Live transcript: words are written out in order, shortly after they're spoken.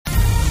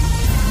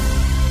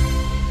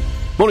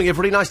Morning,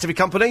 everybody. Nice to be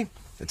company.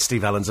 It's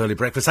Steve Allen's Early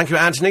Breakfast. Thank you,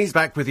 Anthony. He's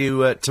back with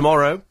you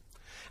tomorrow.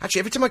 Actually,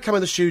 every time I come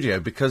in the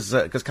studio, because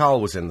Carl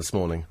was in this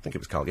morning. I think it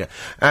was Carl, yeah.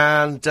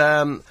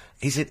 And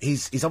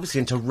he's obviously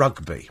into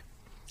rugby.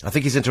 I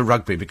think he's into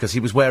rugby because he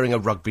was wearing a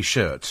rugby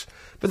shirt.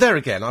 But there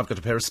again, I've got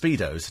a pair of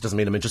Speedos. It doesn't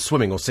mean I'm into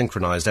swimming or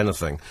synchronised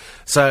anything.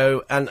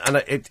 So,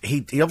 he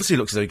obviously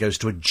looks as though he goes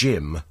to a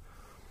gym.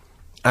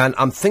 And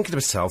I'm thinking to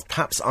myself,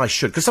 perhaps I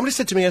should. Because somebody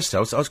said to me yesterday,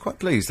 I was quite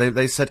pleased.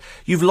 They said,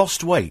 you've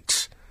lost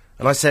weight.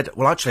 And I said,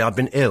 well, actually, I've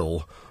been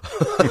ill.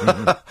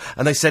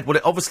 And they said, well,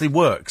 it obviously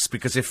works,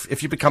 because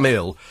if you become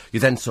ill, you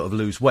then sort of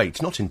lose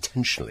weight. Not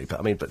intentionally,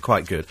 but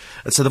quite good.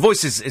 And so the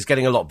voice is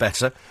getting a lot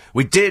better.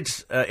 We did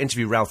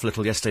interview Ralph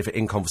Little yesterday for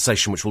In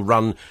Conversation, which will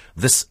run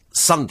this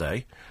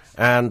Sunday.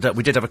 And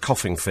we did have a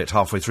coughing fit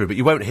halfway through, but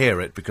you won't hear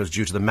it, because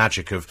due to the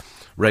magic of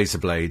razor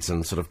blades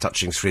and sort of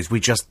touching screens, we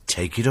just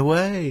take it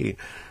away.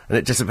 And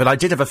it just, but I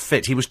did have a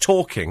fit. He was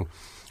talking,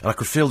 and I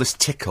could feel this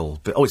tickle.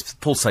 But, it's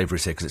Paul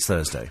Savory's here, because it's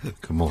Thursday.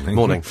 Good morning.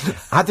 Morning.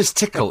 I had this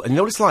tickle, and you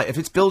know what it's like? If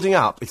it's building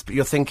up,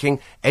 you're thinking,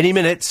 any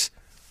minute,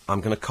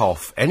 I'm going to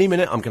cough. Any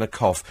minute, I'm going to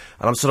cough.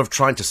 And I'm sort of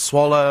trying to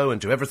swallow and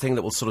do everything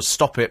that will sort of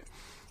stop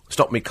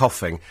me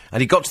coughing.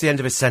 And he got to the end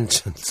of his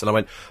sentence, and I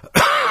went...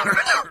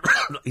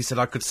 He said,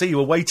 I could see you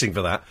were waiting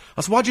for that.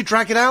 I said, why'd you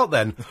drag it out,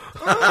 then?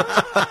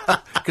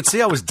 Could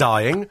see I was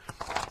dying.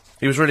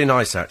 He was really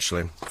nice,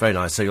 actually. Very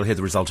nice. So you'll hear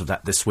the result of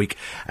that this week.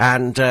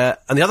 And the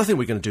other thing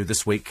we're going to do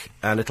this week,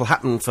 and it'll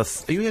happen for...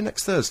 Are you here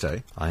next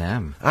Thursday? I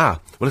am. Well,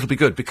 it'll be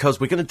good,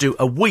 because we're going to do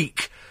a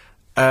week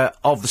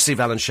of the Steve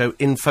Allen Show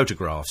in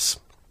photographs.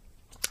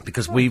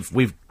 Because we've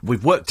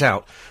worked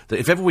out that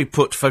if ever we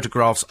put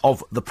photographs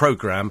of the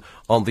programme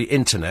on the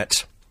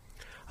internet...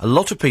 A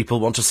lot of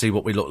people want to see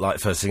what we look like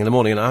first thing in the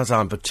morning, and as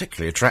I'm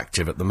particularly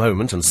attractive at the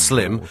moment and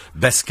slim,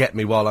 best get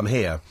me while I'm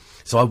here.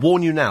 So I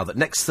warn you now that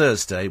next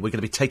Thursday we're going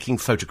to be taking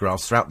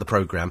photographs throughout the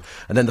programme,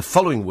 and then the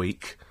following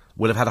week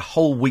we'll have had a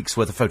whole week's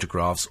worth of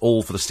photographs,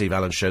 all for the Steve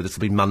Allen Show. This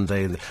will be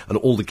Monday, and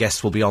all the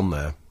guests will be on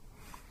there.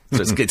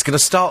 So it's going to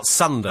start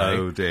Sunday.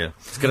 Oh, dear.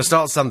 It's going to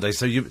start Sunday,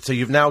 so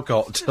you've now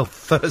got till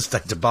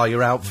Thursday to buy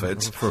your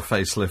outfit. For a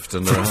facelift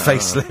and... For a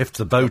facelift,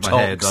 the Botox.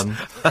 My hair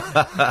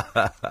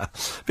done.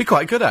 Be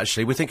quite good,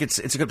 actually. We think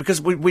it's good, because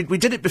we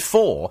did it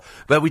before,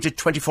 where we did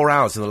 24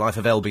 hours in the life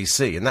of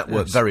LBC, and that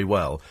worked very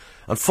well.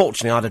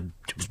 Unfortunately, I had a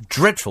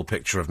dreadful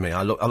picture of me.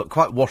 I look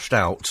quite washed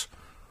out.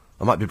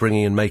 I might be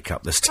bringing in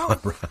makeup this time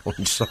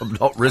round, so I'm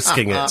not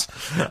risking it.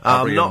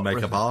 I'm not a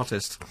makeup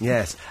artist.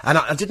 Yes, and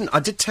I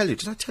did tell you,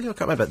 I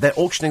can't remember. They're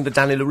auctioning the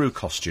Danny LaRue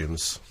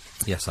costumes.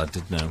 Yes, I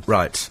did know.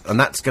 Right, and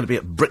that's going to be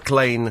at Brick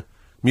Lane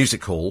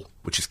Music Hall,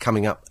 which is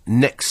coming up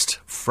next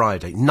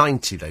Friday.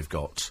 90 they've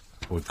got.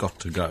 We've got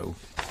to go.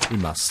 We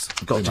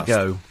must. Got to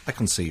go. I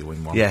can see you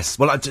in one. Yes,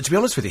 well, to be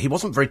honest with you, he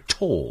wasn't very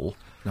tall.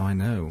 No, I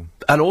know.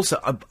 And also,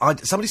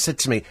 somebody said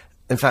to me,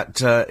 in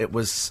fact, it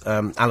was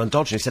Alan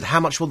Dodge, and he said, how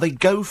much will they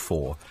go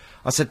for?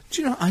 I said,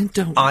 do you know, I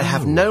don't know. I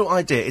have no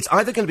idea. It's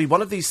either going to be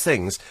one of these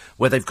things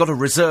where they've got a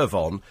reserve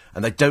on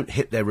and they don't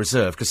hit their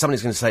reserve, because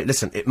somebody's going to say,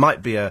 listen, it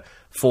might be a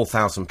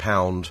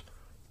 £4,000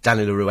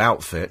 Danny LaRue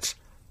outfit,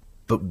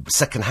 but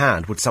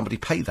second-hand, would somebody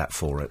pay that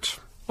for it?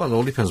 Well, it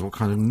all depends what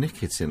kind of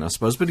nick it's in, I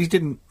suppose, but he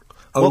didn't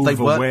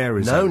overwear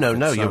his No,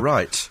 outfit, you're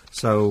right.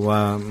 So,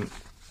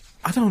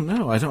 I don't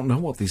know. I don't know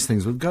what these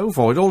things would go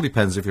for. It all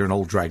depends if you're an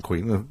old drag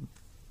queen.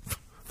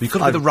 You've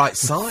got to be the right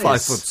size.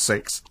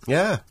 5'6".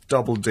 Yeah.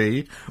 Double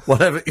D.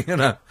 Whatever, you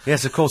know.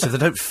 Yes, of course, if they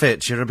don't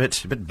fit, you're a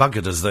bit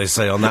buggered, as they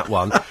say on that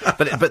one.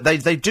 But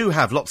they do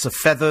have lots of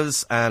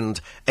feathers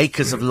and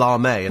acres of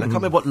lame, and I can't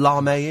remember what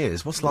lame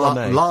is. What's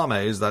lame?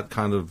 Lame is that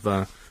kind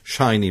of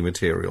shiny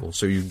material,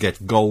 so you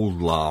get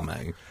gold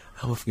lame.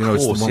 Oh, of you know,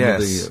 course, it's the one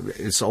yes. with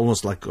it's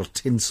almost like got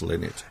tinsel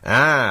in it.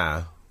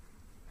 Ah.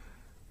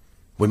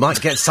 We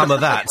might get some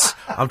of that.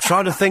 I'm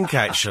trying to think,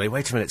 actually.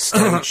 Wait a minute.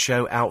 Stage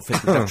show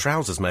outfit with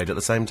trousers made at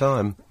the same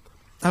time.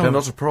 Oh,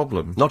 not a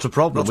problem. Not a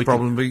problem. Not a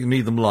problem, but you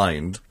need them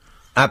lined.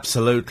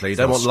 Absolutely. You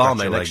don't want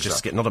lame legs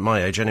just not at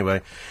my age,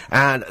 anyway.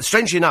 And,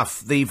 strangely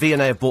enough, the V&A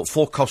have bought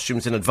 4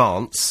 costumes in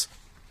advance,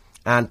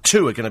 and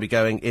 2 are going to be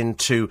going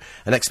into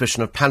an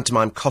exhibition of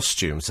pantomime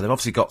costumes. So they've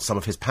obviously got some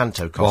of his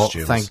panto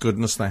costumes. Well, thank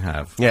goodness they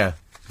have. Yeah.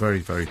 Very,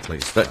 very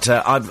pleased. But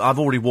I've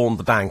already warned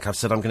the bank. I've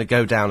said I'm going to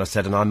go down,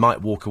 and I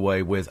might walk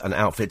away with an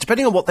outfit,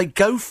 depending on what they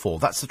go for.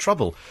 That's the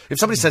trouble. If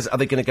somebody says, are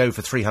they going to go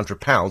for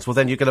 £300, well,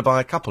 then you're going to buy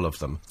a couple of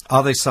them.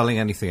 Are they selling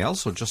anything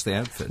else, or just the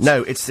outfits?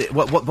 No, it's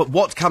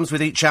what comes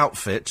with each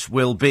outfit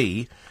will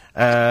be...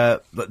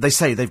 they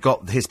say they've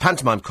got his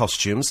pantomime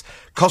costumes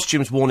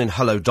worn in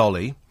Hello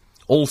Dolly,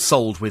 all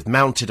sold with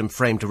mounted and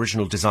framed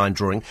original design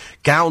drawing,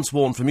 gowns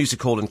worn for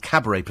music hall and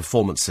cabaret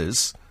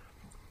performances,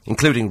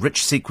 including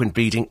rich sequin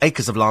beading,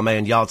 acres of lame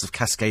and yards of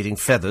cascading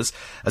feathers,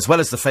 as well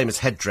as the famous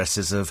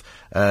headdresses of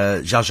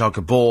Zsa Zsa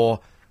Gabor,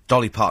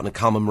 Dolly Parton and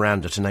Carmen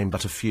Miranda, to name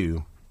but a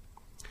few.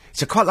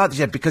 So quite like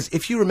that, because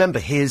if you remember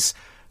his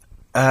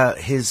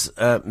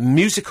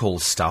musical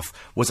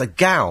stuff was a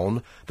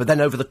gown, but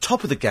then over the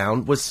top of the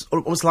gown was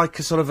like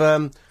a sort of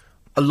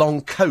a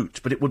long coat,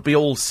 but it would be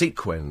all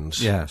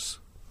sequined. Yes.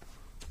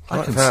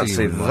 Quite can fancy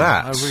see that.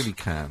 that. I really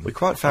can. We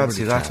quite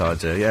fancy really that can.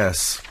 idea,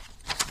 yes.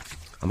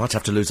 I might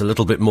have to lose a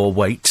little bit more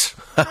weight.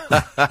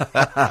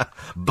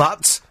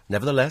 But,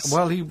 nevertheless...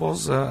 Well, he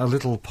was a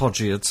little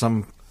podgy at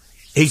some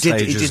He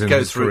stages did in go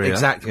his through, career.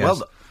 exactly. Yes.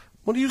 Well,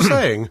 what are you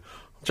saying?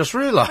 Just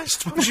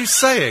realised. What was you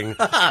saying?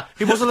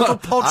 He was a little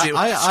podgy.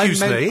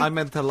 Excuse me. I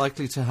meant they're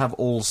likely to have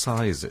all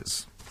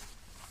sizes.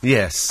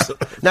 Yes.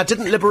 Now,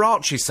 didn't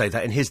Liberace say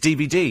that in his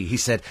DVD? He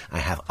said, I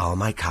have all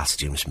my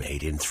costumes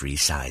made in 3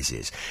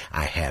 sizes.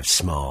 I have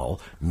small,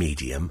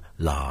 medium,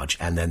 large,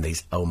 and then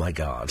these, oh my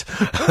God.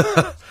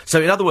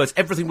 So, in other words,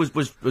 everything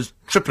was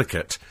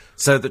triplicate.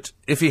 So that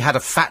if he had a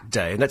fat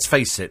day, and let's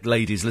face it,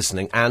 ladies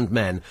listening, and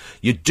men,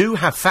 you do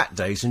have fat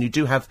days and you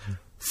do have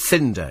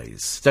thin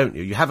days, don't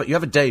you? You have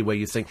a day where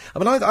you think... I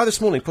mean, I this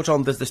morning put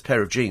on this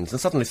pair of jeans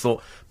and suddenly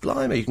thought,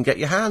 blimey, you can get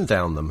your hand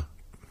down them.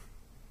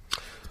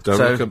 Don't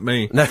look at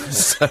me. No,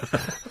 so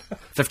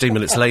 15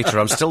 minutes later,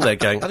 I'm still there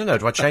going, I don't know,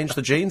 do I change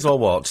the jeans or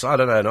what? I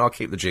don't know, no, I'll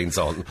keep the jeans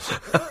on.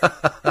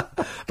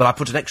 But I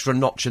put an extra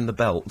notch in the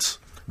belt.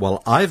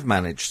 Well, I've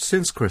managed,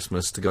 since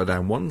Christmas, to go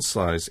down 1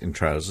 size in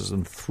trousers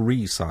and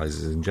 3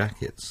 sizes in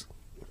jackets.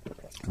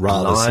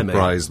 Rather Blimey.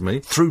 surprised me.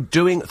 Through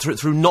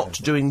not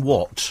doing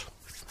what?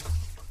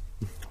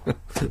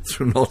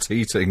 Through not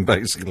eating,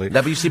 basically.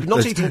 No, but you see,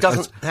 not eating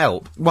doesn't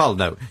help. Well,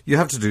 no, you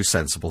have to do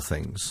sensible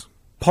things.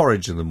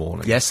 Porridge in the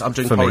morning. Yes, I'm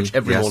doing For porridge me,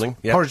 every yes. morning.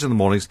 Yep. Porridge in the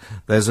mornings.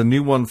 There's a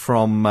new one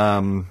from, I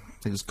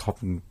think it's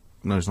Covent...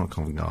 No, it's not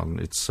Covent Garden.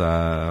 It's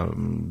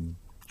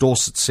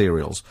Dorset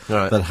Cereals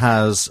Right. that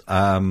has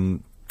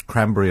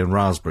cranberry and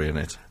raspberry in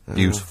it.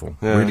 Beautiful.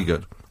 Yeah. Really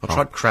good. I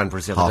tried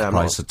cranberries the other day. Half I'm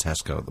price not- at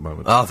Tesco at the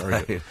moment. Oh,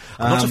 Very good.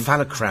 I'm not a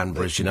fan of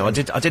cranberries, you know. I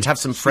did have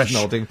some fresh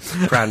nodding.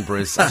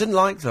 cranberries. I didn't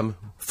like them.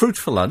 Fruit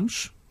for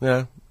lunch.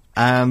 Yeah.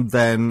 And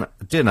then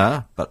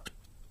dinner, but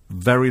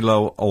very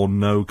low or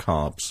no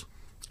carbs.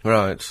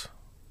 Right.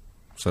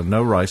 So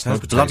no rice, no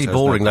That's potatoes, bloody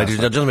boring, no ladies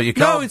and pasta. gentlemen. You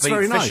No, can't it's beat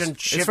very fish nice. and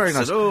chips It's very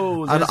nice. and-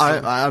 oh, and, this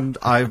and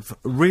I've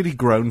really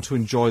grown to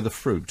enjoy the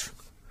fruit.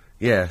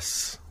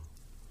 Yes.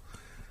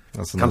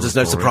 That's Comes as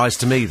no surprise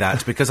to me,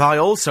 that, because I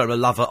also am a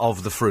lover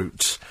of the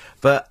fruit.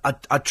 But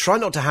I try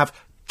not to have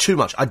too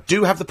much. I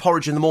do have the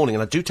porridge in the morning,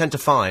 and I do tend to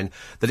find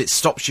that it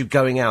stops you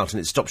going out, and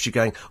it stops you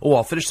going, oh,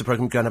 I'll finish the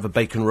programme, go and have a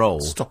bacon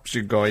roll. Stops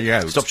you going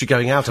out. Stops you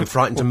going out, I'm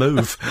frightened to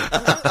move.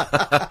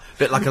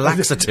 Bit like a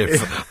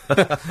laxative.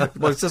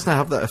 Well, it doesn't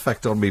have that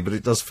effect on me, but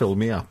it does fill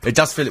me up. It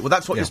does fill it. Well,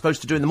 that's what you're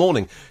supposed to do in the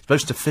morning. You're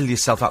supposed to fill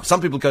yourself up. Some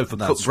people go for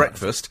cooked right.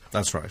 breakfast.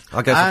 That's right.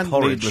 I go for and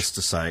porridge. Needless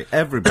to say,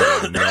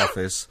 everybody in the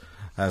office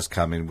has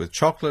come in with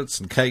chocolates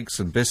and cakes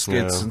and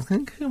biscuits Yeah. and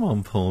think, come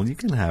on, Paul, you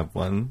can have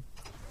one.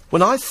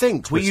 When I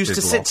think we used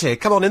to Twisted sit lot. here,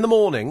 come on, in the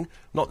morning,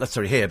 not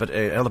necessarily here, but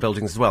in other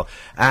buildings as well,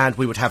 and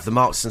we would have the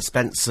Marks and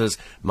Spencer's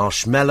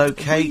marshmallow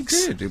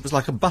cakes. We did. It was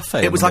like a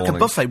buffet. It was in the like a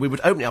mornings. buffet. We would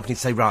open it up and he'd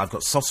say, right, I've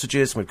got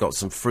sausages, and we've got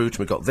some fruit, and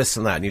we've got this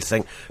and that, and you'd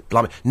think,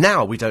 blimey.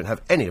 Now we don't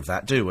have any of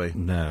that, do we?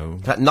 No.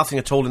 In fact, nothing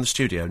at all in the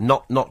studio.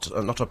 Not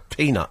a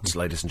peanut,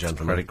 ladies and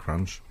gentlemen. Credit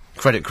crunch.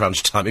 Credit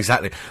crunch time,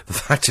 exactly. The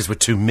fact is we're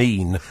too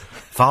mean.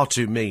 Far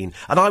too mean.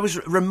 And I was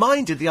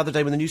reminded the other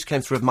day when the news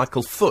came through of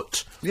Michael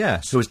Foot,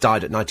 Yes. who has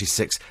died at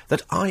 96,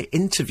 that I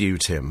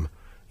interviewed him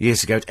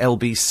years ago at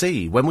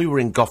LBC when we were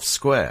in Gough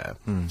Square.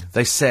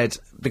 They said,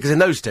 because in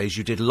those days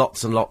you did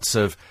lots and lots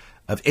of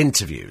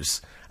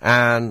interviews,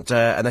 and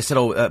they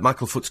said,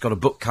 Michael Foot's got a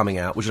book coming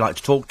out, would you like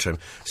to talk to him?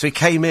 So he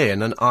came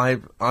in, and I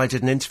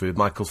did an interview with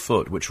Michael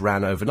Foot, which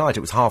ran overnight.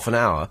 It was half an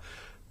hour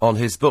on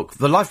his book. For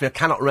the life of me, I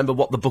cannot remember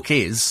what the book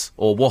is,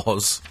 or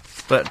was,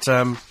 but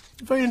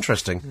very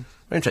interesting.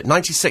 Very interesting.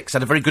 96,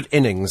 had a very good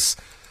innings.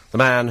 The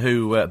man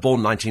who,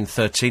 born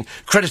 1913,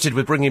 credited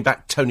with bringing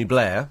back Tony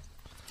Blair.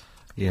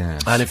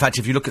 Yes. And in fact,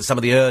 if you look at some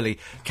of the early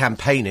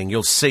campaigning,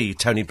 you'll see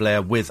Tony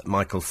Blair with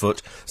Michael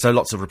Foot. So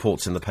lots of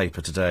reports in the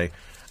paper today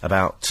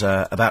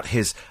about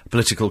his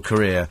political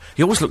career.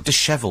 He always looked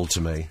dishevelled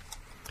to me.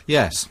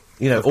 Yes.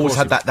 You know, Of always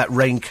course had that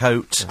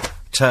raincoat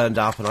turned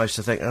up, and I used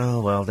to think,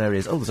 oh, well, there he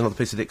is. Oh, there's another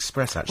piece of the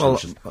Express, actually. Well,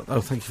 which is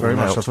oh, thank you very fallen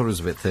much. out. I thought it was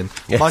a bit thin.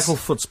 Yes. Michael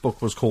Foot's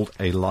book was called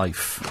A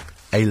Life.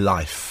 A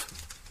Life.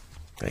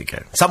 There you go.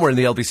 Somewhere in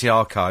the LBC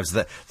archives,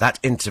 that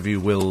interview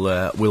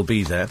will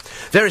be there.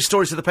 Various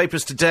stories of the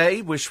papers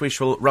today, which we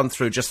shall run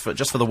through just for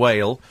the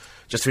whale,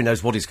 just so he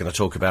knows what he's going to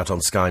talk about on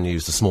Sky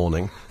News this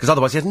morning. Because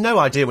otherwise, he has no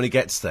idea when he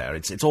gets there.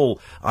 It's all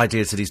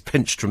ideas that he's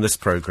pinched from this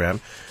programme.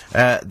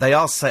 They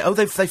are saying,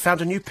 they found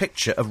a new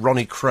picture of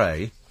Ronnie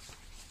Kray.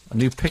 A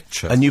new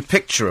picture. A new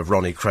picture of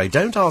Ronnie Kray.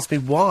 Don't ask me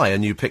why a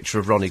new picture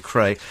of Ronnie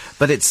Kray,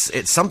 but it's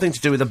something to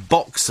do with a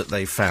box that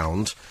they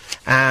found,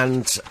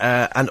 and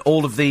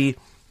all of the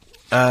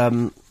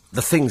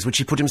things which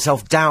he put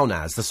himself down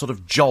as, the sort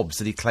of jobs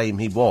that he claimed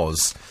he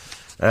was,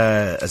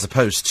 as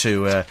opposed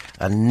to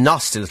a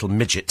nasty little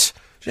midget.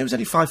 Do you know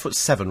he was only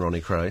 5'7", Ronnie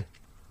Kray?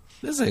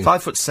 Is he?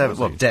 5'7", Was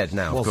well, he? dead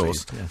now, Was of he?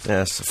 course. Yes.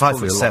 Yes,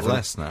 Probably 5'7". a lot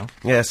less now.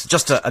 Yes,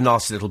 just a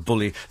nasty little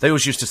bully. They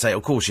always used to say,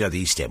 of course, you know, the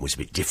East End was a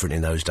bit different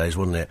in those days,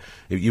 wasn't it?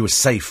 You were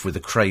safe with the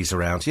Krays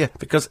around. Yeah,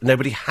 because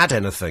nobody had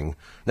anything.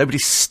 Nobody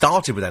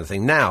started with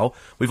anything. Now,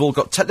 we've all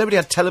got... nobody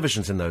had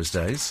televisions in those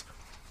days.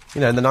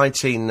 You know, in the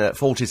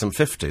 1940s and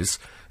 50s,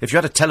 if you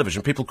had a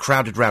television, people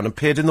crowded round and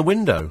peered in the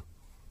window.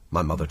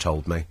 My mother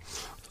told me.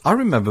 I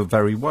remember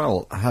very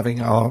well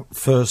having our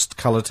first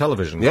colour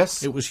television.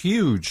 Yes. It was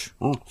huge.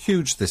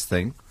 Huge, this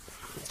thing.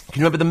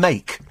 Can you remember the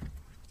make?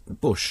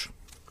 Bush.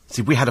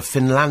 See, we had a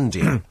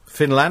Finlandia.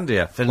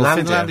 Finlandia. Finlandia. Well,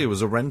 Finlandia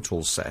was a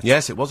rental set.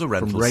 Yes, it was a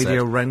rental From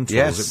Radio set. Rentals.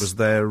 Yes. It was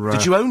their...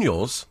 Did you own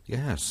yours?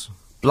 Yes.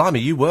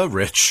 Blimey, you were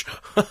rich.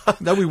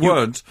 No, we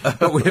weren't.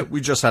 But we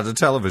just had a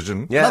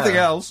television. Yeah. Nothing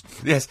else.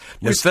 Yes.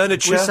 No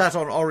furniture. We sat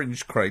on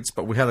orange crates,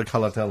 but we had a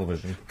colour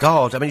television.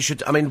 God, I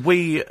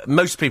mean,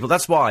 most people,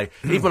 that's why,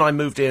 even when I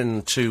moved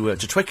in to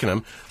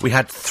Twickenham, we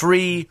had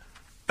 3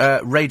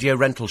 radio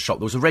rental shops.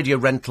 There was a Radio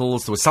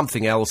Rentals, there was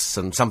something else,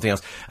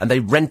 and they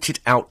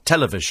rented out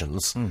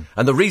televisions.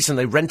 And the reason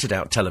they rented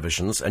out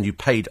televisions, and you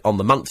paid on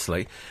the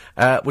monthly,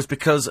 was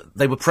because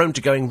they were prone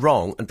to going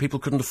wrong, and people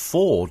couldn't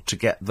afford to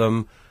get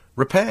them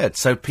repaired.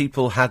 So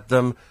people had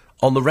them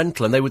on the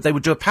rental, and they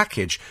would do a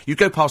package. You'd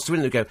go past the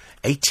window and go,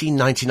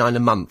 $18.99 a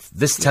month,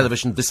 this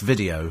television, this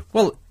video.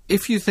 Well,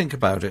 if you think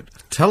about it,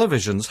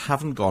 televisions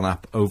haven't gone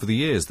up over the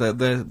years.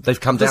 They've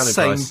come down in the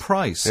same price.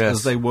 price Yes.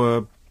 as they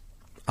were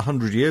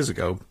 100 years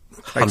ago.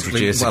 100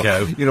 years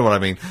ago. You know what I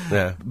mean?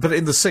 Yeah. But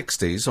in the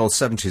 60s or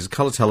 70s,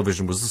 colour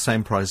television was the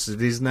same price as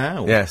it is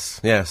now. Yes,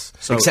 yes.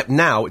 So- Except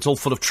now it's all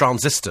full of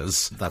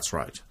transistors, That's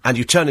right. and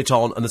you turn it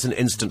on and there's an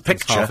instant It's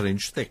picture. half an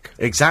inch thick.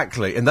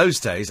 Exactly. In those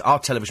days, our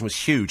television was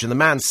huge, and the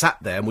man sat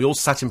there, and we all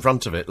sat in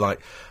front of it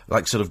like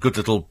sort of good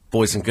little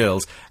boys and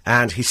girls,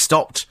 and he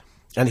stopped,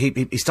 and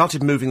he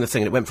started moving the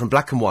thing, and it went from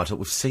black and white,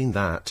 we've seen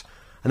that,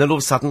 and then all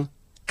of a sudden,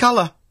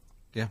 colour.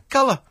 Yeah.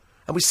 Colour.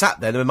 And we sat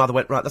there, and my mother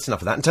went, right, that's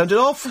enough of that, and turned it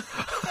off.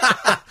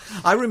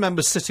 I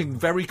remember sitting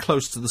very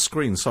close to the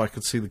screen so I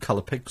could see the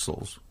colour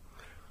pixels.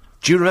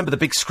 Do you remember the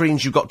big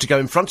screens you got to go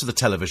in front of the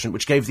television,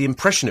 which gave the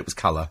impression it was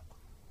colour?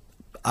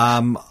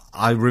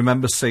 I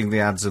remember seeing the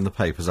ads in the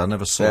papers. I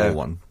never saw Yeah.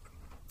 one.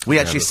 We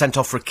actually sent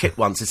off for a kit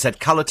once. It said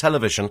colour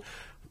television,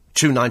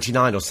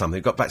 $2.99 or something.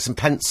 It got back some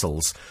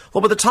pencils.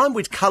 Well, by the time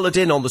we'd coloured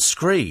in on the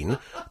screen,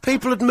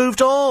 people had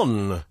moved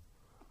on.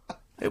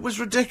 It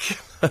was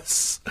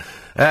ridiculous.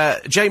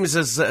 James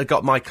has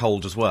got my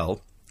cold as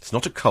well. It's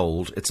not a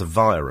cold, it's a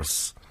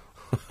virus.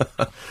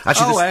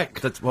 Actually, heck.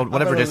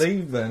 whatever it is.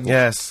 Leave, then.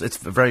 Yes, it's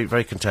very,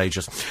 very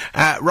contagious.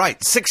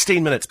 Right,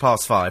 16 minutes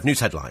past 5. News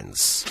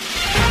headlines.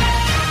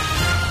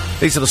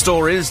 These are the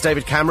stories.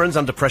 David Cameron's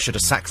under pressure to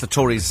sack the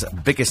Tories'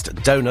 biggest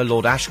donor,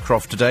 Lord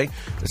Ashcroft, today.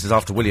 This is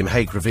after William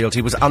Hague revealed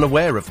he was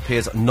unaware of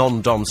Pear's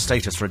non-dom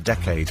status for a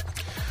decade.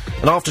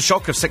 An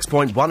aftershock of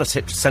 6.1 has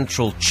hit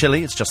central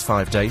Chile. It's just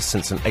 5 days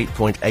since an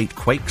 8.8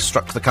 quake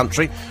struck the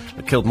country.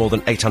 It killed more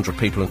than 800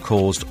 people and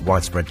caused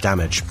widespread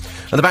damage.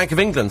 And the Bank of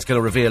England's going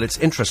to reveal its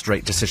interest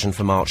rate decision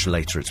for March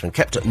later. It's been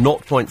kept at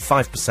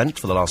 0.5%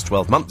 for the last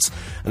 12 months,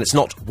 and it's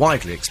not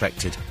widely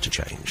expected to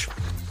change.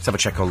 Let's have a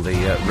check on the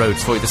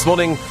roads for you this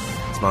morning.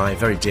 It's my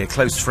very dear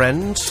close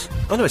friend.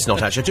 Oh, no, it's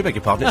not actually. I do beg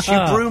your pardon. It's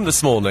Hugh Broom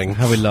this morning.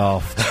 How we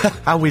laughed.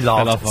 How we Fell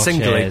laughed off our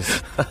singly.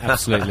 chairs.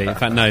 Absolutely. In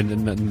fact,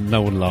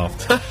 no one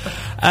laughed.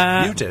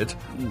 You did.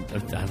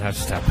 That's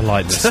just our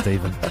politeness,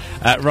 Stephen.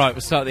 Right,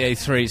 we'll start the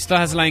A3. Still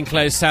has lane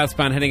closed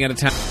southbound heading out of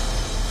town.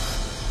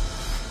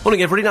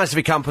 Morning, everybody. Nice to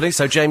be company.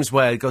 So, James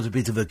Ware got a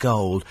bit of a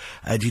cold.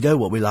 Do you know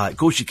what we like? Of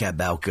course you can,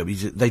 Malcolm.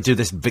 They do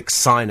this Vic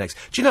Sinex.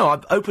 Do you know,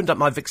 I opened up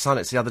my Vic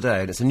Sinex the other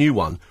day, and it's a new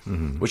one,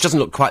 which doesn't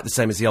look quite the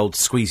same as the old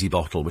squeezy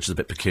bottle, which is a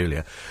bit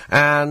peculiar.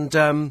 And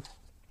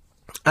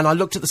I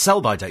looked at the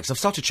sell-by date, 'cause I've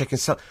started checking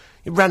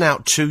It ran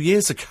out 2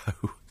 years ago.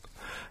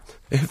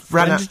 It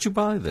ran When out did you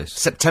buy this?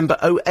 September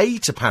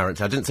 08,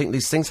 apparently. I didn't think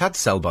these things had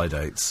sell-by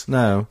dates.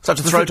 No. So I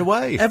had to throw it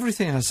away.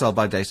 Everything has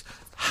sell-by dates.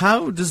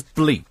 How does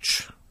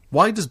bleach...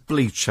 Why does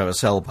bleach have a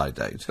sell-by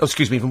date? Oh,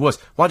 excuse me, even worse.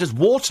 Why does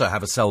water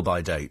have a sell-by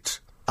date?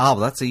 Ah,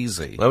 well, that's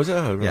easy. Oh, is it?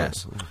 Oh, right.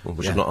 Yes. Well,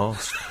 we should not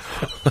ask.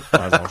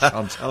 I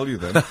shan't tell you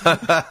then.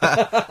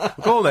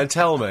 Go on then,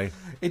 tell me.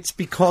 It's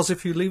because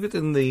if you leave it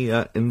in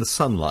the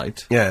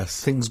sunlight,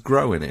 Yes. things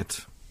grow in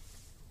it.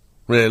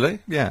 Really?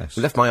 Yes.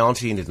 We left my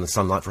Auntie Enid in the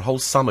sunlight for a whole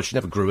summer. She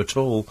never grew at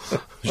all.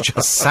 She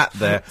just sat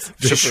there.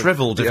 She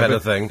shriveled, if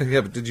anything.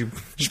 But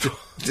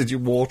did you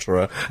water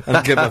her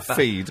and give her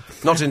feed?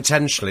 Not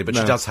intentionally, but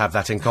she does have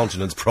that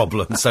incontinence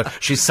problem, so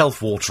she's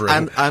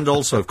self-watering. And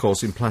also, of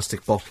course, in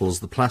plastic bottles,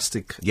 the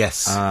plastic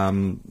Yes.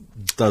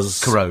 does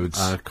Corrodes.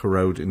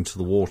 corrode into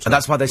the water. And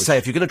that's why they say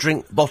if you're going to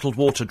drink bottled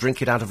water,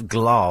 drink it out of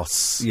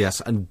glass.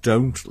 Yes, and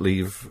don't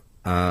leave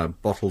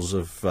bottles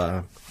of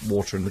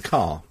water in the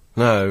car,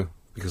 No.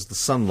 because the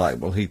sunlight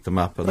will heat them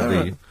up and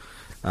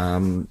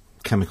the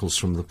chemicals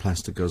from the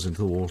plastic goes into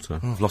the water.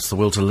 I've lost the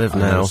will to live I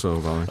now. know, so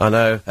have I. I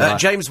know. But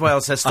James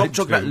Wales says, I stop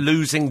talking about too.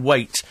 losing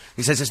weight.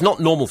 He says it's not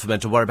normal for men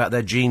to worry about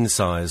their gene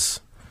size.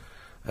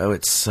 Oh,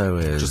 it so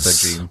is.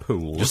 Just their gene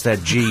pool. Just their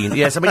gene.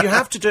 Yes, I mean, you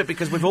have to do it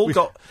because we've all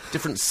got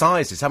different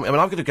sizes, haven't we? I mean,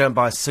 I'm going to go and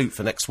buy a suit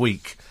for next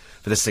week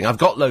for this thing. I've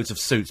got loads of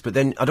suits, but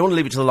then I don't want to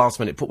leave it to the last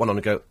minute, put one on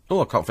and go,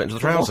 oh, I can't fit into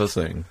the trousers.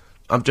 Thing.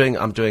 I'm doing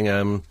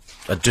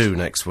a do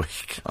next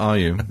week. Are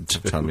you?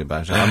 Tell me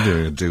about it. I'm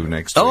doing a do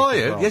next week. Oh, are as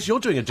you? well. Yes, you're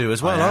doing a do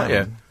as well, I aren't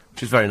am. you?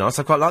 which is very nice.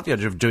 I quite like the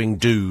idea of doing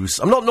do's.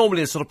 I'm not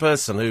normally a sort of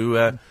person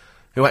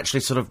who actually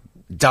sort of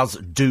does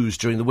do's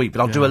during the week,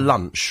 but I'll do a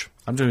lunch.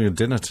 I'm doing a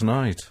dinner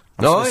tonight.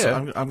 I'm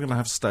going to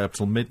have to stay up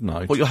till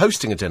midnight. Well, you're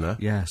hosting a dinner?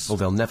 Yes. Well,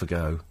 they'll never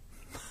go.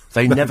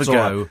 They never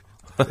go.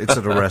 It's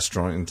at a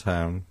restaurant in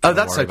town. Oh,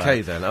 that's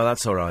okay then. Oh,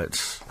 that's all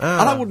right.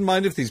 And I wouldn't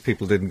mind if these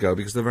people didn't go,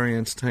 because they're very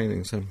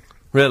entertaining, so...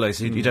 Really?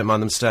 So you don't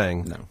mind them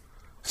staying? No.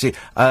 See,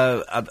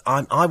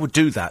 I would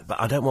do that, but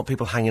I don't want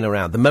people hanging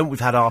around. The moment we've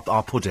had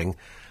our pudding,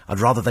 I'd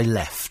rather they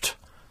left,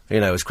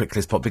 as quickly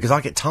as possible, because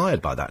I get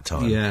tired by that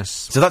time. Yes.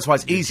 So that's why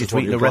it's easier to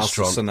eat in a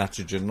restaurant.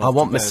 Sanatogen, I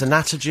want my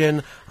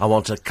Sanatogen, I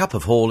want a cup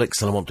of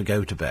Horlicks, and I want to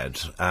go to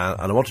bed.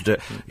 And I want to do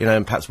it,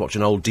 and perhaps watch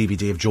an old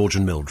DVD of George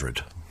and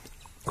Mildred.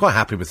 Quite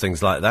happy with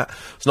things like that.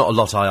 It's not a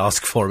lot I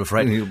ask for, I'm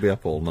afraid. And you'll be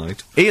up all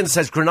night. Ian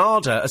says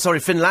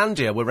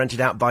Finlandia were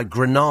rented out by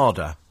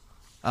Granada.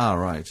 Ah,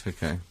 right,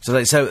 okay. So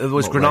there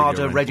was What,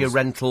 Granada, Radio Radio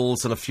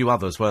Rentals, and a few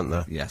others, weren't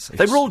there? Yes.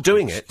 They were all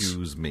doing it.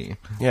 Excuse me.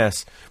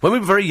 Yes. When we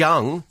were very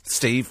young,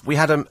 Steve, we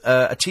had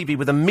a TV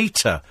with a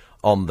meter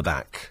on the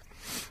back.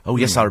 Oh,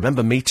 yes, I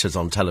remember meters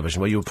on television,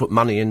 where you would put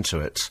money into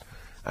it,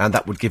 and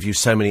that would give you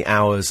so many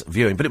hours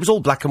viewing. But it was all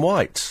black and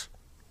white.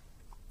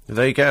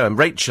 There you go. And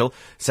Rachel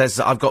says,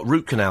 I've got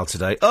root canal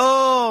today.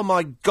 Oh,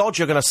 my God,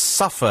 you're going to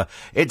suffer.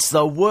 It's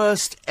the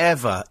worst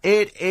ever.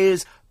 It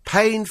is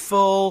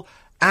painful,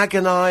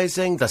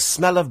 agonising, the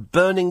smell of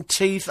burning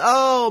teeth.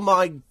 Oh,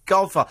 my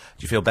God. Do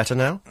you feel better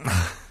now?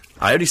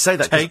 I only say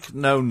that... Take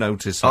no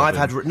notice of I've it.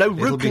 had...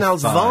 root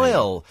canal's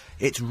vile.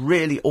 It's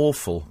really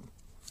awful.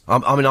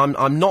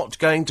 I'm not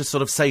going to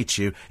sort of say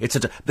to you,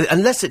 but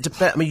unless it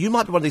depends... I mean, you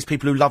might be one of these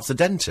people who loves a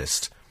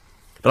dentist.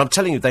 But I'm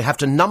telling you, they have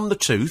to numb the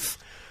tooth...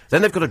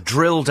 Then they've got to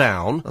drill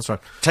down. That's right.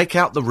 Take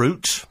out the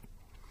root.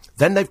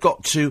 Then they've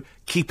got to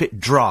keep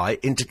it dry.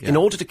 In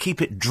order to keep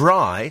it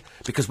dry,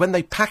 because when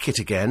they pack it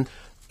again,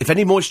 if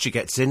any moisture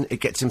gets in, it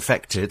gets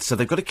infected. So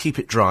they've got to keep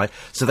it dry.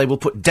 So they will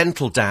put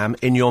dental dam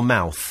in your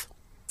mouth.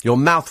 Your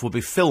mouth will be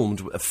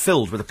filled with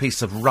a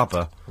piece of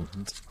rubber.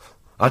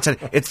 I tell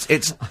you,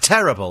 it's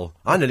terrible.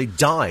 I nearly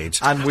died.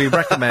 And we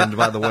recommend,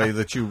 by the way,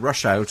 that you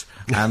rush out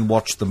and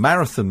watch The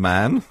Marathon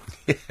Man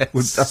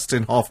with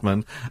Dustin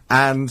Hoffman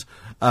and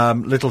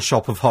Little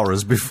Shop of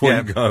Horrors before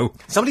you go.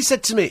 Somebody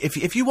said to me,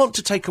 if you want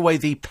to take away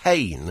the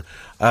pain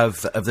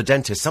of the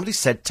dentist, somebody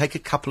said take a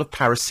couple of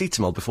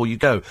paracetamol before you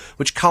go,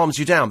 which calms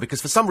you down,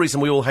 because for some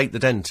reason we all hate the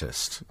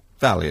dentist.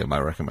 Valium, I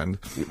recommend.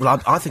 Well,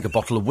 I think a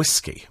bottle of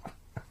whiskey.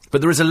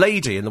 But there is a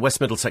lady in the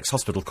West Middlesex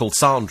Hospital called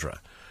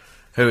Sandra,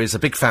 who is a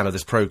big fan of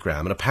this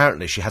programme, and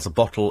apparently she has a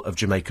bottle of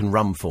Jamaican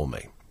rum for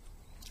me.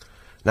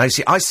 Now, you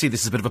see, I see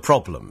this as a bit of a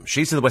problem.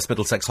 She's in the West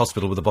Middlesex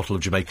Hospital with a bottle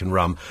of Jamaican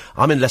rum.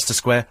 I'm in Leicester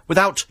Square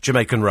without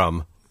Jamaican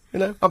rum.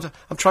 I'm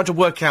trying to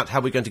work out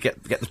how we're going to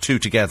get the two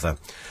together.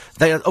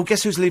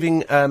 Guess who's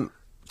leaving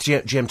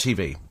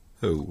GMTV?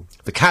 Who?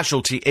 The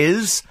casualty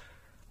is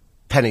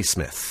Penny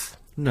Smith.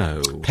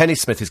 No. Penny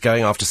Smith is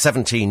going after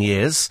 17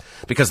 years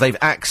because they've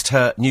axed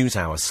her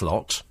NewsHour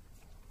slot.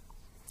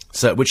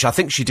 So, which I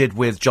think she did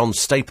with John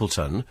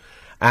Stapleton,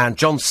 and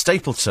John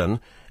Stapleton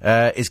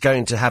is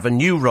going to have a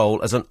new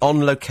role as an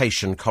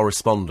on-location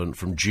correspondent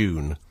from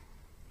June.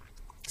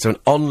 So an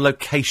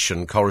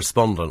on-location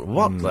correspondent.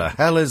 What the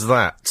hell is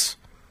that?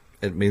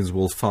 It means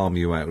we'll farm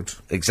you out.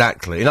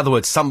 Exactly. In other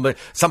words,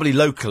 somebody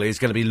locally is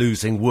going to be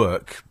losing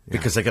work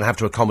because they're going to have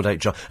to accommodate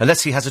John.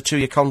 Unless he has a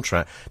 2-year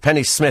contract.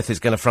 Penny Smith is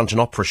going to front an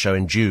opera show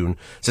in June.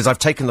 Says, I've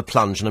taken the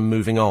plunge and I'm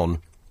moving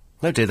on.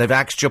 No, dear, they've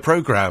axed your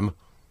programme.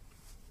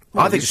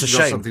 Well, I think it's a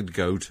shame. Something to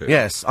go to.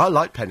 Yes, I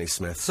like Penny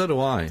Smith. So do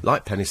I.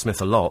 Like Penny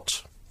Smith a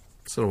lot.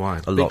 So do I.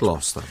 A Big lot.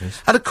 loss, that is.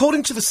 And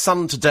according to The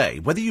Sun today,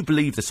 whether you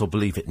believe this or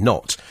believe it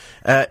not,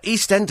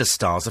 EastEnders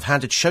stars have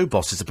handed show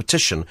bosses a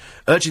petition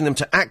urging them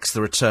to axe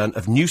the return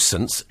of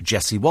nuisance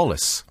Jessie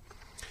Wallace.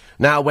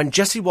 Now, when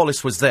Jessie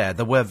Wallace was there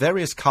were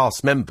various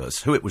cast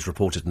members, who it was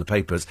reported in the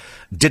papers,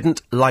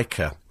 didn't like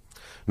her.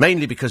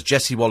 Mainly because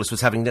Jessie Wallace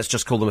was having, let's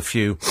just call them a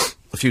few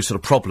sort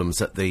of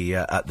problems at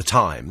the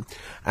time,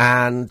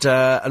 and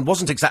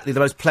wasn't exactly the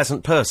most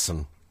pleasant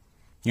person.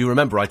 You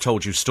remember I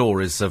told you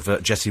stories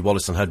of Jessie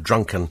Wallace and her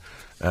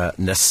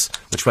drunkenness,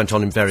 which went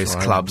on in various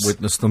clubs. I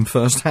witnessed them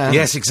firsthand.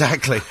 Yes,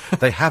 exactly.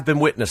 They have been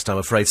witnessed, I'm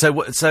afraid.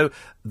 So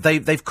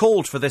they've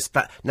called for this.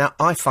 Now,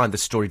 I find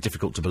this story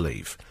difficult to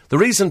believe. The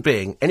reason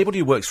being, anybody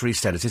who works for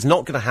EastEnders is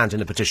not going to hand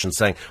in a petition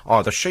saying,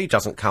 either she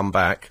doesn't come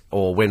back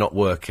or we're not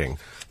working.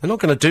 They're not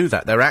going to do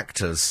that. They're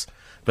actors.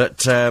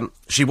 But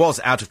she was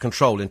out of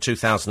control in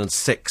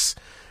 2006.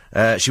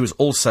 She was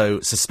also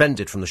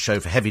suspended from the show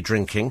for heavy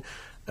drinking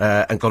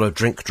and got a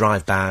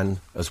drink-drive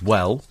ban as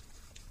well.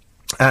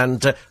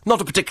 And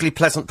not a particularly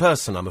pleasant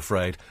person, I'm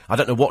afraid. I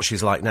don't know what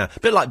she's like now. A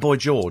bit like Boy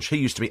George. He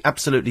used to be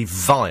absolutely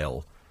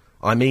vile.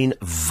 I mean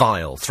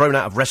vile. Thrown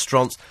out of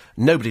restaurants.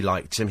 Nobody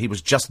liked him. He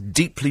was just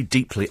deeply,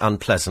 deeply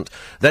unpleasant.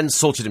 Then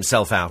sorted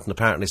himself out and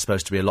apparently is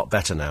supposed to be a lot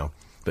better now.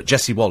 But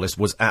Jessie Wallace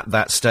was at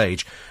that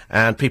stage,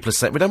 and people are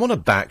saying, we don't want her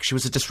back, she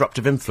was a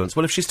disruptive influence.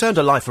 Well, if she's turned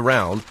her life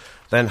around,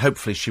 then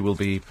hopefully she will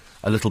be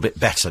a little bit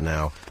better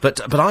now.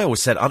 But I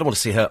always said I don't want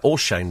to see her or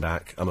Shane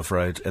back, I'm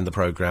afraid, in the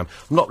programme.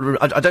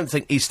 I don't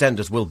think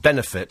EastEnders will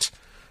benefit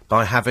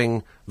by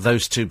having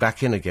those two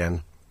back in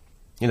again.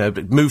 You know,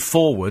 but move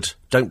forward,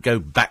 don't go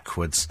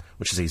backwards,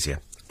 which is easier.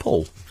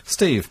 Paul.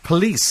 Steve,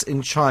 police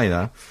in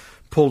China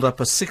pulled up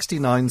a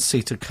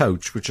 69-seater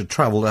coach which had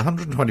travelled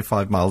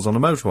 125 miles on a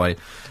motorway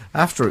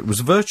after it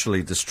was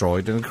virtually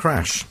destroyed in a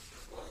crash.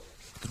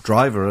 The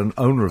driver and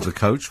owner of the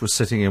coach was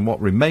sitting in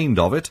what remained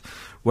of it,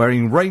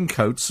 wearing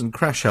raincoats and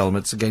crash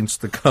helmets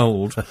against the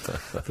cold.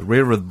 The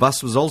rear of the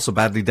bus was also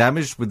badly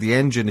damaged, with the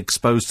engine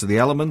exposed to the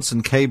elements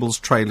and cables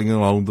trailing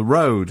along the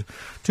road.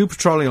 2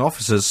 patrolling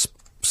officers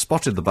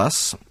spotted the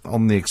bus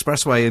on the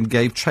expressway and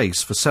gave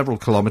chase for several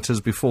kilometres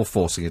before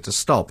forcing it to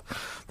stop.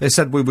 They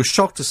said, "We were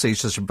shocked to see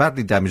such a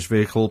badly damaged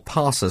vehicle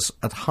pass us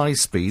at high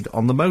speed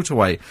on the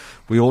motorway.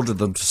 We ordered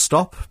them to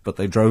stop, but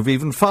they drove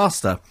even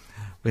faster.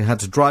 We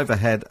had to drive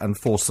ahead and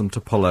force them to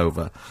pull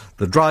over."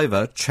 The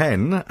driver,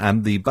 Chen,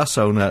 and the bus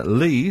owner,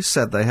 Li,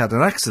 said they had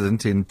an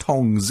accident in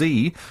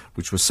Tongzi,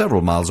 which was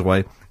several miles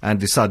away, and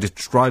decided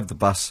to drive the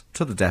bus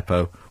to the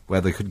depot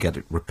where they could get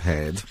it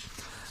repaired.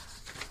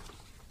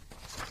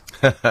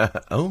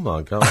 Oh,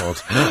 my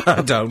God.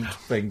 I don't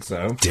think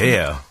so.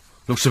 Dear.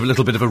 Looks a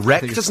little bit of a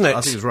wreck, doesn't it?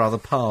 I think it's rather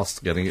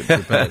past getting it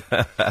repaired.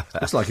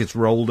 Looks like it's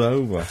rolled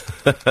over.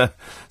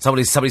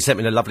 Somebody sent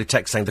me a lovely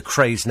text saying the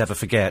Krays never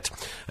forget.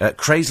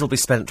 Krays will be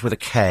spent with a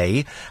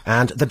K,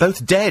 and they're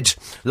both dead,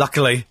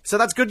 luckily. So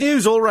that's good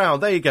news all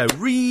round. There you go.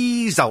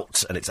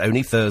 Result. And it's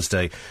only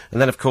Thursday.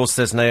 And then, of course,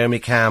 there's Naomi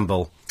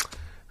Campbell,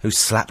 who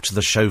slapped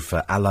the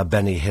chauffeur a la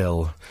Benny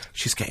Hill.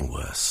 She's getting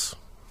worse.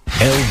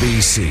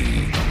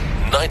 LBC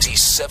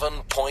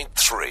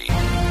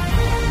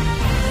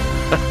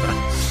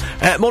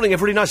 97.3. Morning,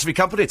 everybody. Nice to be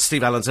company. It's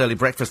Steve Allen's Early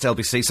Breakfast,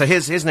 LBC. So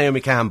here's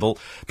Naomi Campbell.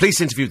 Police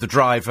interviewed the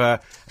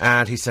driver,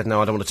 and he said,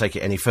 no, I don't want to take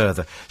it any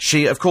further.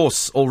 She, of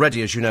course,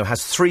 already, as you know,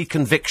 has 3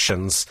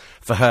 convictions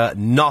for her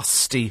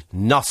nasty,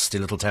 nasty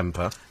little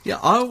temper. Yeah,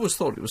 I always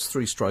thought it was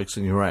 3 strikes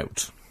and you're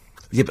out.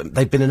 Yeah, but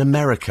they've been in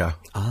America.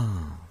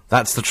 Ah.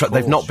 That's the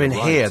they've not been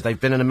here. They've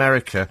been in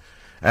America.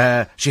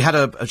 She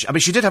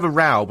did have a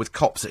row with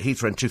cops at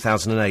Heathrow in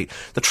 2008.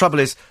 The trouble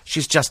is,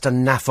 she's just a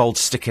naff old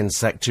stick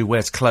insect who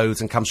wears clothes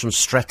and comes from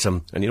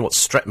Streatham. And you know what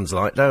Streatham's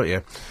like, don't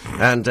you?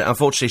 And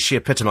unfortunately, she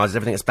epitomises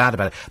everything that's bad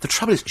about it. The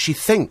trouble is, she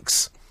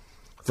thinks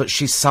that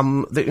she's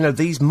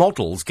these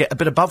models get a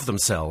bit above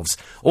themselves.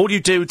 All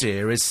you do,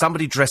 dear, is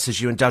somebody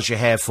dresses you and does your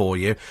hair for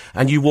you,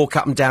 and you walk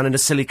up and down in a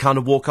silly kind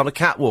of walk on a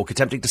catwalk,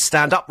 attempting to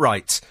stand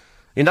upright.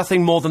 You're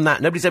nothing more than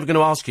that. Nobody's ever going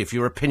to ask you for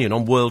your opinion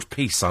on world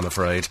peace, I'm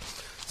afraid.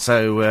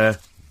 So,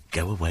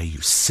 go away, you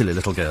silly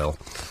little girl.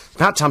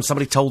 About time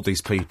somebody told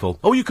these people,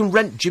 oh, you can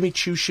rent Jimmy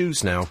Choo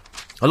shoes now.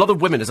 A lot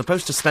of women, as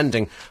opposed to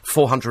spending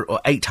 £400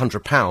 or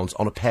 £800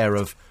 on a pair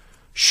of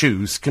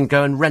shoes, can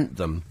go and rent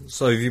them.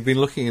 So have you been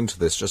looking into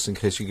this, just in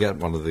case you get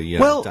one of the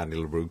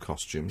Daniel LaRue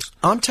costumes?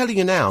 I'm telling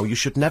you now, you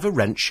should never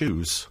rent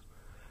shoes.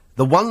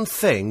 The one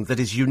thing that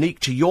is unique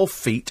to your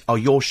feet are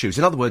your shoes.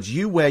 In other words,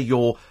 you wear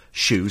your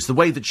shoes, the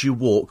way that you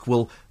walk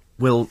will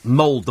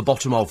mould the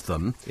bottom of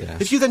them.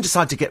 Yes. If you then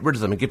decide to get rid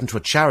of them and give them to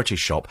a charity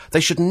shop, they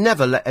should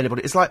never let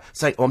anybody... It's like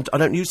saying, oh, I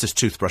don't use this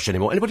toothbrush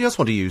anymore. Anybody else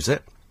want to use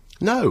it?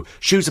 No.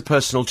 Shoes are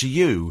personal to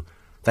you.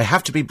 They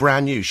have to be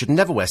brand new. You should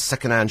never wear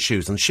second-hand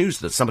shoes, and shoes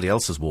that somebody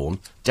else has worn,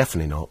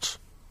 definitely not.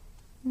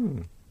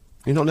 You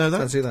not know that?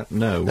 Fancy that?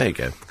 No. There you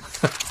go.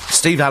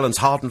 Steve Allen's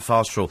hard and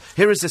fast rule.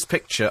 Here is this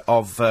picture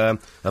of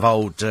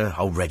old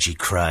Reggie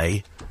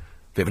Kray.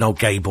 Bit of an old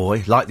gay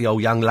boy, like the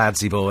old young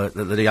ladsy boy,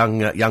 the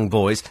young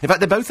boys. In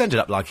fact, they both ended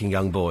up liking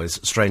young boys,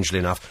 strangely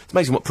enough. It's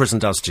amazing what prison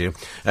does to you.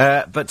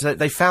 But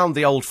they found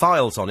the old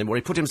files on him where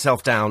he put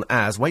himself down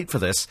as, wait for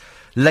this,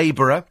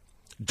 labourer,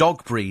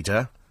 dog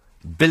breeder,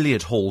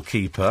 billiard hall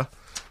keeper.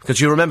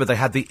 Because you remember they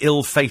had the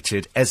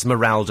ill-fated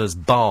Esmeralda's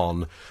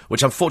barn,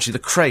 which unfortunately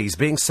the Krays,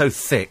 being so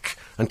thick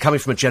and coming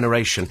from a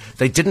generation,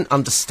 they didn't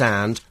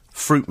understand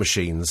fruit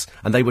machines,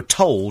 and they were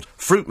told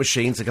fruit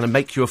machines are going to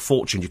make you a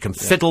fortune. You can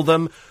fiddle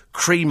them,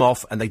 cream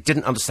off, and they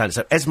didn't understand it.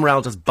 So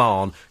Esmeralda's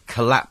barn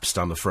collapsed,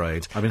 I'm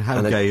afraid. I mean,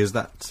 how gay is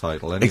that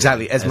title, anyway?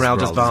 Exactly,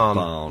 Esmeralda's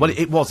barn. Well,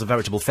 it was a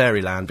veritable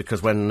fairyland,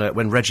 because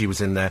when Reggie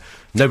was in there,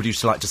 nobody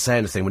used to like to say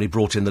anything when he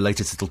brought in the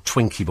latest little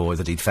Twinkie boy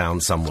that he'd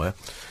found somewhere.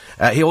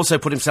 He also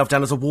put himself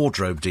down as a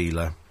wardrobe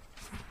dealer.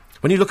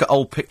 When you look at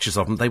old pictures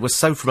of them, they were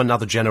so from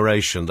another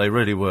generation. They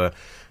really were.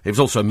 He was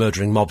also a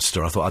murdering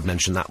mobster. I thought I'd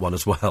mention that one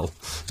as well.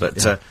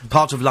 But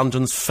part of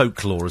London's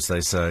folklore, as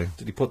they say.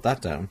 Did he put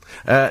that down?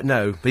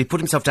 No, but he put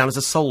himself down as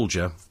a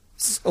soldier.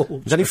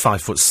 Soldier? He's only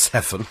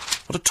 5'7".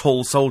 What a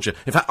tall soldier.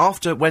 In fact,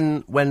 after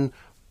when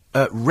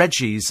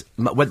Reggie's...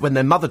 when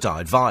their mother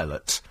died,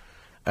 Violet...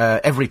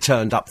 Everybody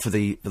turned up for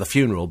the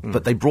funeral,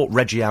 but they brought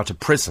Reggie out of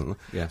prison,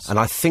 and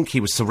I think he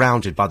was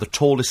surrounded by the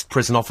tallest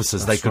prison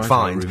officers they could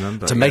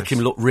find to make him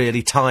look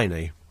really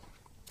tiny.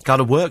 Kind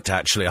of worked,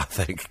 actually, I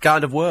think.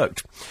 Kind of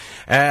worked.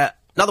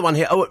 Another one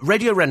here. Oh,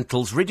 Radio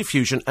Rentals,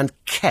 Rediffusion and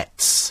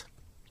Ketts.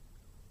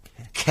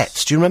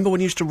 Ketts. Do you remember when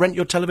you used to rent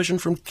your television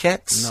from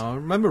Ketts? No, I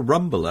remember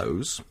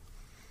Rumbelows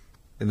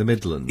in the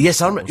Midlands.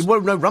 Yes, I remember.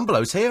 Well, no,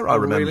 Rumbelows here, I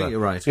remember. Really? You're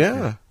right.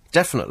 Yeah,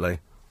 definitely.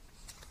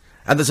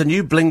 And there's a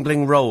new Bling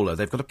Bling roller.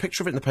 They've got a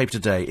picture of it in the paper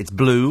today. It's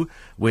blue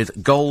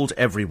with gold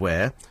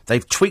everywhere.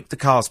 They've tweaked the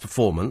car's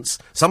performance.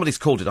 Somebody's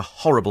called it a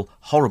horrible,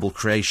 horrible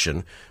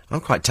creation.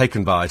 I'm quite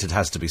taken by it, it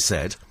has to be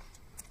said.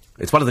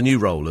 It's one of the new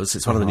rollers.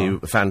 It's one of the new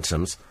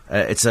Phantoms.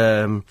 It's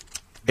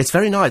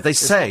very nice. They It's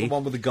say... not the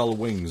one with the gull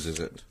wings, is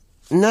it?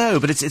 No,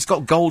 but it's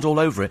got gold all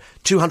over it.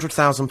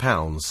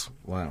 £200,000.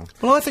 Wow.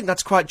 Well, I think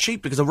that's quite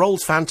cheap because a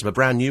Rolls Phantom, a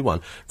brand new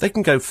one, they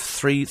can go for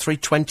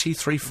 320,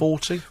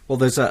 340. Well,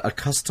 there's a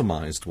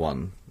customised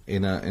one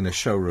in a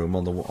showroom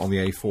on the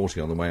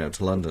A40 on the way out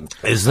to London.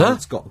 Is there? And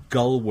it's got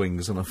gull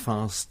wings and a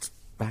fast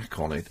back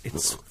on it.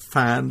 It's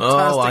fantastic.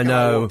 Oh, I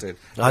know. want it.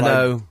 I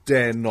know.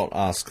 Dare not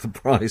ask the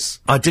price.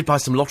 I did buy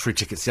some lottery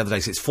tickets the other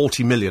day, so it's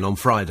 40 million on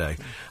Friday.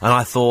 And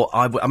I thought,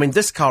 I mean,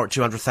 this car at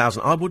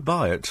 200,000, I would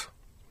buy it.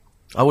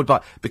 I would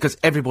buy because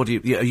everybody,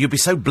 you'd be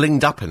so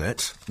blinged up in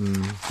it.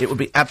 It would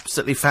be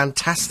absolutely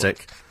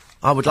fantastic.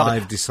 I would love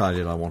I've it.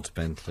 decided I want a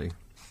Bentley.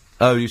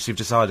 Oh, you've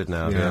decided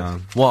now, have you? Yeah.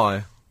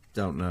 Why?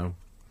 Don't know.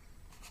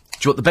 Do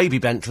you want the baby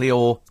Bentley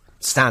or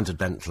standard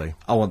Bentley?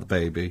 I want the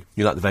baby.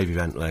 You like the baby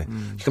Bentley?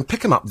 You can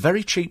pick them up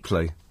very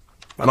cheaply.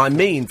 And I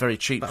mean very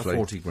About cheaply.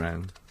 40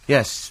 grand.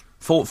 Yes,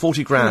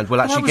 40 grand will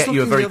I actually was get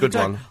you a looking very the other good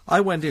day. one.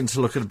 I went in to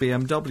look at a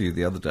BMW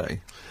the other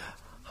day.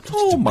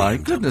 Oh, My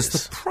goodness,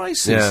 the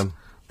prices. Yeah.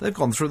 They've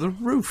gone through the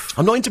roof.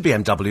 I'm not into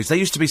BMWs. They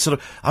used to be sort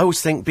of... I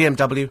always think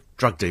BMW,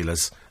 drug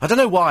dealers. I don't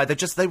know why.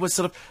 They were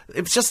sort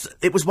of...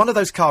 It was one of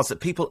those cars that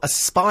people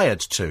aspired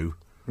to.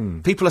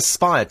 People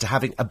aspired to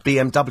having a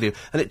BMW.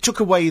 And it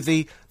took away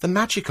the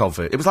magic of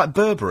it. It was like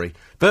Burberry.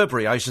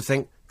 Burberry, I used to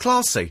think,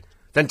 classy.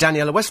 Then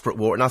Daniela Westbrook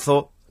wore it and I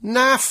thought,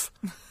 naff.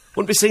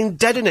 Wouldn't be seen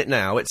dead in it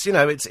now. It's,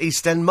 it's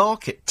East End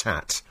Market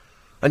tat.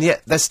 And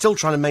yet they're still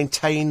trying to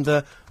maintain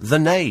the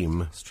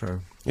name. It's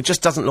true. It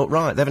just doesn't look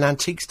right. They have an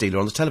antiques dealer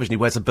on the television. He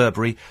wears a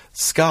Burberry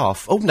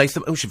scarf. Oh,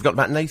 Nathan. Oh, she forgot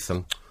about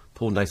Nathan.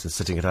 Poor Nathan's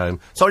sitting at home.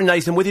 Sorry,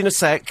 Nathan, with you in a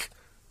sec.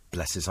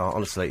 Bless his heart,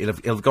 honestly. He'll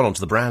have gone on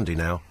to the brandy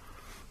now.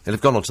 He'll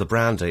have gone on to the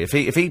brandy. If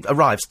he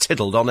arrives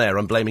tiddled on air,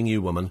 I'm blaming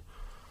you, woman.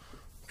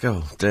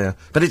 Oh, dear.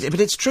 But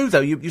it's true,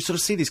 though. You sort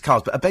of see these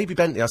cars. But a baby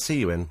Bentley I see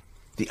you in.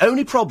 The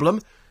only problem,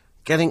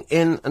 getting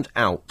in and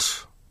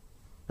out.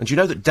 And you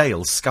know that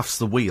Dale scuffs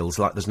the wheels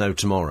like there's no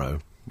tomorrow.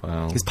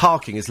 Well, His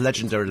parking is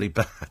legendarily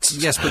bad.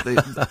 yes,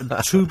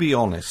 but to be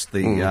honest,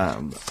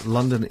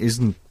 London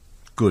isn't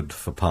good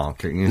for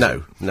parking. Is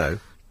it? No.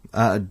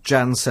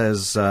 Jan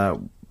says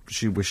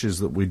she wishes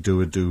that we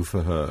do a do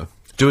for her.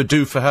 Do a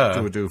do for her.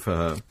 Do a do for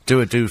her.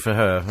 Do a do for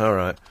her. All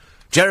right.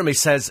 Jeremy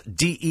says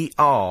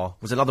DER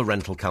was another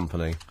rental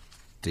company.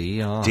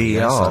 DR. DR.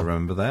 Yes, I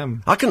remember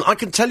them. I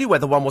can tell you where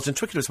the one was in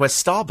Twickenham. It's where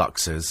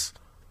Starbucks is.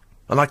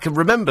 And I can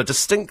remember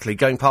distinctly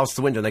going past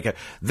the window and they go,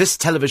 this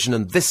television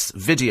and this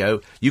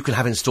video you can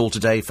have installed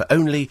today for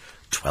only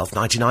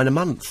 $12.99 a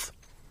month.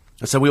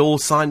 And so we all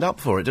signed up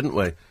for it, didn't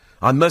we?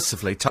 I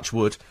mercifully, touch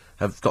wood,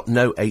 have got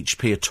no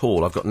HP at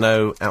all. I've got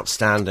no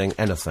outstanding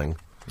anything.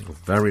 You're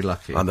very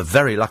lucky. I'm a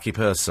very lucky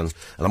person.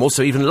 And I'm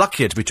also even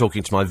luckier to be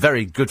talking to my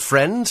very good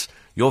friend,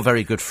 your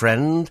very good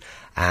friend,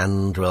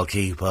 and we'll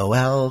keep a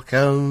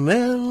welcome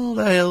in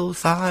the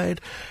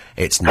hillside.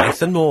 It's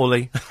Nathan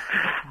Morley.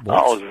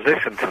 Oh,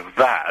 listen to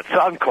that.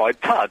 I'm quite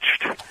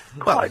touched.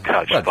 Quite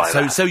touched by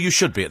that. So you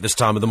should be at this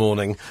time of the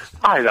morning.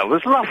 That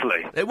was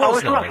lovely. It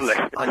was nice. lovely.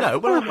 I know.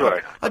 It Well, was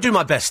very- I do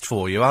my best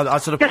for you. I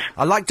sort of... Yes.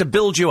 I like to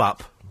build you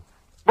up.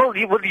 Well,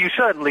 you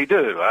certainly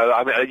do.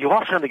 I mean, you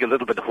are sounding a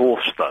little bit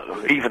hoarse,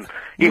 though.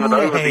 Even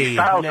over these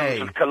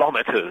thousands of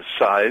kilometres,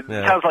 it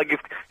sounds like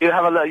you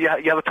have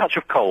a touch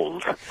of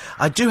cold.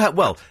 I do have...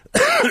 Well...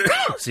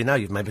 See, now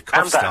you've made a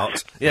cough And that.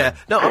 start. Yeah.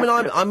 No, I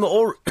mean, I'm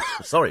all...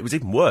 Sorry, it was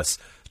even worse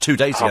 2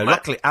 days ago. man.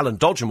 Luckily, Alan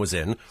Dodgen was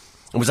in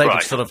and was able to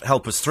Right. sort of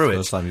help us through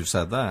First it. time you've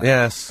said that.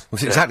 Yes, it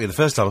was exactly the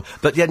first time.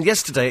 But then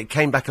yesterday it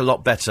came back a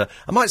lot better.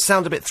 I might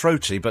sound a bit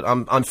throaty, but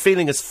I'm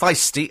feeling as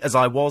feisty as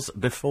I was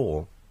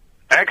before.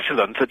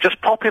 Excellent. Just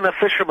pop in a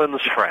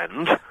fisherman's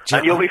friend,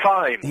 and you'll be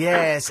fine.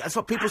 Yes, that's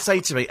what people say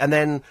to me. And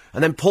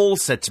then Paul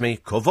said to me,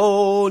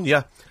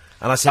 Cavonia.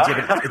 And I said,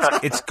 yeah,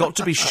 but it's got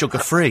to be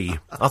sugar-free.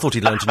 I thought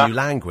he'd learned a new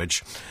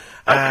language.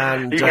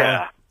 And,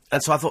 Yeah.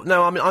 And so I thought,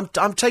 no, I mean,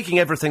 I'm taking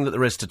everything that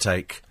there is to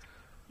take.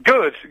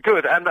 Good,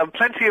 and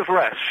plenty of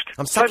rest.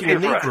 I'm sucking a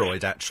Plenty of rest.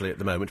 negroid, actually, at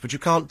the moment, but you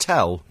can't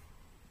tell.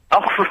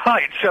 Oh,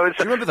 right. So it's,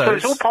 Do you remember so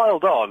it's those? all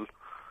piled on.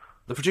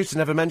 The producer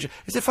never mentioned...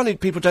 Is it funny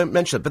people don't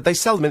mention it, but they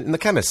sell them in the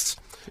chemists.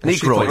 She thought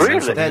Negroids. it was Really?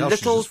 They're something else,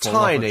 she little just fallen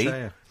off her tiny...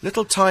 chair. I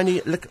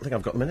think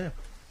I've got them in here.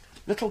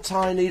 Little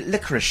tiny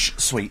licorice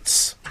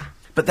sweets.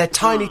 But they're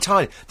tiny.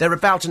 They're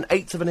about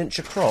 1/8 of an inch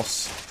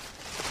across.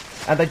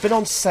 And they've been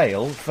on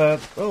sale for...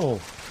 Oh,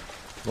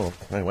 wait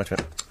a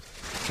minute.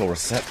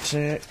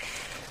 Chloroseptic...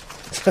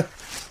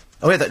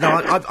 Oh, yeah, no,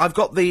 I've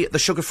got the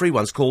sugar-free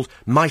ones called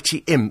Mighty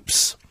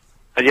Imps.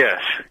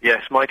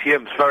 Yes, Mighty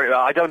Imps. Very.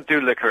 I don't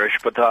do licorice,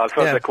 but I've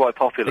heard they're quite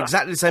popular.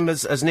 Exactly the same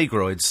as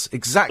Negroids.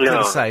 Exactly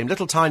the same.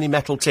 Little tiny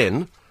metal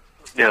tin.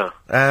 Yeah.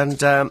 And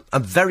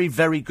very,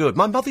 very good.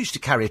 My mother used to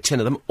carry a tin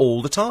of them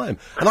all the time.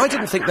 And I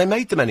didn't think they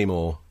made them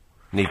anymore,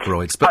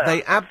 Negroids. But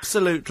they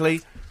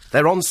absolutely...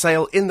 They're on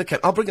sale in the...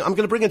 I'm going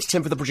to bring in to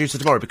Tim for the producer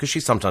tomorrow, because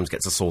she sometimes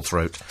gets a sore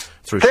throat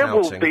through shouting. There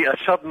will be a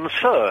sudden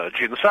surge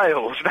in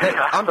sales.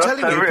 I'm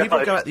telling you,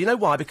 people go out... You know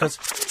why? Because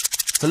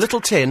the little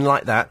tin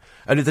like that,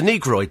 only the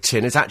Negroid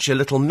tin is actually a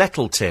little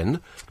metal tin,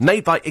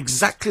 made by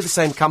exactly the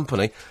same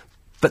company,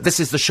 but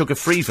this is the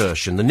sugar-free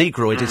version. The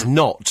Negroid is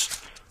not...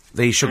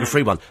 the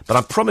sugar-free one. But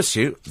I promise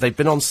you, they've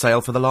been on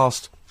sale for the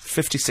last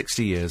 50,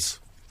 60 years.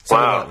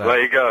 Something wow, like that.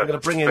 There you go. I'm going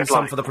to bring in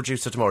some for the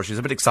producer tomorrow. She's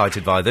a bit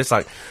excited by this.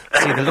 I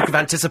see the look of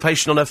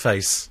anticipation on her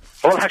face.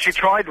 Well, has she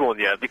tried one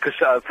yet? Because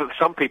for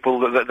some people,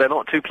 they're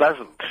not too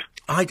pleasant.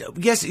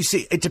 Yes, you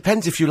see, it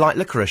depends if you like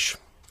licorice.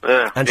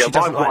 Yeah, and she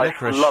doesn't my like wife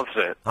licorice. Loves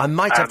it. I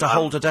might have to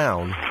hold her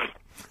down.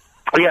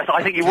 Yes,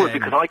 I think you would,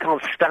 because I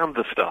can't stand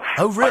the stuff.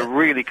 Oh, really? I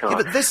really can't.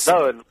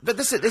 Yeah, but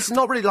this is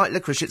not really like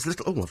licorice. It's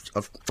little...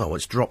 Oh,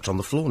 it's dropped on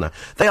the floor now.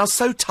 They are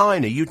so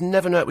tiny, you'd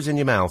never know it was in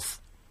your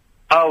mouth.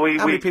 Oh,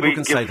 How many people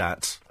can say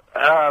that?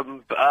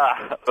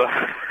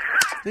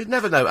 You'd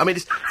never know. I mean,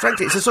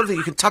 frankly, it's the sort of thing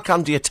you can tuck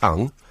under your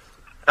tongue,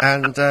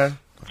 and...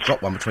 I've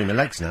dropped one between my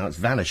legs now. It's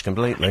vanished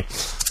completely.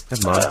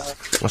 Never mind.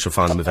 I shall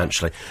find them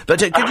eventually. But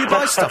can you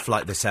buy stuff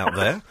like this out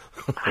there?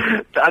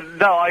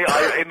 No,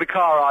 I in the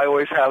car I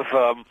always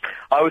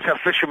have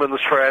Fisherman's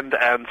Friend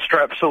and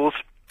Strepsils.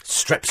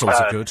 Strepsils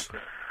are good.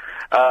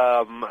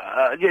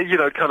 You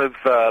know, kind of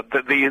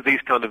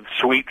these kind of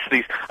sweets.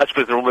 These, I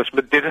suppose, they're almost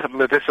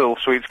medicinal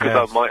sweets,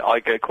 because I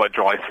get quite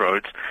dry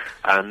throat,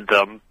 and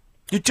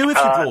you do if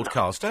you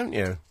broadcast, don't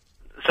you?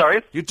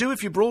 Sorry, you do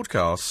if you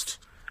broadcast.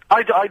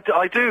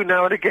 I do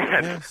now and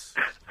again. Yes.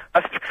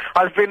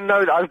 I've been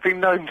known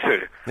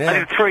to. Yeah. I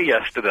did three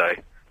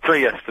yesterday.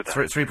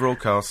 Three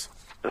broadcasts.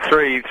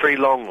 Three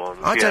long ones.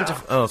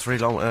 Three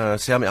long.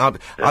 See, I mean,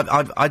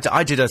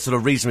 I did a sort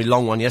of reasonably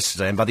long one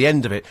yesterday, and by the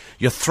end of it,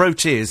 your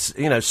throat is,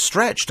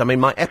 stretched. I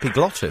mean, my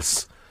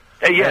epiglottis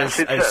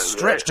is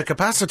stretched to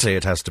capacity.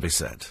 It has to be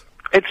said.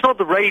 It's not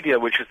the radio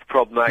which is the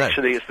problem,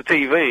 actually. No. It's the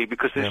TV,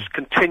 because it's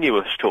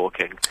continuous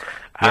talking.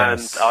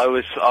 Yes. And I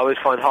always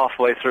find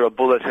halfway through a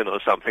bulletin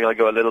or something, I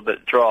go a little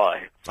bit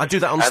dry. I do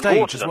that on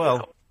stage as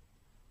well.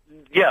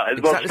 Yeah,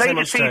 exactly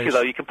well, stage is easy,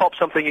 though. You can pop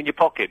something in your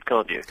pocket,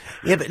 can't you?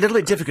 Yeah, but a little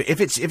bit difficult.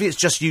 If it's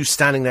just you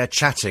standing there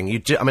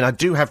chatting, I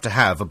do have to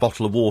have a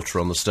bottle of water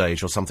on the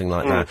stage or something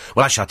like that.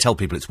 Well, actually, I tell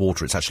people it's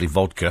water, it's actually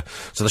vodka.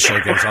 So the show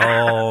goes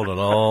on and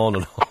on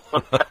and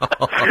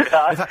on. In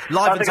fact,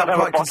 livens up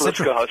quite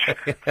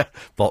considerably.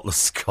 Bottle of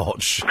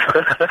scotch.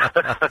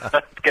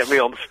 Get me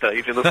on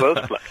stage in the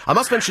first place. I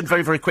must mention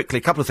very, very quickly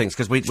a couple of things,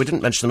 because we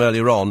didn't mention them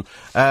earlier on.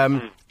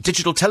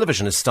 Digital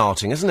television is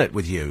starting, isn't it,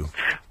 with you?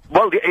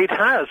 Well, it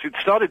has. It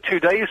started 2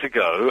 days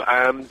ago,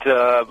 and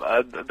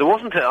there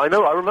wasn't... I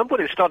remember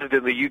when it started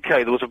in the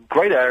UK, there was a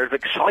great area of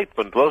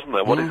excitement, wasn't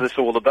there? What is this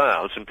all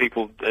about? And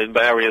people in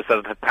areas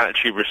that had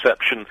patchy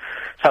reception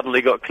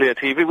suddenly got clear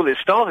TV. Well, it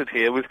started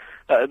here with...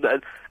 at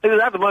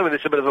the moment,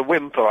 it's a bit of a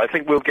whimper. I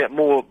think we'll get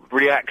more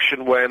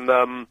reaction when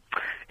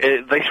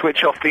they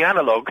switch off the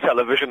analogue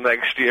television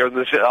next year. And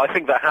I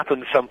think that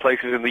happens some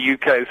places in the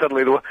UK.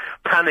 Suddenly there were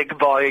panic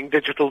buying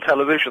digital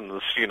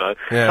televisions,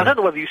 Yeah. I don't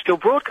know whether you still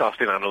broadcast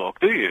in analogue,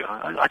 do you?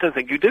 I don't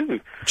think you do.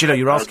 Do you know,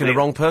 you're asking the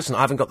wrong person.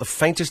 I haven't got the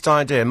faintest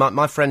idea.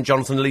 My friend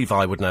Jonathan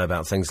Levi would know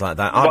about things like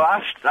that. Well,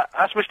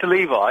 ask Mr.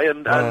 Levi,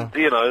 and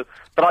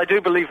but I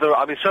do believe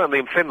certainly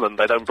in Finland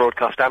they don't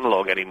broadcast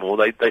analogue anymore.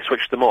 They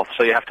switched them off,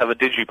 so you have to have a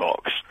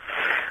digibox.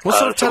 What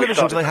sort of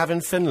television do they have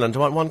in Finland?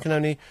 One can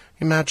only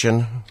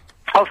imagine.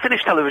 Oh,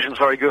 Finnish television's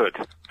very good.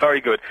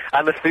 Very good.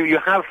 And if you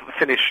have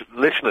Finnish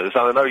listeners,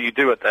 and I know you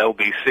do at the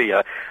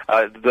LBC,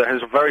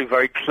 there's a very,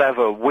 very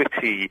clever,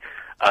 witty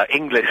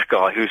English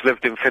guy who's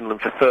lived in Finland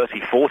for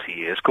 30, 40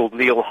 years called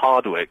Neil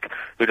Hardwick,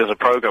 who does a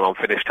program on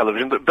Finnish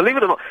television. But believe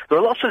it or not, there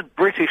are lots of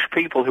British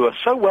people who are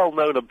so well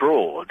known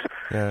abroad,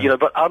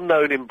 but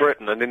unknown in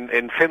Britain. And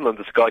in Finland,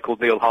 there's a guy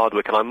called Neil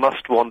Hardwick, and I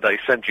must one day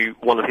send you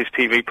one of his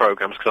TV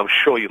programs, because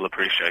I'm sure you'll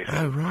appreciate it.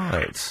 Oh,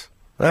 right.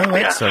 Oh,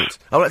 excellent.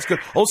 Oh, that's good.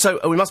 Also,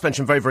 we must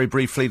mention very, very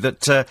briefly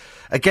that,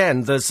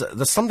 again, there's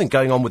something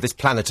going on with this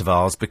planet of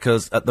ours,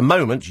 because at the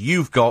moment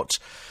you've got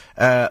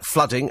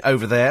flooding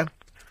over there,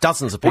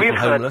 dozens of people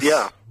homeless.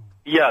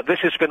 Yeah, this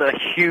has been a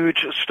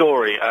huge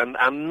story and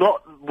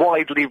not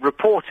widely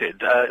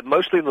reported,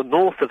 mostly in the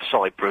north of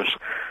Cyprus.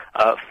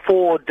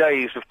 4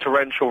 days of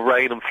torrential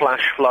rain and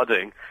flash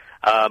flooding.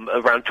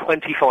 Around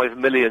 25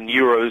 million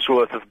euros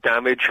worth of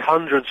damage,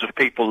 hundreds of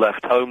people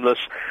left homeless.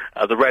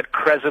 The Red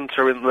Crescent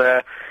are in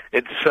there.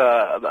 it's,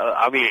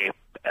 I mean,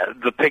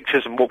 the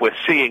pictures and what we're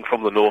seeing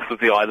from the north of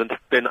the island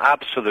have been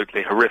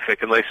absolutely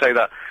horrific, and they say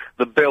that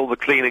the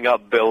cleaning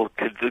up bill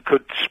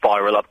could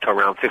spiral up to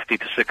around 50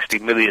 to 60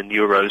 million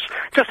euros.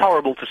 Just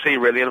horrible to see,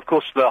 really, and of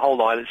course the whole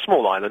island,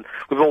 small island,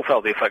 we've all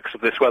felt the effects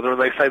of this weather,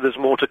 and they say there's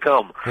more to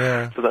come.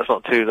 Yeah. So that's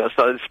not,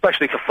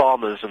 especially for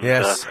farmers. And,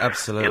 Yes,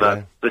 absolutely. You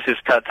know, this is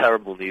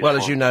terrible news. Well,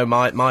 as you know,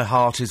 my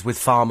heart is with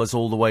farmers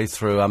all the way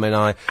through. I mean,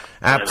 I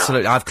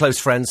have close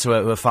friends who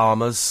are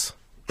farmers.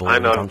 I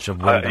know. A bunch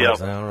of windows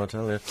there, I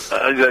tell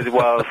you.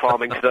 Well,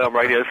 farming today on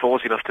Radio 4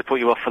 is enough to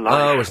put you off for life.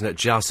 Oh, isn't it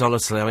just,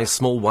 honestly? I mean,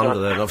 small wonder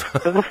they're not...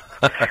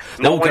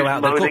 they all go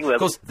out there. Of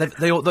course,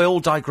 they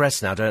all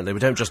digress now, don't they? We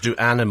don't just do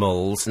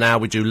animals, now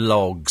we do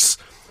logs.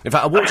 In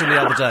fact, I walked in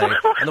the other day,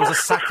 and there was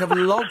a sack of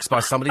logs by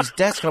somebody's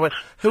desk, and I went,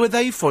 who are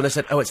they for? And they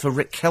said, oh, it's for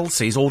Rick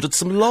Kelsey. He's ordered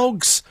some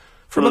logs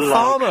from a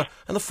farmer,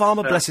 and the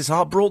farmer, bless his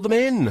heart, brought them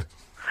in.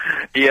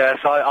 Yes,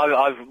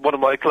 I've one of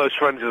my close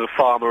friends is a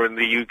farmer in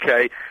the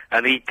UK,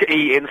 and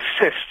he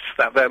insists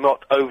that they're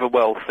not over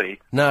wealthy.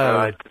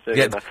 No,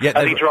 and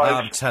he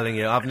drives. I'm telling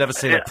you, I've never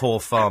seen a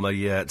poor farmer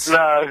yet.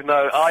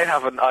 No, I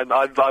haven't.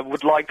 I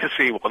would like to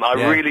see one. I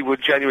really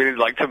would genuinely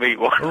like to meet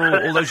one.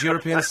 Oh, all those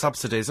European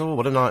subsidies. Oh,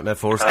 what a nightmare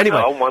for us. Anyway,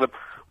 I want to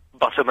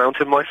bust a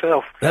mountain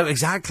myself. No,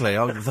 exactly.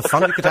 Oh, the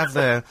fun you could have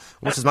there.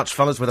 Almost as much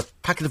fun as with a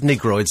packet of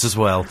Negroids as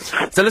well.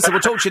 So listen, we'll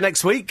talk to you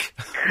next week.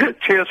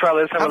 Cheers,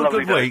 fellas. Have a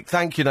lovely good week.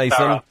 Thank you, Nathan.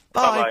 Bye.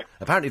 Bye.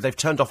 Apparently they've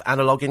turned off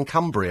analogue in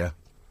Cumbria.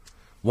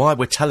 Why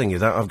we're telling you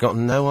that, I've got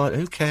no idea.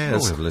 Who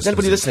cares? Is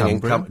anybody listening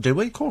in Cumbria? Do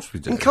we? Of course we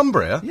do. In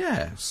Cumbria?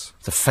 Yes.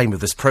 The fame of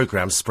this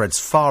programme spreads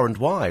far and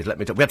wide. Let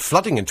me tell you. We had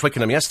flooding in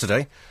Twickenham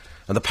yesterday,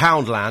 and the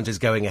Poundland is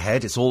going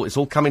ahead. It's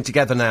all coming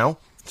together now.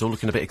 It's all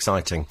looking a bit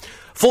exciting.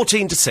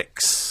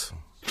 14-6.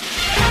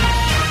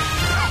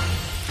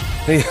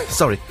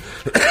 Sorry.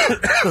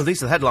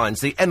 These are the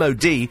headlines. The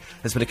MOD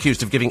has been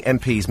accused of giving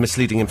MPs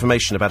misleading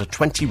information about a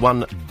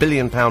 £21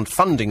 billion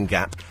funding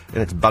gap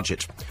in its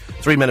budget.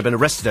 3 men have been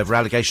arrested over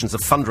allegations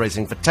of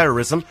fundraising for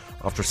terrorism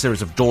after a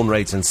series of dawn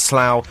raids in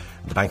Slough.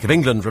 The Bank of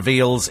England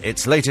reveals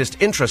its latest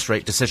interest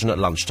rate decision at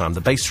lunchtime.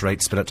 The base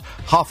rate's been at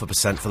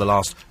 0.5% for the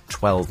last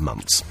 12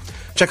 months.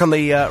 Check on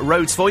the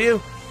roads for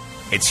you.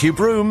 It's Hugh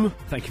Broom.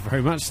 Thank you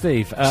very much,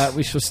 Steve.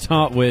 We shall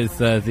start with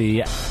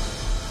the...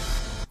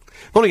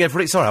 Morning,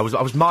 everybody. Sorry, I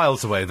was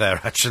miles away there,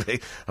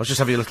 actually. I was just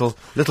having a little...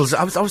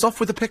 I was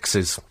off with the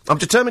Pixies. I'm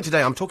determined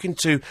today. I'm talking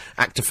to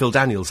actor Phil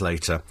Daniels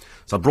later.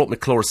 So I brought my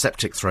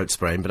Chloraseptic throat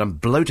spray in, but I'm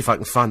blowed if I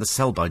can find the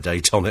sell-by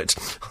date on it.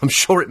 I'm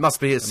sure it must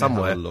be here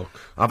somewhere. Have a look.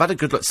 I've had a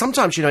good look.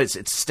 Sometimes, you know,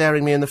 it's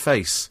staring me in the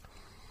face.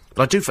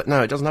 But I do...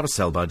 No, it doesn't have a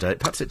sell-by date.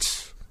 Perhaps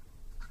it's...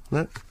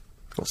 No,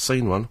 not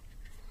seen one.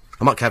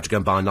 I might have to go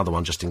and buy another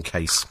one just in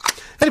case.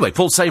 Anyway,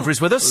 Paul Savory's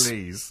with us.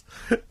 Please.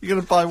 You're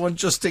going to buy one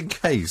just in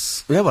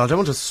case? Yeah, well, I don't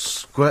want to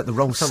squirt the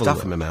wrong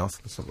stuff in my mouth.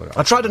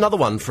 I tried another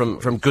one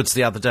from Goods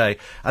the other day,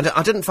 and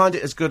I didn't find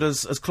it as good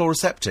as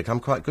Chloraseptic.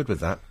 I'm quite good with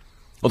that.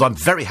 Although I'm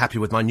very happy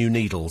with my new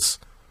needles.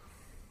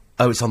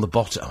 Oh, it's on the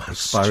bottom. Oh,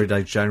 expiry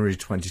date January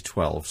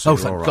 2012. So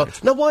thank God.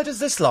 Now, why does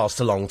this last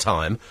a long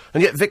time?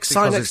 And yet Vicks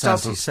Sinex it's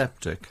doesn't.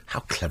 Antiseptic.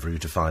 How clever of you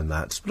to find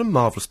that. What a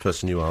marvellous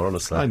person you are,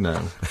 honestly. I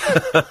know.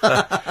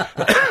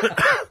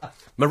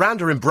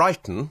 Miranda in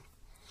Brighton,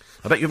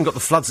 I bet you haven't got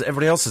the floods that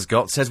everybody else has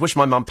got, says, wish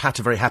my mum Pat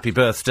a very happy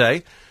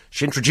birthday.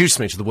 She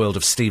introduced me to the world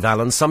of Steve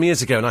Allen some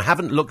years ago, and I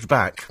haven't looked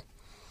back.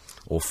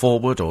 Or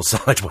forward, or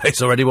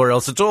sideways, or anywhere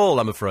else at all,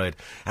 I'm afraid.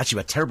 Actually, we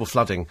had terrible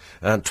flooding.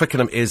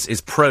 Twickenham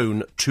is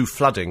prone to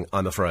flooding,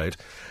 I'm afraid.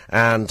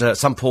 And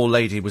some poor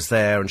lady was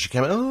there, and she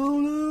came, oh,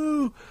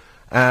 no.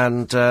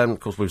 And, of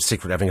course, we were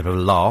secretly having a bit of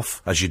a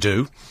laugh, as you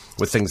do,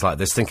 with things like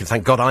this, thinking,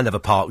 thank God I never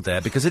parked there,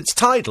 because it's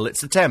tidal,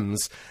 it's the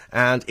Thames,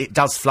 and it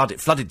does flood.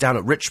 It flooded down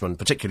at Richmond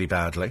particularly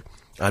badly,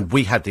 and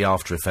we had the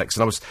after effects.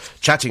 And I was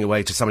chatting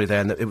away to somebody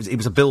there, and he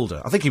was a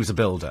builder. I think he was a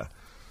builder.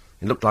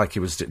 It looked like he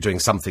was doing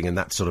something in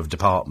that sort of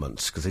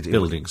department.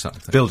 Building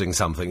something. Building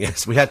something,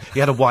 yes. He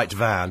had a white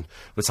van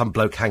with some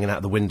bloke hanging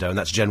out the window, and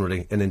that's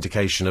generally an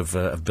indication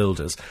of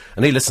builders.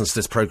 And he listens to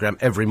this programme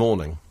every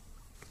morning,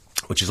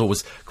 which is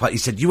always quite... He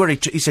said you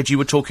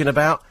were talking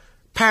about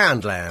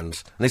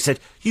Poundland. And he said,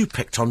 you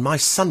picked on my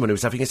son when he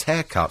was having his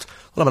hair cut.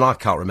 Well, I mean, I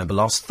can't remember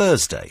last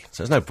Thursday,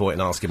 so there's no point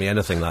in asking me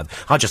anything like that.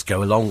 I just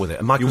go along with it.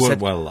 And Michael you weren't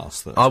said, well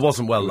last Thursday. I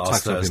wasn't well you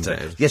last Thursday. In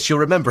bed. Yes, you'll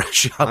remember,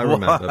 actually. I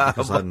remember,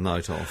 because I had a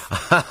night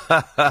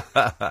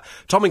off.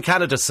 Tom in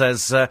Canada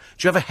says, do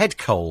you have a head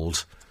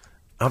cold?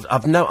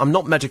 I'm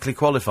not medically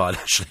qualified,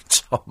 actually,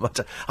 Tom.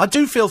 I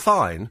do feel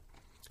fine.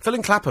 Phil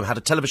in Clapham had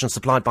a television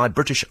supplied by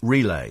British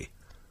Relay.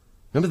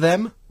 Remember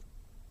them?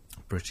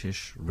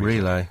 British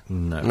Relay.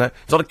 No.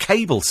 It's on a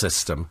cable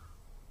system.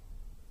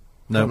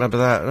 No. Remember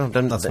that?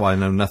 That's why I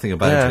know nothing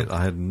about it.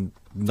 I had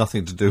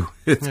nothing to do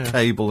with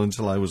cable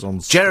until I was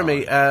on Sky.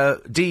 Jeremy,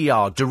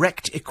 DER,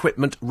 Direct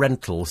Equipment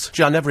Rentals.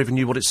 Gee, I never even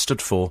knew what it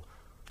stood for.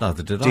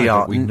 Neither did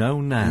DR. But we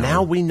know now.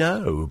 Now we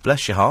know.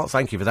 Bless your heart.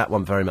 Thank you for that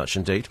one very much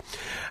indeed.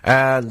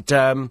 And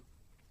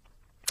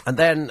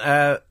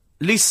then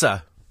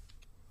Lisa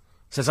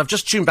says, I've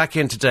just tuned back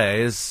in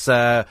today as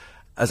I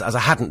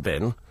hadn't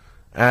been.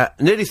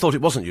 Nearly thought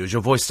it wasn't you, as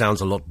your voice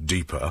sounds a lot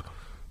deeper.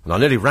 And I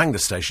nearly rang the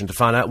station to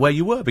find out where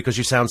you were, because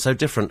you sound so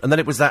different. And then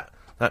it was that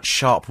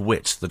sharp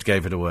wit that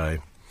gave it away.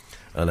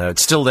 I know,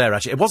 it's still there,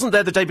 actually. It wasn't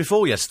there the day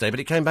before yesterday, but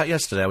it came back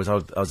yesterday. I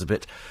was a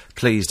bit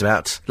pleased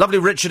about. Lovely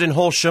Richard in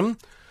Horsham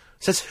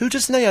says, who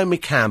does Naomi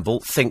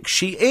Campbell think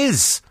she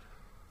is?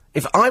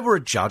 If I were a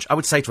judge, I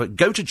would say to her,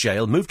 go to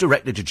jail, move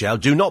directly to jail,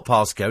 do not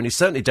pass go, and you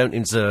certainly don't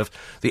deserve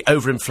the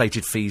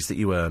overinflated fees that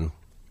you earn.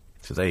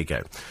 So there you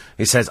go.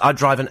 He says, I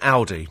drive an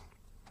Audi.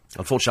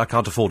 Unfortunately, I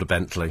can't afford a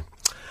Bentley.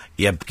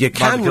 Yeah, you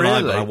can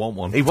really. I want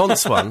one. He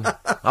wants one.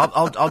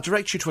 I'll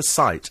direct you to a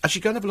site.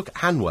 Actually, go and have a look at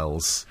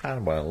Hanwell's.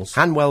 Hanwell's.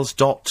 Hanwell's.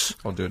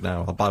 I'll do it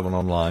now. I'll buy one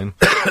online.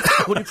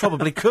 Well, you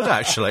probably could,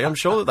 actually. I'm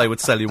sure that they would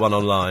sell you one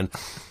online.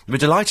 We're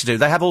delighted to.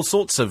 They have all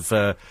sorts of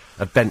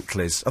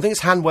Bentleys. I think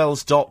it's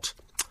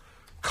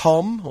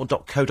hanwells.com or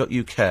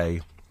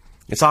 .co.uk.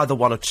 It's either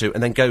one or two,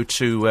 and then go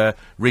to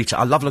retail.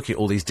 I love looking at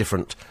all these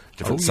different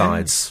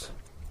sides.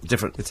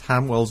 Different. It's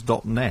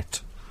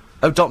hanwells.net.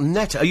 Oh,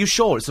 .net. Are you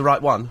sure it's the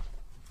right one?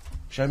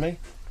 Show me.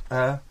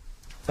 Oh,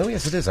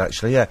 yes, it is,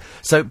 actually, yeah.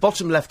 So,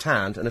 bottom left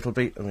hand, and it'll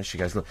be... Oh, there she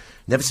goes, look.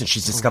 Never since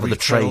she's discovered the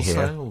tray here.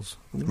 Sales.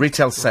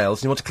 Retail sales.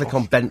 And you want to click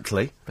on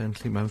Bentley.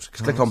 Bentley Motor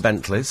Cars. Click on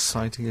Bentley's.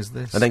 How exciting is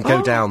this? And then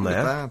go down look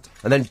there. at that.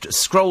 And then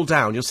scroll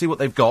down. You'll see what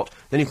they've got.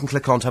 Then you can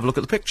click on to have a look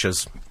at the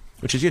pictures.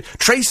 Which is you.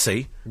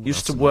 Tracy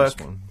used to work...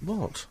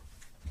 What?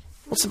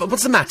 What's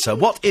the matter?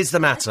 What is the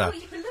matter?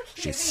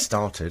 She's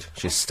started.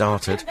 She's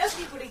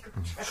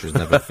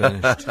never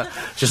finished.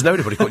 She doesn't know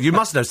anybody called... You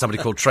must know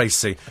somebody called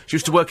Tracy. She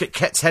used to work at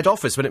Kett's head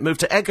office when it moved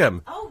to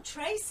Egham. Oh,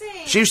 Tracy.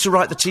 She used to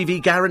write the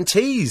TV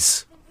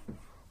guarantees.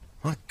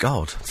 My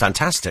God.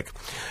 Fantastic.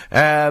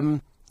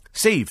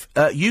 Steve,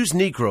 use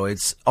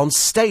Negroids on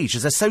stage,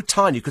 as they're so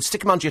tiny you could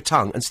stick them under your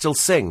tongue and still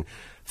sing.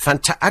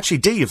 Actually,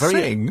 Dee, you're very...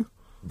 Sing?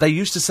 They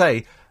used to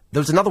say... There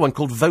was another one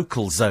called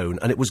Vocal Zone,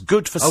 and it was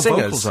good for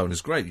singers. Vocal Zone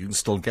is great. You can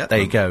still get There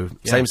them. you go.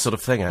 Yeah. Same sort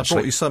of thing, actually. I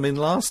brought you some in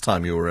last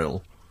time you were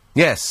ill.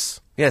 Yes,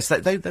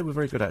 they were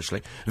very good,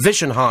 actually.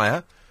 Vision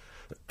Hire.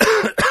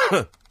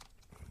 The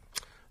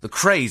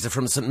Krays are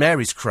from St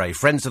Mary's Cray.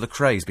 Friends of the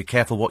Krays, be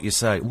careful what you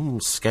say.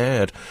 Ooh,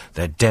 scared.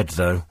 They're dead,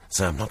 though,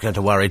 so I'm not going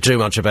to worry too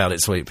much about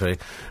it, Sweet Pea.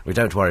 We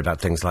don't worry about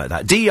things like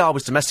that. DR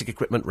was domestic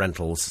equipment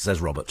rentals,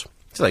 says Robert.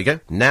 So there you go.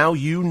 Now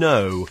you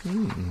know.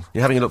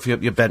 You're having a look for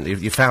your Bentley.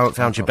 You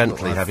found your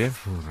Bentley, have you?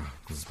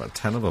 There's about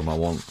 10 of them I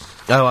want.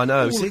 Oh, I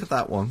know. Ooh, See? look at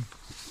that one.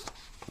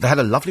 They had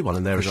a lovely one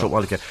in there a short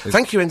while ago.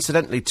 Thank you,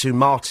 incidentally, to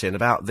Martin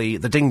about the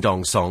Ding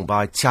Dong song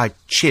by Chai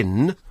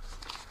Chin.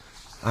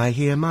 I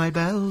hear my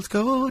bells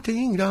go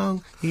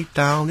ding-dong, deep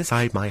down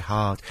inside my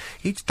heart.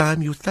 Each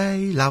time you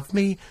say, love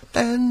me,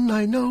 then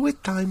I know it's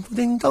time for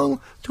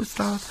ding-dong to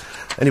start.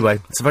 Anyway,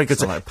 it's a very good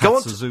song. Like Go Pat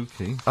on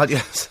Suzuki.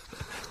 yes.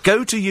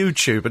 Go to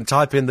YouTube and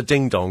type in the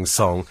Ding Dong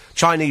song.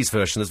 Chinese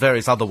version, there's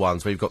various other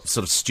ones where you've got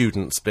sort of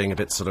students being a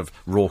bit sort of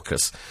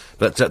raucous.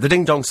 But the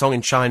Ding Dong song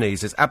in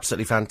Chinese is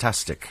absolutely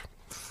fantastic.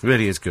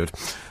 Really is good.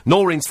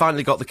 Noreen's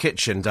finally got the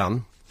kitchen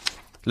done.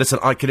 Listen,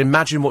 I can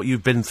imagine what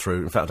you've been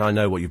through. In fact, I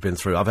know what you've been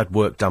through. I've had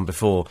work done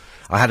before.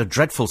 I had a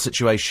dreadful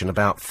situation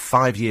about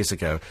 5 years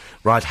ago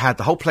where I'd had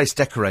the whole place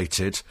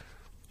decorated,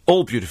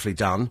 all beautifully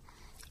done,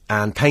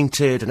 and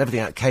painted and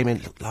everything out came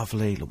in, looked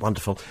lovely, looked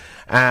wonderful.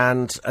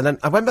 And then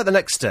I went back the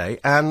next day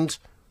and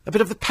a bit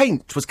of the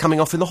paint was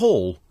coming off in the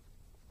hall.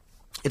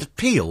 It had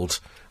peeled.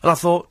 And I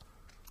thought,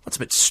 that's a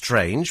bit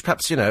strange,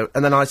 perhaps, and then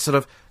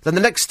then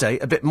the next day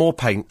a bit more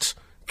paint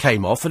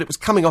came off and it was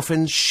coming off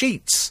in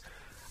sheets.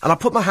 And I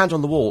put my hand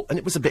on the wall and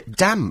it was a bit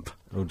damp.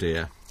 Oh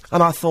dear.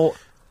 And I thought,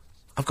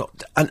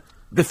 and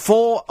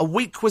before a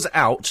week was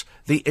out,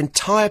 the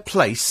entire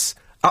place,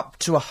 up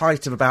to a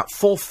height of about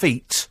 4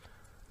 feet,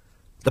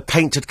 the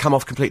paint had come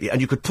off completely, and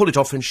you could pull it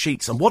off in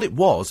sheets. And what it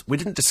was, we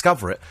didn't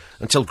discover it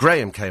until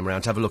Graham came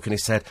round to have a look, and he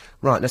said,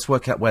 right, let's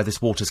work out where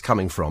this water's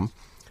coming from.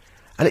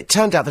 And it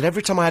turned out that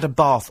every time I had a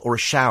bath or a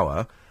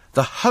shower,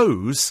 the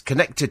hose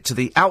connected to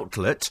the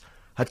outlet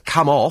had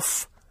come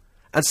off,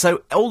 and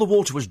so all the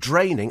water was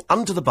draining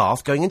under the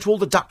bath, going into all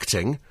the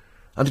ducting,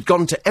 and had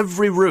gone into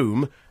every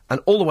room, and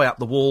all the way up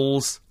the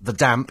walls, the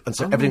damp, and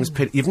so everything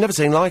was... You've never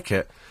seen like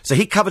it. So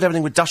he covered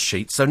everything with dust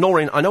sheets. So,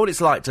 Noreen, I know what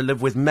it's like to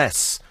live with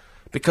mess,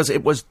 because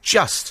it was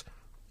just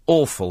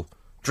awful,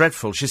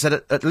 dreadful. She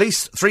said at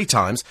least 3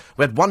 times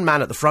we had one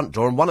man at the front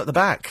door and one at the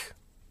back.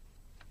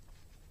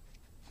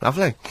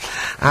 Lovely.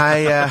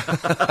 I'm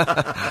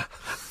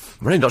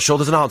really not sure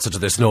there's an answer to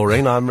this,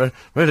 Noreen. I'm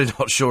really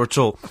not sure at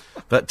all.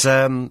 But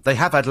they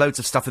have had loads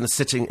of stuff in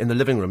the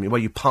living room,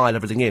 where you pile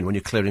everything in when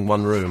you're clearing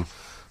one room.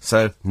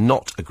 So,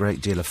 not a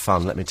great deal of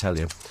fun, let me tell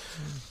you.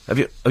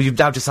 You've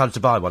now decided to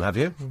buy one, have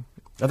you?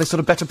 Are they sort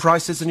of better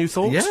prices than you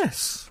thought?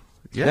 Yes,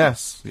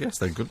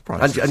 they're good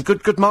prices. And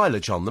good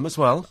mileage on them as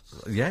well.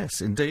 Yes,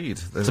 indeed.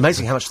 It's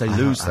amazing how much they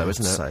lose, though,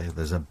 isn't it? I have to say,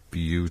 there's a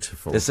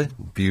beautiful... Is it?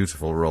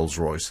 Beautiful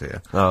Rolls-Royce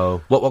here.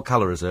 Oh. What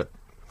colour is it?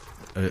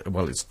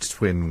 Well, it's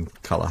twin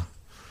colour.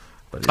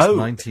 But it's Oh.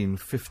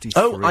 1953.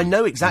 Oh, I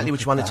know exactly Look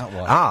which at one it's... that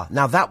one. Ah,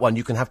 now that one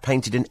you can have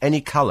painted in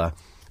any colour.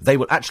 They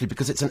will actually,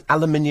 because it's an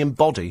aluminium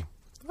body.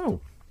 Oh.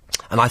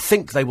 And I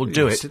think they will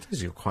do Yes, it. it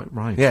is. You're quite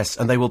right. Yes,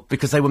 and they will,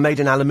 because they were made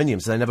in aluminium,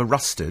 so they never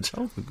rusted.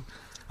 Oh,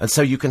 And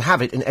so you can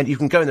have it, and you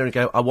can go in there and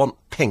go, I want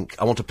pink.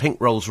 I want a pink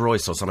Rolls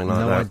Royce or something like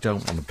no, that. I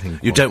don't want a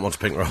pink You one. don't want a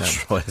pink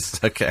Rolls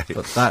Royce, okay.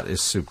 But that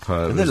is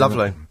superb. Isn't it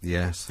lovely?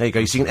 Yes. There you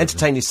go. So you can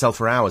entertain yourself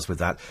for hours with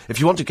that. If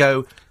you want to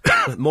go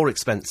more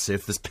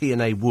expensive, there's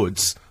P&A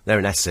Woods. They're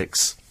in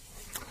Essex,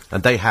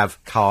 and they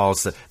have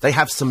cars they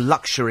have some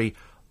luxury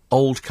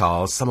old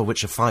cars, some of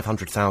which are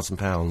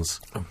 £500,000.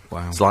 Oh,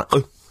 wow. It's like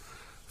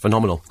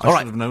phenomenal. I All should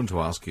right, have known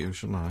to ask you,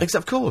 shouldn't I?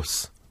 except of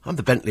course, I'm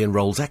the Bentley and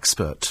Rolls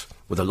expert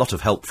with a lot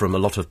of help from a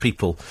lot of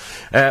people.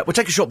 We'll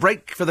take a short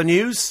break for the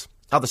news.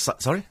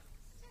 Sorry.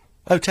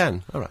 Oh,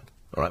 10. All right.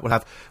 All right, we'll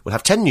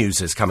have 10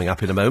 newses coming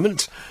up in a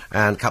moment,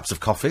 and cups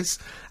of coffees,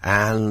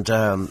 and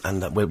we'll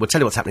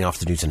tell you what's happening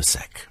after the news in a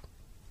sec.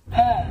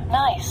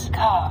 Nice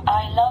car.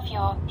 I love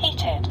your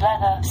heated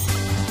leather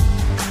seat.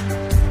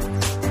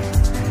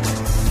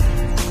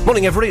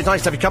 Morning, everybody. It's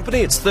nice to have your company.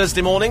 It's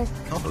Thursday morning.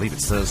 Can't believe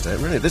it's Thursday.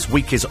 Really, this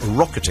week is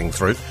rocketing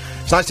through.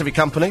 It's nice to have your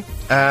company,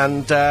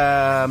 and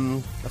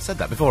I've said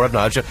that before, haven't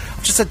I? I've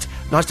just said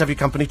nice to have your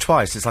company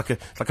twice. It's like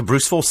a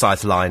Bruce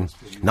Forsyth line.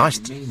 Nice.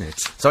 You mean it.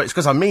 So it's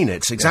because I mean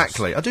it,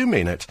 exactly. Yes. I do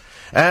mean it.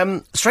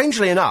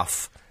 Strangely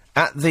enough,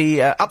 at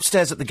the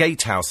upstairs at the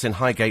Gatehouse in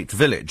Highgate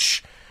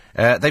Village,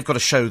 they've got a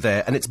show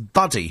there, and it's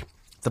Buddy,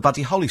 the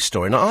Buddy Holly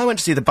story. Now, I went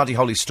to see the Buddy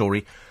Holly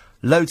story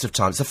loads of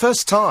times. It's the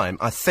first time,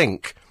 I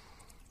think,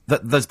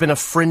 that there's been a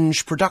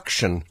fringe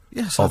production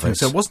Yes, of I think it.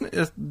 so. Wasn't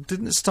it?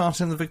 Didn't it start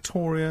in the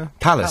Victoria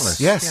Palace.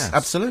 Yes,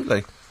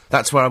 absolutely.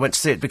 That's where I went to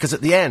see it, because at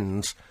the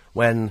end,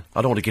 when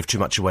I don't want to give too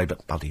much away,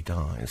 but Buddy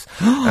dies,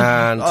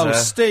 and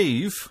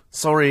Steve.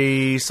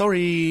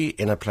 sorry,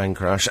 in a plane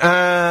crash,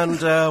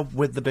 and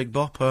with the Big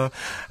Bopper,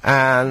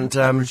 and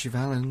Richie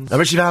Valens.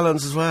 Richie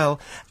Valens as well,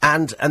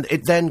 and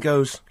it then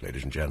goes,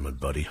 ladies and gentlemen,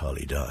 Buddy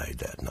Holly died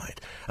that night,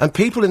 and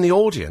people in the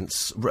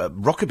audience,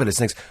 rockabilly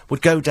things,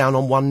 would go down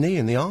on one knee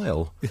in the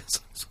aisle.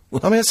 Yes.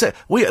 I mean, that's it.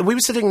 We were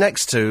sitting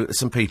next to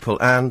some people,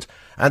 and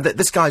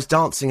this guy's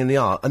dancing in the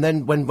aisle, and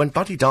then when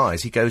Buddy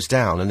dies, he goes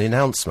down, and the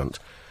announcement.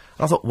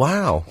 I thought,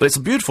 wow, but it's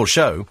a beautiful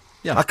show.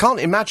 Yeah. I can't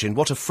imagine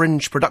what a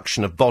fringe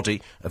production of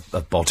Buddy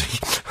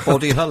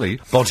Holly.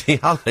 Buddy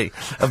Holly,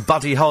 of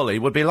Buddy Holly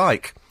would be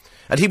like.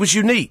 And he was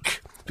unique,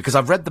 because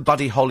I've read the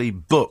Buddy Holly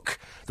book.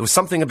 There was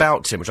something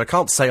about him, which I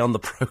can't say on the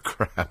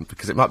programme,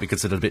 because it might be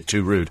considered a bit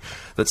too rude,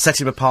 that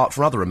set him apart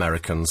from other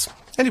Americans.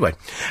 Anyway,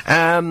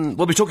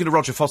 we'll be talking to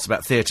Roger Foss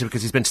about theatre,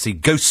 because he's been to see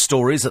Ghost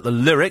Stories at the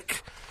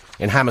Lyric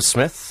in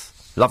Hammersmith.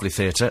 Lovely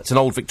theatre. It's an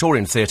old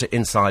Victorian theatre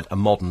inside a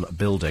modern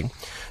building.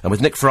 And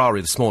with Nick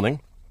Ferrari this morning,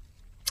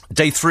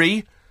 day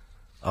 3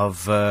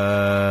 of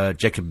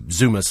Jacob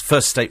Zuma's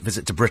first state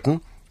visit to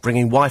Britain,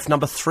 bringing wife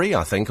number 3,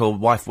 I think, or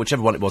wife,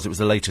 whichever one it was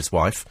the latest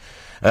wife.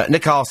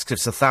 Nick asks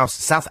if the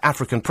South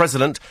African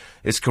president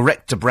is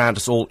correct to brand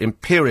us all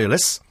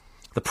imperialists.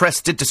 The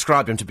press did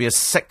describe him to be a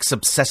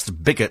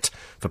sex-obsessed bigot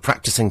for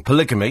practising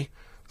polygamy,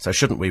 so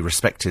shouldn't we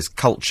respect his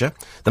culture?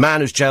 The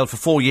man who's jailed for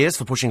 4 years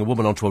for pushing a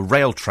woman onto a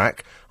rail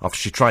track after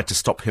she tried to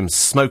stop him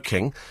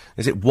smoking.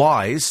 Is it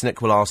wise, Nick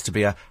will ask, to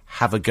be a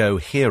have-a-go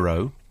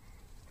hero?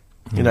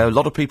 You know, a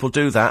lot of people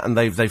do that, and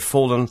they've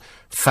fallen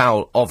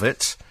foul of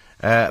it.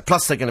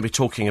 Plus, they're going to be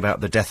talking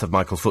about the death of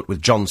Michael Foot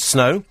with Jon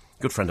Snow,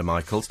 good friend of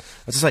Michael's.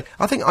 As I say,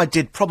 I think I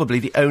did probably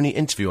the only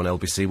interview on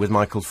LBC with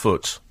Michael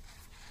Foot.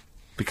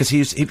 Because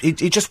he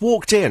just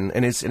walked in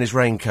his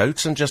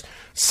raincoat and just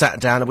sat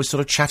down, and we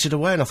sort of chatted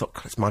away, and I thought,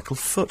 God, it's Michael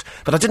Foot.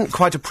 But I didn't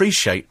quite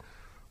appreciate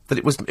that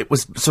it was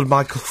sort of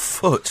Michael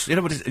Foot. You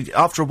know, but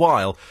after a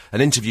while,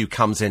 an interview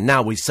comes in.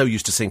 Now we're so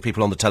used to seeing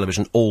people on the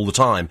television all the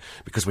time,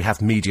 because we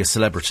have media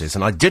celebrities.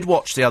 And I did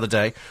watch the other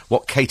day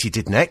What Katie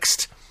Did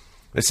Next.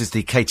 This is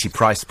the Katie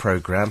Price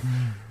programme.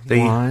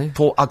 Why?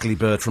 Poor ugly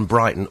bird from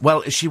Brighton.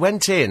 Well, she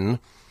went in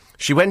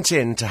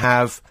to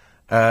have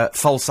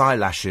false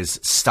eyelashes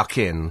stuck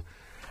in.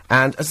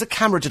 And as the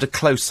camera did a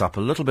close-up,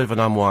 a little bit of an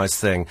unwise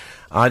thing,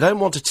 I don't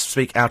want to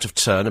speak out of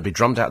turn and be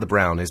drummed out of the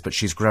brownies, but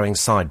she's growing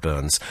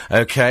sideburns.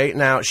 OK,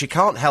 now, she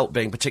can't help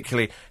being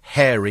particularly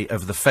hairy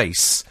of the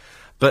face,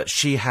 but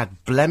she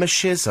had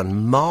blemishes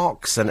and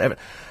marks and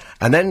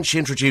then she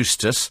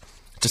introduced us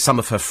to some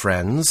of her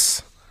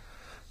friends.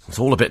 It was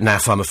all a bit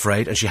naff, I'm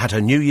afraid, and she had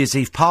her New Year's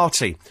Eve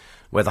party,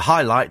 where the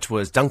highlight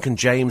was Duncan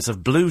James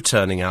of Blue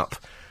turning up,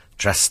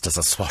 dressed as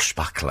a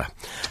swashbuckler,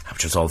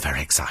 which was all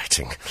very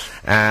exciting.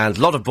 And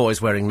a lot of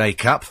boys wearing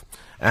makeup,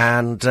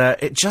 and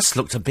it just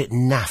looked a bit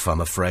naff,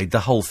 I'm afraid, the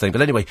whole thing.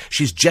 But anyway,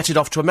 she's jetted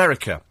off to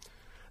America.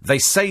 They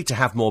say to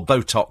have more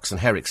Botox and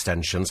hair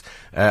extensions.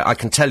 I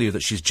can tell you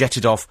that she's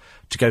jetted off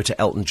to go to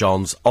Elton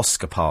John's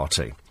Oscar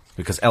party,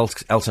 because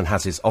Elton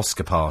has his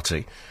Oscar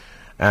party,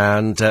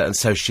 and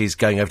so she's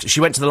going over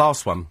she went to the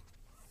last one.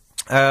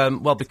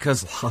 Well,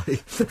 because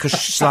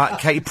she's like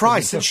Katie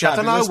Price, and I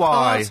don't know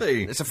why.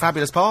 Party. It's a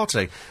fabulous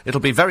party.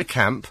 It'll be very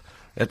camp.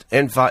 I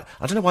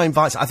don't know why he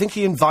invites. I think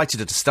he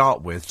invited her to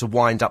start with to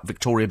wind up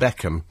Victoria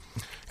Beckham,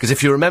 because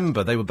if you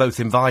remember, they were both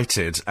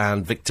invited,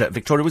 and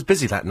Victoria was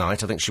busy that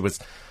night. I think she was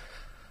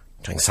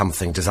doing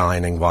something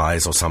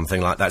designing-wise or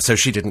something like that. So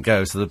she didn't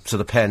go, so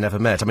the pair never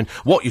met. I mean,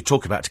 what you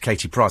talk about to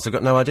Katie Price, I've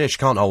got no idea. She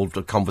can't hold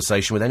a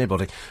conversation with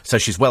anybody. So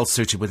she's well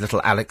suited with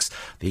little Alex,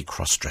 the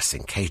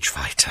cross-dressing cage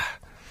fighter.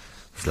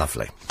 It's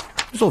lovely.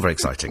 It's all very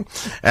exciting.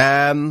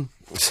 Paul.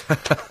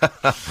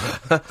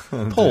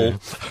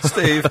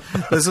 Steve,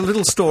 there's a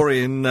little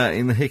story in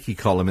the Hickey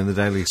column in the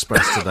Daily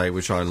Express today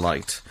which I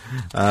liked,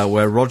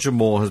 where Roger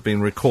Moore has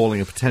been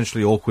recalling a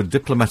potentially awkward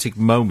diplomatic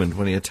moment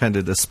when he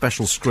attended a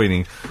special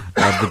screening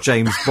of the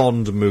James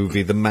Bond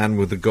movie The Man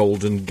with the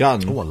Golden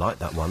Gun. Oh, I like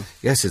that one.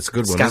 Yes, it's a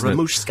good one, isn't it?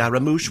 Scaramouche,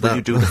 Scaramouche, will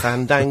you do the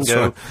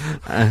fandango?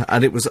 Right.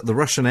 And it was at the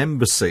Russian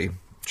embassy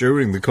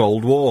during the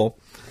Cold War.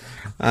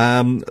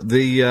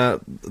 The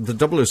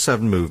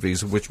 007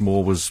 movies, of which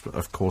Moore was,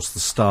 of course, the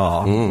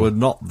star, were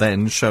not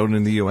then shown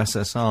in the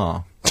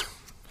USSR,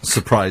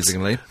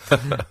 surprisingly.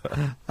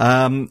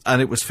 And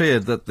it was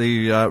feared that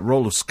the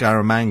role of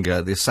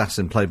Scaramanga, the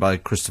assassin played by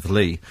Christopher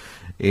Lee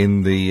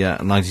in the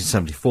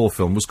 1974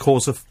 film,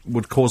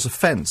 would cause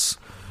offence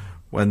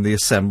when the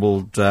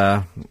assembled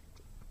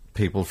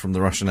people from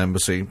the Russian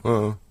embassy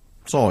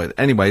saw it.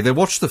 Anyway, they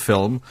watched the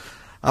film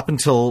up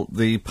until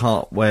the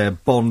part where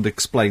Bond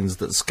explains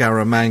that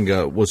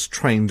Scaramanga was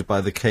trained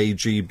by the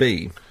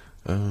KGB.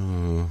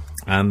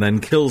 And then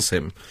kills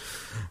him.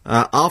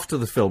 After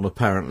the film,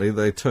 apparently,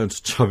 they turned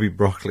to Chubby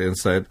Broccoli and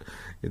said,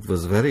 it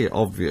was very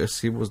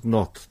obvious he was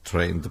not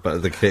trained by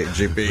the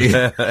KGB.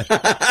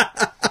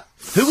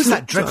 Who was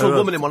that dreadful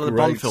woman in one of the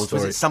Great Bond films?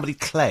 story. Was it somebody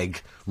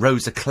Clegg?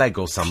 Rosa Clegg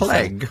or something?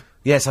 Clegg?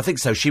 Yes, I think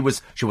so. She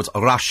was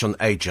a Russian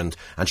agent,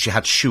 and she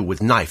had shoe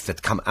with knife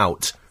that come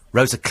out.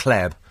 Rosa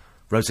Klebb.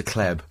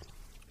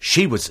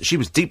 She was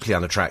deeply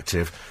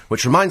unattractive,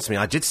 which reminds me,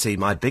 I did see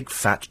My Big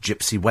Fat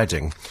Gypsy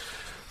Wedding.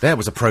 There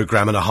was a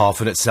programme and a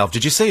half in itself.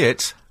 Did you see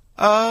it?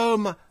 It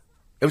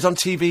was on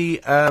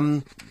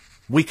TV,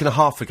 week and a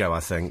half ago,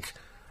 I think.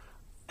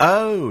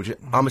 Oh,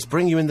 I must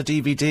bring you in the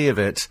DVD of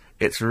it.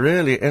 It's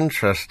really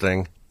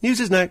interesting. News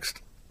is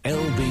next.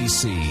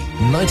 LBC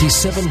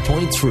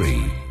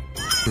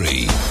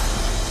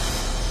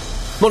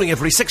 97.3. Morning,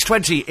 everybody.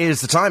 6:20 is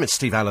the time. It's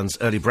Steve Allen's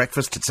Early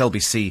Breakfast. It's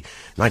LBC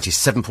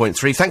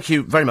 97.3. Thank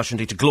you very much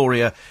indeed to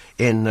Gloria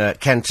in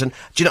Kenton.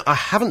 Do you know, I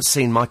haven't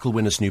seen Michael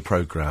Winner's new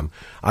programme.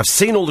 I've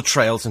seen all the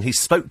trails, and he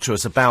spoke to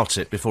us about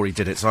it before he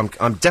did it, so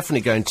I'm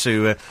definitely going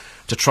to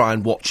try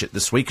and watch it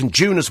this week. And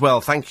June as well,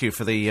 thank you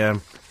for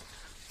the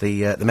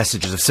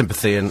messages of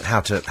sympathy and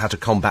how to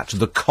combat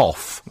the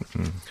cough.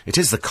 It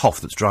is the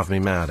cough that's driving me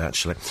mad,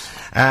 actually.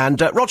 And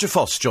Roger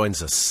Foss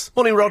joins us.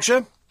 Morning,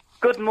 Roger.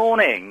 Good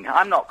morning.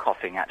 I'm not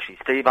coughing, actually,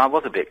 Steve. I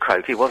was a bit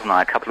croaky, wasn't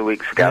I, a couple of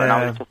weeks ago? Yeah. And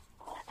I was just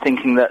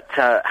thinking that,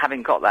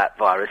 having got that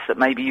virus, that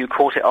maybe you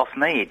caught it off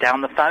me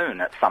down the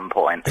phone at some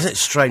point. Isn't it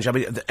strange? I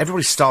mean,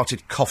 everybody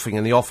started coughing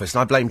in the office,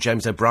 and I blamed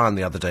James O'Brien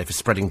the other day for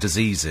spreading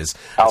diseases.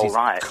 Oh, He's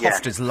right, coughed yeah.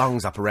 his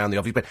lungs up around the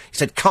office, but he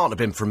said, can't have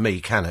been from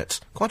me, can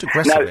it? Quite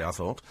aggressively, No. I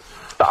thought.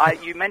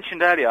 But you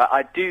mentioned earlier,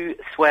 I do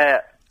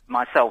swear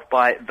myself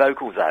by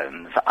Vocal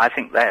Zones. I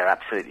think they're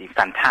absolutely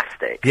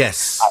fantastic.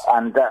 Yes.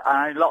 And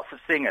I know lots of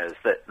singers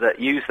that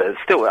use those.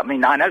 Still, I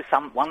mean, I know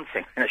one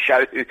singer in a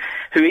show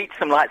who eats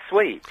them like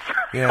sweets.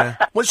 Yeah.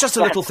 Well, it's just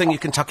a little thing you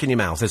can tuck in your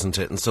mouth, isn't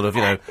it? And sort of,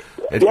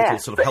 it'll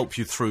sort of help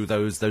you through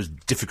those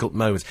difficult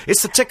moments.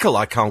 It's the tickle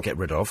I can't get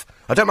rid of.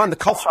 I don't mind the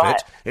cough That's right.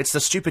 bit. It's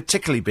the stupid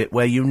tickly bit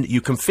where you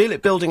can feel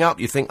it building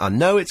up. You think, I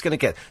know it's going to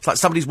get... It's like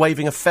somebody's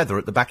waving a feather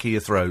at the back of your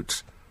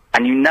throat.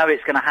 And you know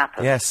it's going to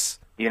happen. Yes.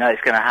 You know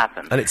it's going to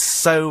happen. And it's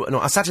so...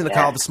 I sat in the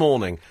car this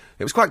morning.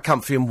 It was quite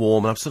comfy and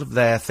warm, and I was sort of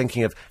there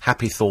thinking of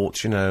happy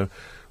thoughts,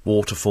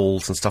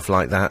 waterfalls and stuff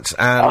like that.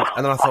 And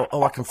then I thought,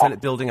 I can feel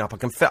it building up. I'm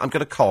going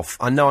to cough.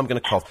 I know I'm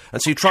going to cough.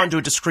 And so you try and do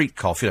a discreet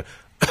cough,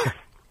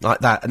 like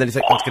that, and then you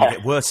think, it's going to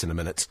get worse in a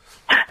minute.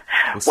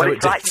 And so Well,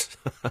 it it's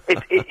did.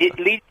 like, it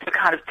leads to a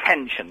kind of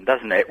tension,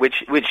 doesn't it?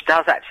 Which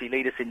does actually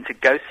lead us into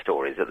ghost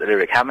stories at the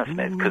Lyric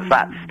Hammersmith, because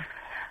that's...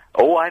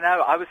 Oh, I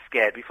know, I was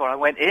scared before I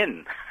went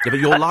in. Yeah, but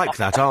you're like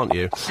that, aren't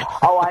you?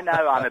 Oh, I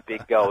know, I'm a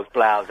big girl's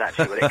blouse,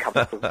 actually, when it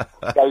comes to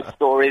ghost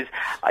stories.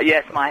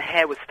 Yes, my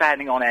hair was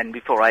standing on end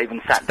before I even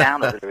sat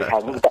down at the Lyric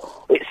Hammersmith.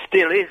 It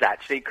still is,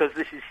 actually, because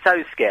this is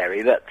so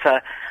scary that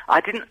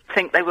I didn't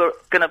think they were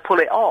going to pull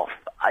it off,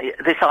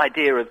 this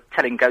idea of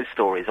telling ghost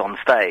stories on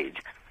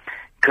stage.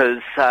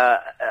 Because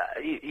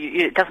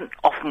it doesn't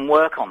often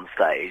work on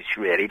stage,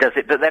 really, does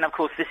it? But then, of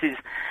course, this is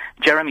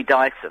Jeremy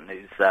Dyson,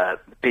 who's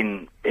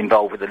been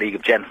involved with the League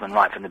of Gentlemen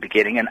right from the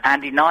beginning, and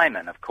Andy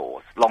Nyman, of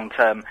course,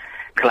 long-term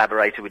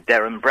collaborator with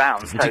Derren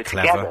Brown. Isn't he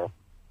clever? Together,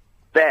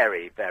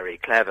 very, very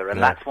clever,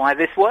 and that's why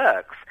this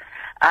works.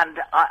 And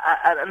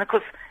of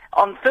course,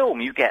 on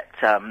film, you get,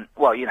 The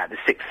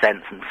Sixth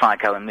Sense and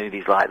Psycho and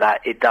movies like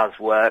that. It does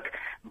work.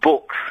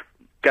 Books,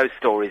 ghost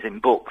stories in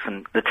books,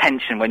 and the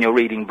tension when you're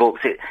reading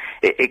books,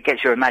 it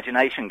gets your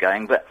imagination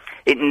going, but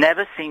it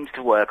never seems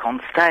to work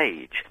on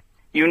stage.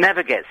 You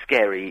never get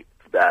scary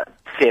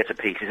theatre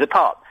pieces,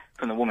 apart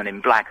from The Woman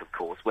in Black, of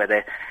course, where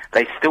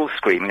they're still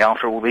screaming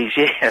after all these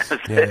years.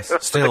 Yes,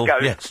 still,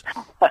 yes.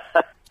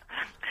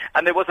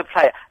 And there was a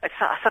play.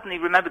 I suddenly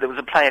remember there was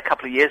a play a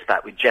couple of years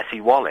back with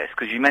Jessie Wallace,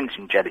 because you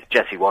mentioned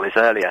Jessie Wallace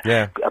earlier.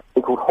 Yeah. A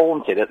play called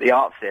Haunted at the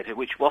Arts Theatre,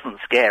 which wasn't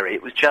scary.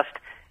 It was just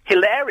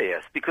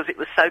hilarious because it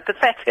was so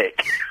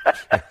pathetic.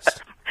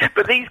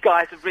 But these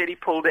guys have really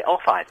pulled it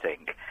off, I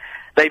think.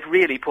 They've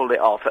really pulled it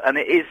off, and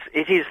it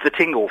is the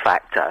tingle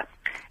factor.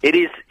 It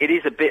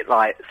is a bit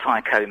like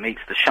Psycho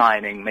meets The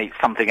Shining meets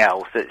something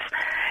else.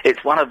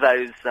 It's one of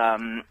those.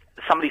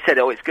 Somebody said,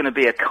 "Oh, it's going to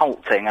be a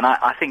cult thing," and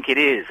I think it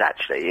is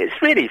actually.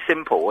 It's really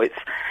simple.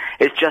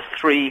 It's just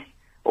 3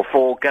 or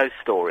 4 ghost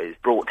stories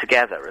brought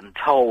together and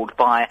told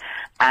by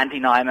Andy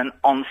Nyman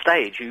on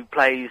stage, who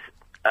plays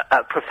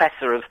a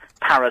professor of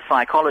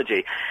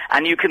parapsychology,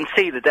 and you can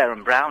see the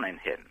Derren Brown in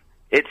him.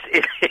 It's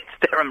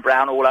Derren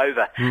Brown all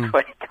over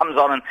when he comes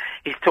on and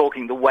he's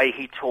talking, the way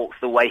he talks,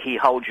 the way he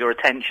holds your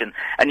attention,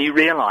 and you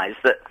realise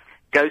that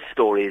ghost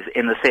stories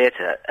in the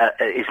theatre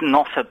is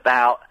not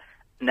about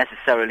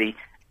necessarily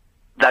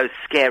those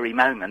scary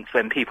moments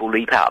when people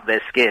leap out of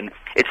their skin.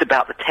 It's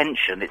about the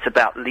tension. It's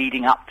about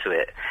leading up to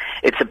it.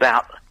 It's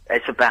about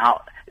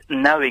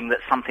knowing that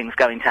something's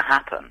going to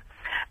happen.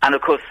 And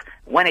of course,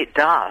 when it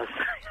does,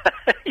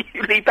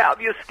 you leap out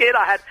of your skin.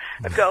 I had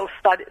a girl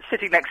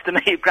sitting next to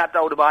me who grabbed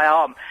hold of my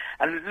arm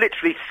and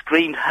literally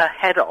screamed her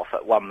head off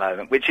at one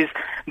moment, which is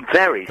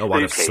very spooky. Oh,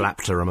 I'd have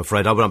slapped her, I'm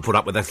afraid. I wouldn't put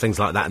up with things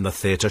like that in the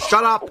theatre.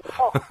 Shut up!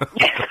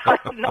 Yes, I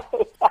know.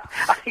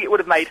 I think it would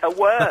have made her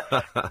worse.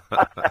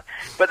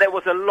 But there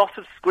was a lot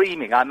of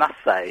screaming, I must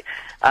say.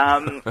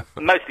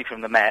 Mostly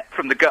from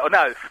the girls,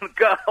 I'm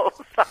going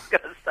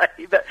to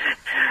say. But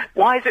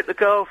why is it the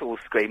girls all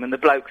scream and the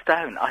blokes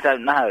don't? I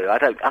don't know.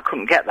 I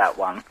couldn't get that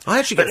one. I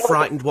actually get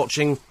frightened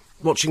watching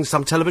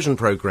some television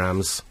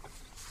programmes.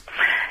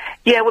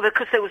 Yeah, well,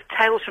 because there was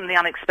Tales from the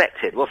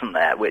Unexpected, wasn't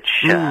there?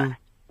 Which you know,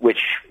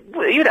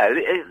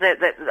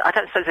 I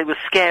don't suppose they were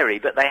scary,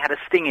 but they had a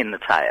sting in the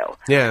tail.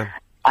 Yeah.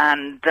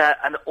 And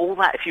all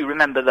that, if you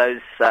remember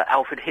those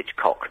Alfred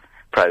Hitchcock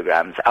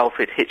programmes,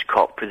 Alfred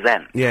Hitchcock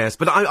Presents. Yes,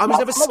 but I was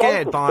never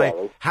scared by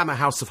Hammer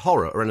House of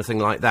Horror or anything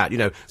like that, you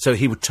know, so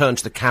he would turn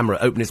to the camera,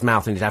 open his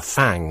mouth and he'd have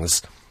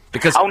fangs.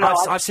 Because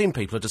I've seen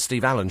people at a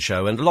Steve Allen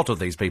show, and a lot of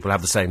these people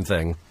have the same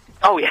thing.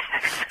 Oh, yes.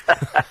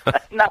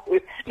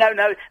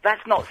 No,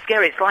 that's not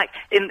scary. It's like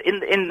in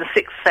The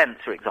Sixth Sense,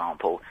 for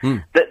example,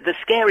 the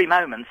scary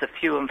moments are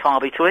few and far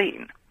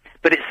between.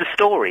 But it's the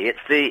story, it's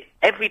the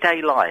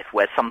everyday life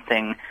where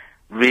something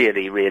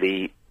really,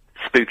 really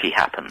spooky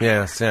happens.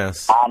 Yes,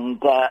 yes. And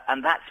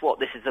that's what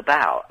this is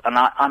about. And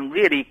I'm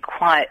really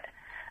quite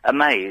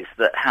amazed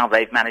at how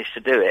they've managed to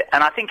do it.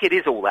 And I think it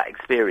is all that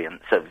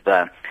experience of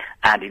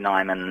Andy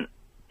Nyman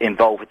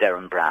involved with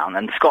Derren Brown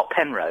and Scott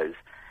Penrose,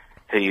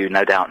 who you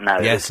no doubt know.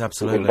 Yes,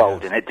 absolutely.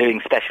 Involved in it,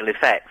 doing special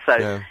effects.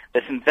 So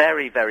there's some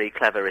very, very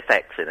clever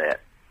effects in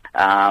it.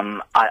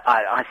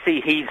 I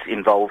see he's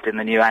involved in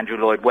the new Andrew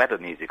Lloyd Webber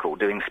musical,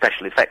 doing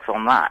special effects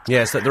on that.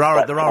 Yes, there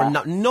are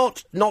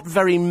not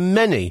very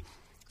many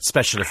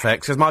special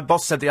effects. As my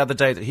boss said the other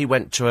day that he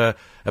went to a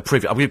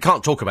preview. We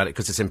can't talk about it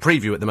because it's in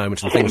preview at the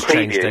moment and things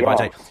change day by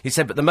day. He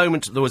said, but the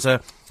moment there was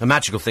a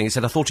magical thing, he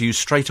said, I thought of you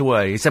straight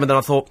away. He said, but then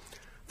I thought,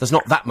 there's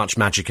not that much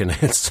magic in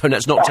it, so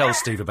let's not tell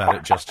Steve about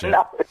it just yet.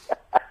 No.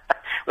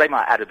 They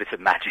might add a bit of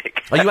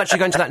magic. Are you actually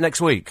going to that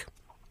next week?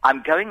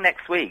 I'm going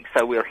next week,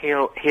 so we'll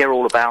hear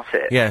all about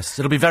it. Yes,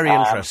 it'll be very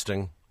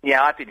interesting.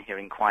 Yeah, I've been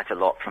hearing quite a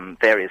lot from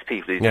various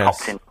people who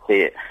popped in to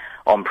see it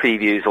on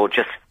previews or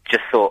just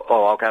thought,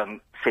 I'll go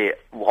and see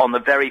it on the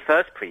very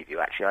first preview,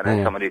 actually. I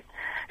know someone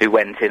who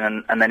went in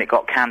and then it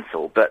got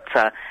cancelled. But,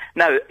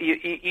 no,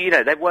 you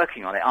know, they're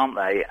working on it, aren't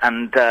they?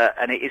 And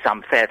it is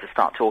unfair to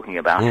start talking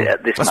about it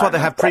at this That's moment. why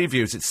they have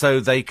previews. It's so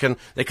they can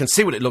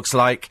see what it looks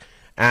like,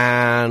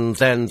 and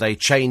then they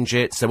change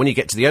it. So when you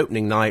get to the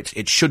opening night,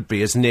 it should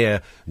be as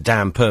near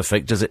damn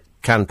perfect as it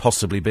can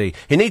possibly be.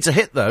 He needs a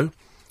hit, though.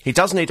 He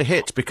does need a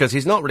hit, because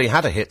he's not really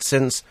had a hit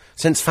since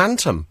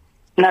Phantom.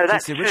 No,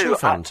 that's the original true.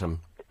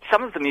 Phantom.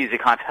 Some of the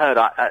music I've heard,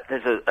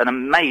 there's an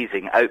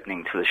amazing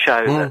opening to the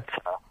show that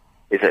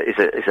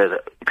is an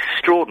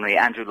extraordinary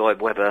Andrew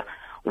Lloyd Webber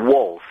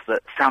waltz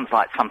that sounds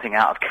like something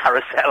out of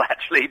Carousel,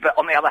 actually, but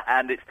on the other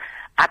hand, it's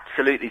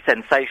absolutely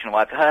sensational.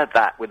 I've heard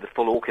that with the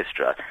full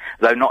orchestra,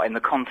 though not in the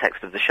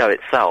context of the show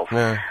itself.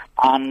 Yeah.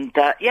 And,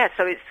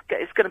 so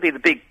it's going to be the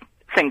big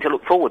thing to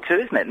look forward to,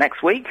 isn't it,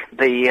 next week?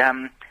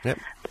 The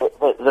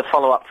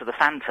follow-up to the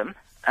Phantom.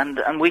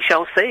 And we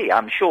shall see.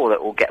 I'm sure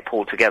that will get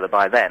pulled together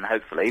by then,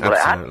 hopefully. Well, it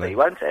has to be,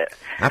 won't it?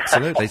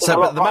 Absolutely. So,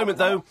 but at the moment,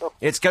 though,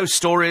 it's Ghost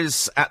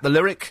Stories at the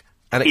Lyric,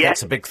 and it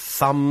gets a big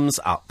thumbs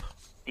up.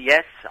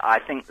 Yes, I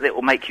think it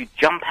will make you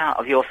jump out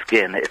of your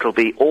skin. It'll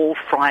be all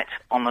fright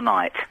on the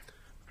night.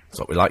 That's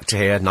what we like to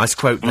hear. Nice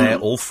quote there.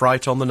 All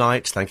fright on the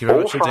night. Thank you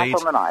very much indeed. All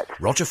fright on the night.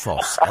 Roger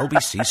Foss,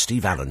 LBC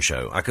Steve Allen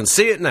Show. I can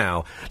see it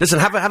now. Listen,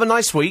 have a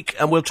nice week,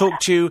 and we'll talk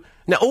to you...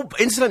 Now,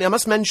 incidentally, I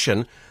must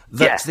mention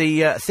that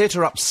the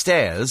theatre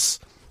upstairs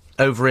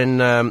over in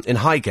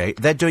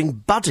Highgate, they're doing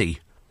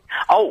Buddy.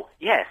 Oh,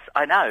 yes,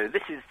 I know.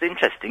 This is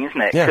interesting,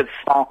 isn't it? Yeah. Because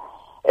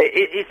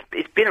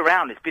It's been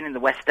around. It's been in the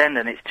West End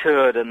and it's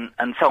toured and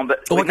so on.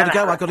 But Oh, I gotta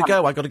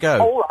go.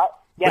 All right.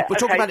 Yeah, We'll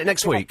talk about it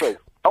next week.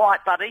 All right,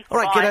 buddy. All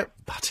right, Bye. kiddo.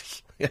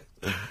 Buddy.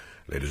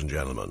 Ladies and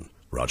gentlemen,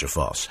 Roger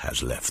Foss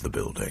has left the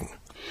building.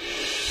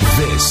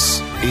 This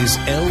is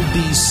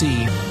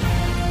LBC.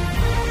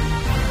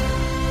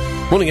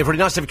 Morning, everybody.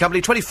 Nice to have you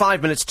company.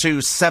 25 minutes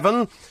to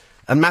 7.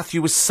 And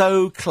Matthew was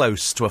so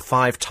close to a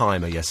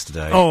 5-timer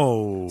yesterday.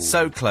 Oh.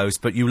 So close,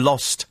 but you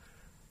lost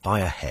by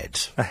a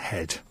head. A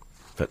head.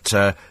 But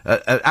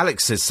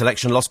Alex's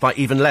selection lost by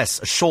even less,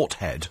 a short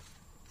head.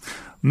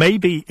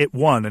 Maybe it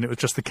won and it was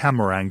just the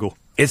camera angle.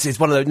 It's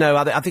one of those. No,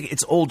 I think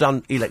it's all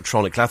done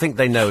electronically. I think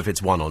they know if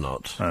it's won or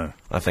not. Oh.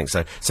 I think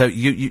so. So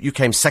you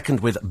came second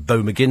with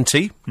Bo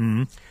McGinty.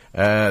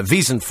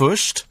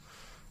 Wiesenfurst,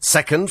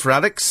 second for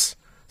Alex.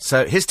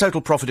 So his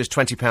total profit is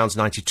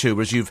 £20.92,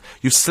 whereas you've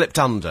slipped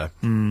under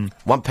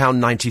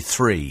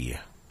 £1.93.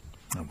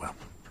 Oh, well.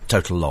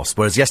 Total loss.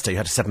 Whereas yesterday you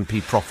had a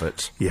 7p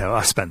profit. Yeah,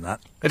 I spent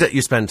that.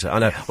 You spent it, I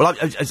know. Well,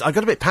 I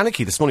got a bit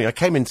panicky this morning. I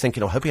came in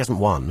thinking, I hope he hasn't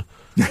won.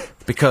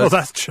 Because... Well,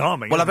 that's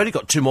charming. Well, I've isn't only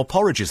got 2 more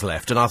porridges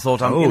left, and I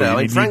thought, Oh, you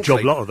need a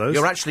job lot of those.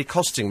 You're actually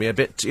costing me a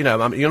bit, you're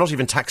not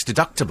even tax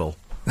deductible.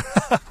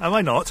 it? Am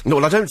I not? No,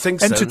 well, I don't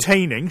think so.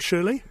 Entertaining,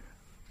 surely?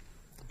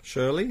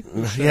 Shirley?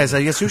 Yes,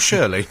 who's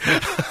Shirley?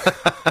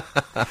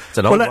 It's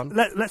an old Well, one.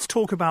 let's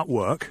talk about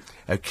work.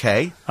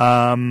 Okay.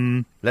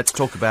 Let's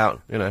talk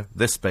about,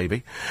 this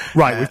baby.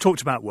 Right, we've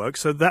talked about work,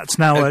 so that's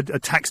now a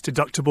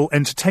tax-deductible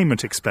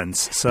entertainment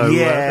expense. So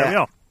there we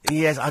are.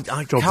 Yes, I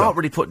Job can't done.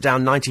 really put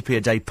down 90p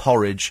a day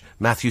porridge,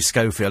 Matthew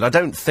Schofield. I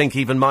don't think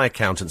even my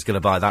accountant's going to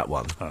buy that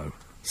one. Oh.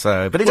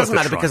 So, but it Worth doesn't a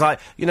matter try.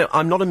 because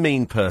I'm not a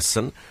mean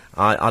person.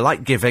 I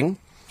like giving.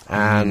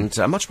 And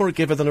I'm much more a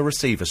giver than a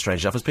receiver,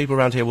 strange enough, as people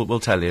around here will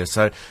tell you.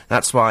 So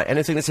that's why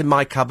anything that's in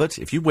my cupboard,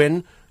 if you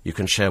win, you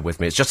can share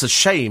with me. It's just a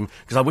shame,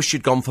 because I wish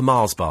you'd gone for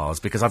Mars bars,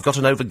 because I've got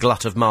an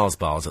overglut of Mars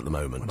bars at the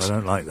moment. I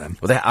don't like them.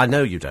 Well, I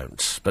know you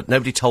don't, but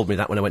nobody told me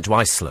that when I went to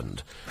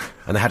Iceland.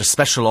 And they had a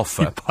special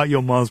offer, Buy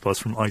your Mars bars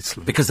from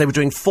Iceland. because they were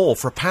doing 4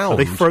 for £1. Are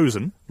they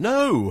frozen?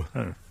 No!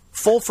 Oh.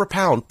 4 for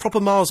 £1,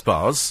 proper Mars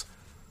bars.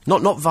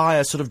 Not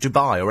via sort of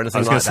Dubai or anything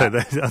I was like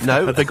going that. to say,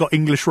 No. have they got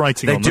English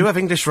writing They on do them? have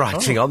English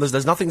writing on.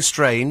 There's nothing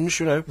strange,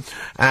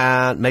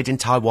 made in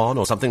Taiwan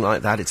or something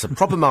like that. It's a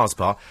proper Mars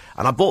bar,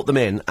 and I bought them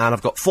in, and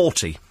I've got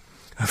 40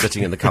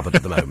 sitting in the cupboard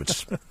at the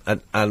moment.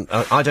 And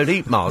I don't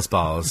eat Mars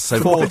bars, so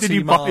Why did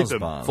you buy Mars them?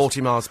 bars. 40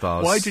 Mars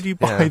bars. Why did you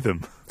buy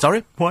them?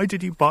 Sorry? Why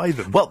did you buy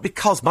them? Well,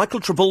 because Michael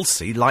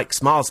Trabulsi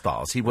likes Mars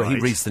bars. He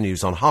Right. reads the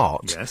news on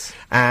Heart. Yes.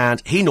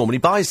 And he normally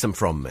buys them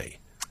from me.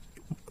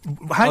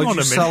 Hang on a you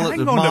minute. sell it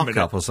Hang at on a minute.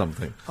 markup or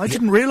something? I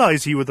didn't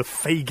realise you were the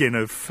Fagin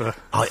of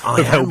I of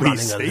am LBC.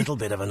 running a little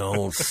bit of an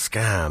old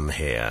scam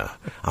here.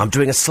 I'm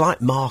doing a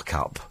slight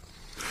markup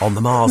on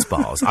the Mars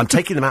bars. I'm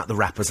taking them out the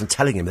wrappers and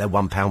telling him they're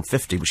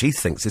 £1.50, which he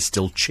thinks is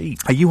still cheap.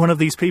 Are you one of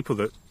these people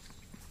that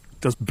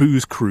does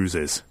booze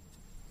cruises?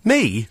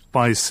 Me?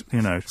 Buys,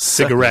 Certainly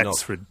cigarettes not.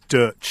 for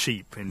dirt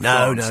cheap in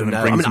No, France no, and no.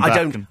 then brings them I back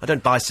don't. and- I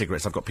don't buy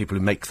cigarettes. I've got people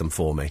who make them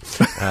for me.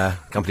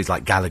 Companies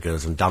like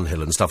Gallagher's and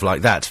Dunhill and stuff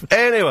like that.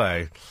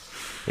 Anyway,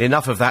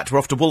 enough of that. We're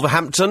off to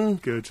Wolverhampton.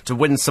 Good. To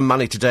win some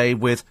money today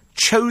with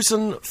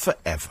Chosen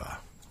Forever.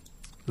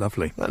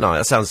 Lovely. No,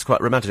 that sounds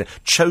quite romantic.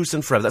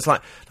 Chosen Forever. That's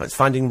like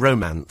finding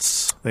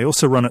romance. They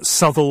also run at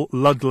Southall,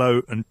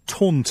 Ludlow and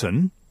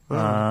Taunton. Oh.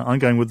 I'm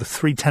going with the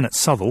 310 at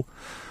Southall.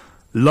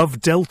 Love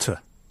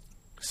Delta.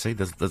 See,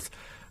 there's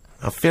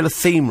I feel a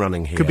theme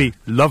running here. Could be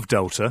Love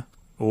Delta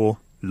or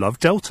Love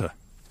Delta.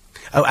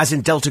 Oh, as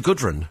in Delta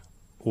Goodrun.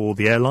 Or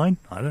the airline.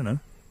 I don't know.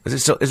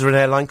 Is there an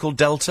airline called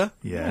Delta?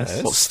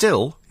 Yes. What,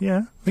 still? Yeah.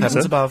 I think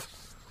Heavens so. above.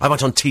 I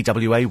went on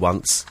TWA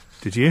once.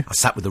 Did you? I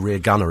sat with the rear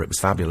gunner. It was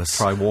fabulous.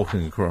 Try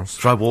walking across.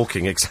 Try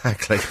walking,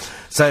 exactly.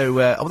 So,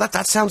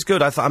 that sounds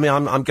good.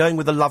 I'm going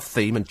with a love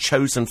theme and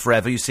Chosen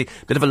Forever. You see,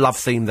 a bit of a love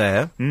theme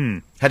there.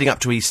 Heading up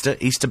to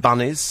Easter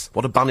bunnies.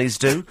 What do bunnies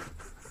do?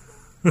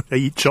 They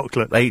eat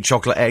chocolate. They eat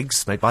chocolate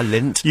eggs made by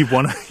Lindt. You've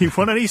won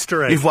an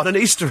Easter egg. You've won an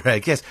Easter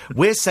egg, yes.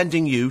 We're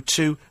sending you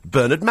to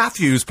Bernard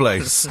Matthews'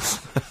 place.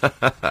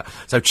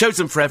 So,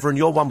 Chosen Forever, and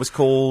your one was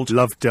called...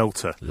 Love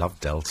Delta. Love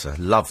Delta.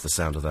 Love the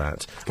sound of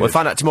that. We'll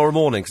find out tomorrow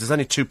morning, because there's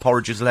only 2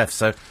 porridges left,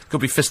 so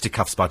could be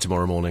fisticuffs by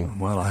tomorrow morning.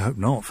 Well, I hope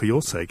not, for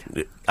your sake.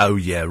 Oh,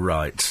 yeah,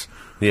 right.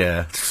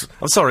 Yeah.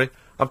 I'm sorry.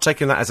 I'm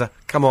taking that as a,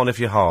 come on if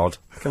you're hard.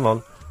 Come on.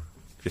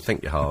 If you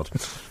think you're hard.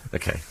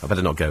 Okay, I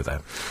better not go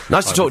there.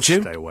 Nice to I talk would to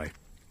you. Stay away.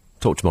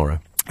 Talk tomorrow.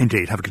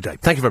 Indeed. Have a good day.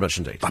 Thank you very much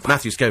indeed.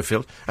 Matthew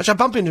Schofield. Actually, I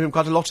bump into him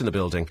quite a lot in the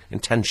building,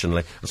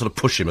 intentionally. I sort of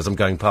push him as I'm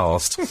going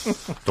past.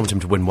 Don't want him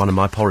to win one of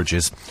my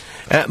porridges.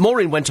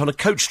 Maureen went on a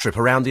coach trip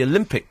around the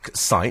Olympic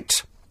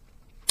site.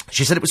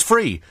 She said it was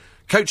free.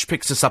 Coach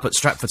picks us up at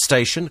Stratford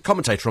Station,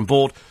 commentator on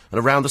board, and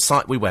around the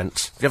site we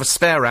went. If you have a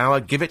spare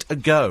hour, give it a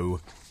go.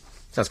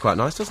 Sounds quite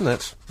nice, doesn't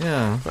it?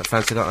 Yeah. I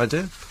fancy that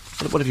idea.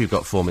 What have you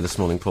got for me this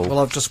morning, Paul? Well,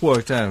 I've just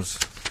worked out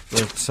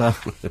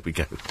that... There we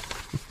go.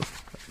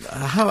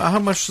 how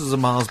much does a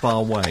Mars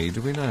bar weigh?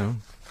 Do we know?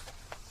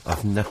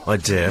 I've no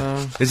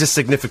idea. Is this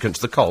significant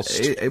to the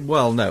cost?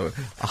 Well, no.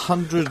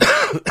 100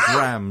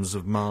 grams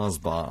of Mars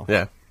bar,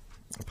 Yeah.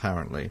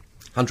 apparently,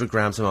 100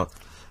 grams a month.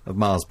 of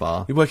Mars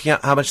bar. You're working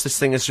out how much this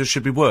thing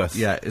should be worth?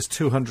 Yeah, it's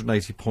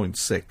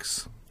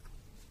 280.6.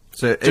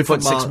 So if a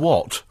 2.6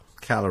 what?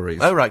 calories.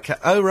 Oh, right.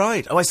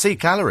 Right. Oh, I see.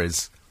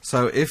 Calories.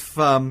 So if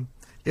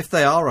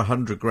they are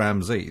 100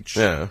 grams each,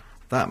 Yeah.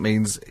 that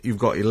means you've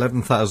got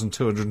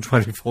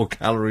 11,224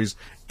 calories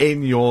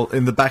in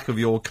the back of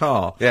your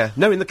car. Yeah.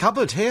 No, in the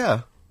cupboard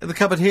here. In the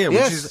cupboard here,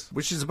 Yes.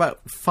 which is about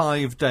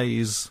 5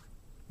 days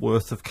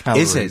worth of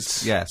calories.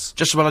 Is it? Yes.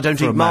 Just when I don't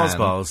For eat a Mars man.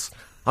 bars.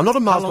 I'm not a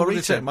How Mars long bar did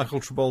it take eater. Michael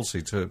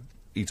Trabulsi to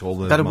eat all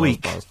the About a Mars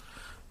week. bars?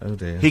 Oh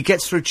dear. He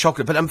gets through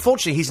chocolate, but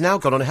unfortunately he's now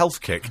gone on a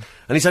health kick,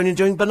 and he's only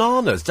doing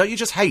bananas. Don't you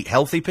just hate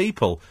healthy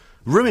people?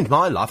 Ruined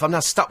my life. I'm now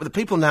stuck with it.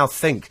 People now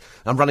think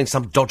I'm running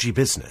some dodgy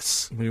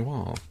business. You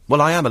are. Well,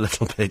 I am a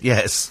little bit,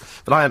 yes,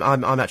 but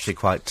I'm actually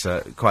quite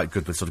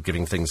good with sort of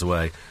giving things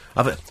away.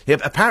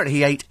 Apparently,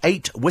 he ate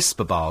 8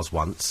 Whisper bars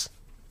once.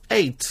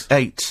 8.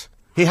 8.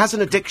 He has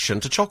an addiction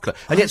to chocolate,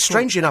 and yet,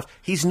 strangely enough,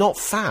 he's not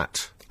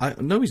fat.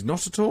 No, he's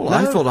not at all. No.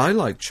 I thought I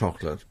liked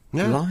chocolate.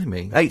 Yeah.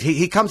 Blimey. 8.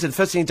 He comes in, the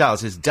first thing he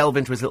does is delve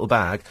into his little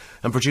bag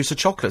and produce a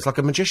chocolate. It's like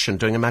a magician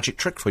doing a magic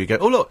trick for you. You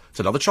go, oh, look, it's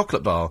another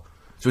chocolate bar.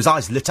 So his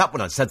eyes lit up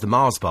when I said the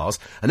Mars bars,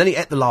 and then he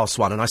ate the last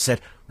one, and I said,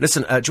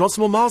 listen, do you want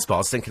some more Mars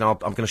bars? Thinking I'm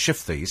going to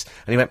shift these.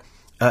 And he went,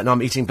 no,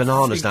 I'm eating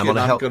bananas now. I'm on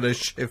a I'm health... going to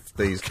shift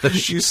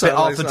these. You say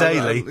Arthur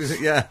Daly.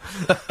 Yeah.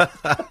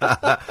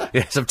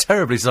 Yes, I'm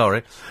terribly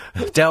sorry.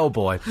 Del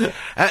boy.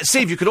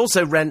 Steve, you could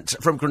also rent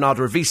from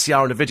Granada a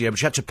VCR and a video,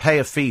 but you had to pay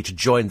a fee to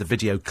join the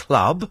video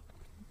club.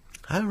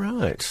 Oh,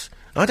 right.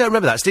 I don't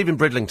remember that. Stephen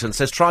Bridlington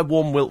says, try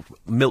warm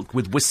milk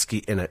with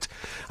whiskey in it.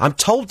 I'm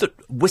told that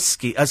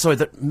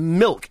that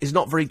milk is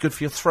not very good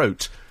for your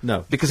throat.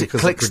 No, because it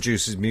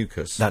produces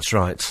mucus. That's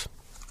right.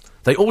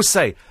 They always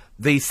say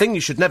the thing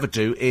you should never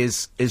do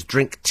is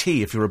drink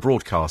tea if you're a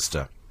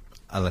broadcaster.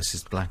 Unless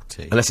it's black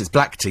tea. Unless it's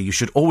black tea, you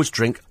should always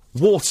drink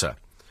water.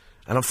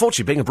 And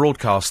unfortunately, being a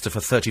broadcaster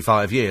for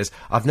 35 years,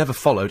 I've never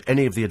followed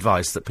any of the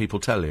advice that people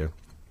tell you.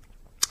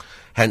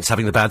 Hence,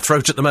 having the bad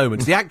throat at the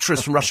moment. The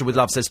actress from Russia with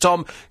Love says,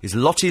 Tom, is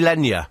Lottie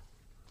Lenya.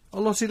 Oh,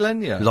 Lottie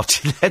Lenya.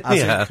 Lottie As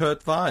Lenya. in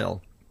Kurt Weill.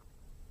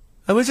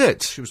 Oh, is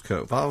it? She was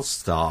Kurt Weill's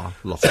star,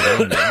 Lottie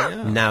Lenya.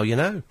 Yeah. Now you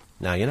know.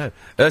 Now you know.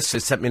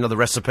 Ursula sent me another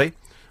recipe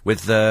with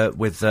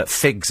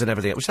figs and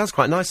everything, which sounds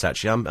quite nice,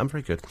 actually. I'm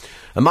very good.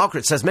 And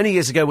Margaret says, many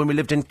years ago when we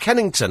lived in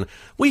Kennington,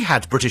 we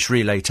had British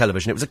Relay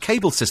Television. It was a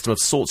cable system of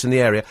sorts in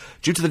the area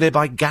due to the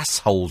nearby gas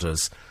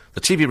holders.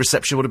 The TV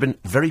reception would have been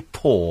very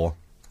poor.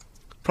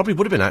 Probably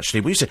would have been,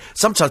 actually.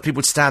 Sometimes people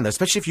would stand there,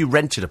 especially if you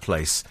rented a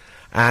place,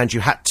 and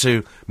you had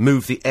to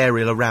move the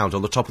aerial around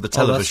on the top of the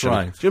television. Oh,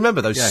 that's right. Do you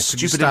remember those Yeah, stupid...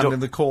 could you stand in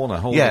the corner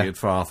holding it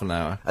for half an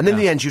hour? And in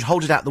the end, you'd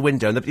hold it out the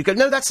window, and you go,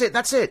 no, that's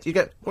it. You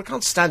go, well, I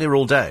can't stand here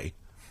all day.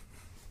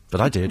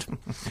 But I did.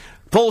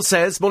 Paul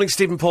says, morning,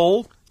 Stephen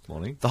Paul.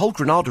 Morning. The whole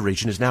Granada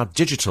region is now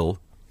digital,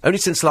 only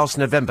since last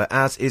November,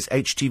 as is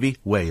HTV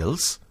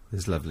Wales.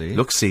 It's lovely.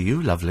 Look, see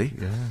you, lovely.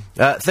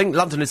 Yeah. Think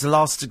London is the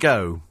last to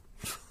go.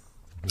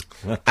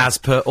 As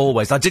per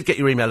always. I did get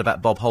your email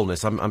about Bob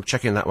Holness. I'm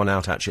checking that one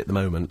out, actually, at the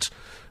moment.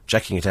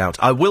 Checking it out.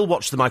 I will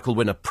watch the Michael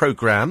Winner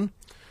programme.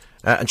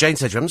 And Jane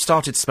said, you haven't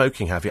started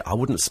smoking, have you? I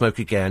wouldn't smoke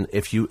again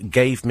if you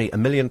gave me £1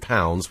 million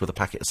with a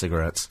packet of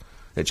cigarettes.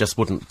 It just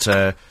wouldn't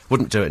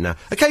do it now.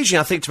 Occasionally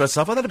I think to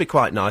myself, oh, that'd be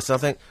quite nice. And I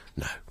think,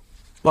 no.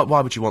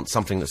 Why would you want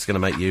something that's going to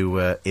make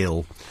you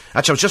ill?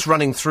 Actually, I was just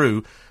running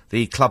through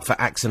the Club for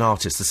Acts and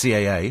Artists, the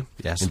CAA,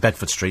 yes, in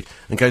Bedford Street,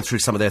 and going through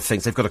some of their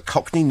things. They've got a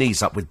Cockney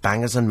knees up with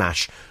bangers and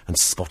mash and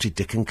spotted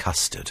dick and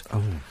custard.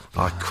 Oh,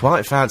 I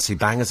quite fancy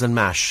bangers and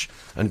mash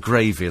and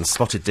gravy and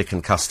spotted dick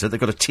and custard. They've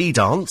got a tea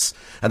dance,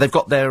 and they've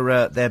got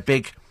their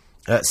big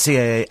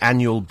CAA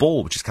annual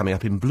ball, which is coming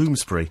up in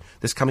Bloomsbury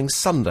this coming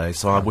Sunday.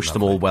 So I wish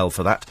them all well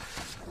for that.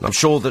 And I'm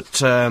sure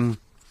that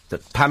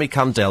that Pammy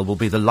Cundell will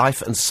be the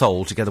life and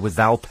soul, together with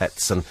Val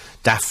Petts and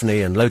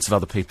Daphne and loads of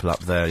other people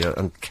up there,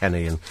 and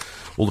Kenny and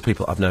all the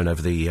people I've known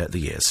over the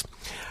years.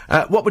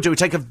 What we'll do, we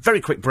take a very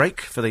quick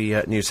break for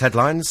the news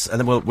headlines, and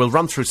then we'll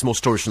run through some more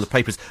stories from the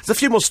papers. There's a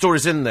few more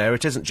stories in there.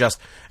 It isn't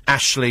just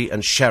Ashley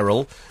and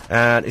Cheryl,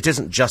 and it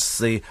isn't just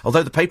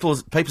although the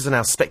papers are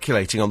now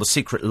speculating on the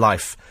secret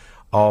life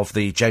of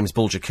the James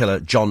Bulger killer,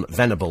 John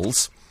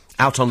Venables,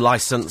 out on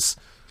licence,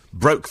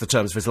 broke the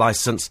terms of his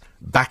licence,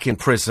 back in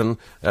prison.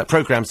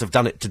 Programmes have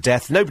done it to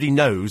death. Nobody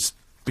knows,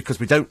 because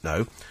we don't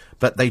know,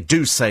 but they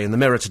do say in the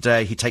Mirror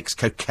today he takes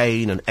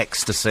cocaine and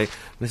ecstasy. And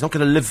he's not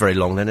going to live very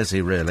long then, is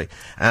he, really?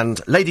 And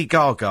Lady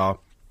Gaga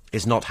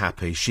is not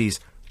happy. She's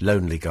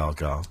lonely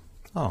Gaga.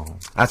 Oh.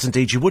 As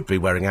indeed you would be,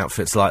 wearing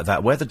outfits like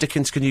that. Where the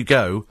dickens can you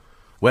go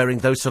wearing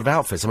those sort of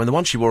outfits? I mean, the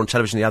one she wore on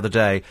television the other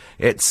day,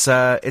 it's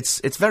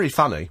very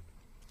funny,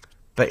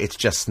 but it's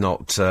just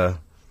not...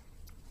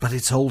 But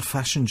it's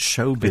old-fashioned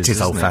showbiz, It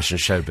is old-fashioned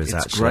showbiz, it's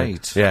actually.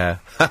 It's great. Yeah.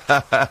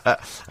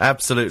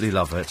 Absolutely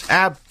love it.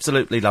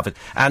 Absolutely love it.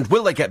 And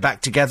will they get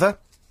back together?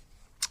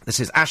 This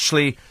is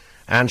Ashley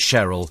and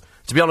Cheryl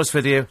To be honest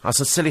with you, I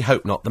sincerely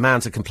hope not. The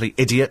man's a complete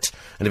idiot,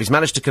 and if he's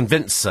managed to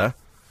convince her,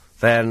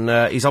 then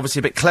he's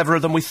obviously a bit cleverer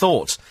than we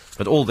thought.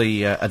 But all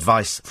the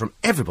advice from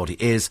everybody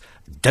is,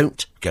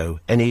 don't go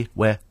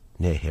anywhere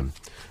near him.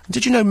 And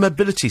did you know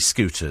mobility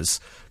scooters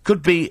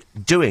could be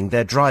doing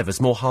their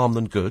drivers more harm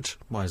than good?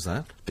 Why is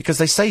that? Because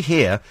they say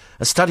here,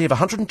 a study of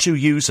 102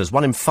 users,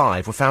 1 in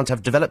 5, were found to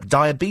have developed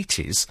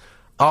diabetes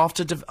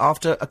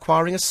after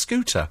acquiring a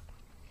scooter.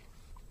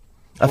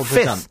 A What have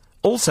they done? fifth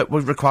also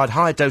required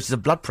higher doses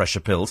of blood pressure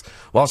pills,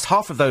 whilst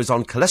half of those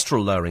on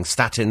cholesterol-lowering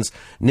statins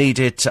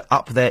needed to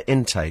up their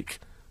intake.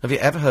 Have you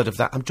ever heard of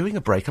that? I'm doing a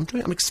break.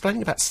 I'm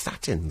explaining about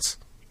statins.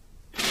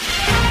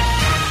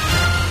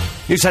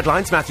 News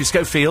headlines, Matthew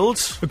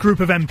Schofield. A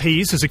group of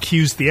MPs has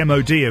accused the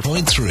MOD of...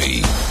 Point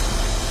 3.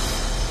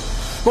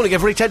 Morning,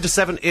 everybody. 10 to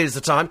 7 is the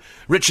time.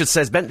 Richard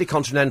says Bentley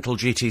Continental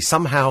GT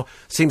somehow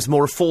seems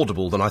more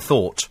affordable than I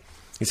thought.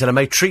 He said I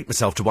may treat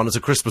myself to one as a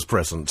Christmas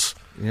present.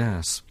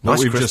 Yes. Nice What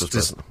we've Christmas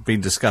just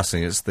been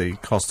discussing is the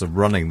cost of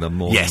running them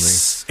more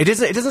Yes. It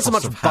isn't so cost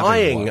much of having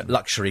buying one.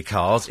 luxury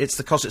cars, it's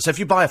the cost. So if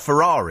you buy a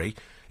Ferrari,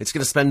 it's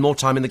going to spend more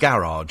time in the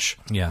garage.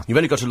 Yeah. You've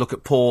only got to look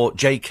at poor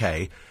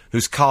JK,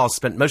 whose cars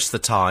spent most of the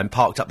time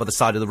parked up by the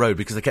side of the road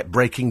because they kept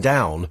breaking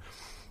down.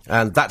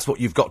 And that's what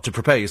you've got to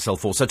prepare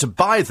yourself for. So to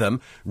buy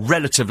them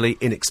relatively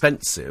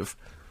inexpensive,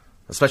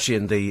 especially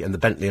in the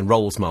Bentley and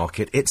Rolls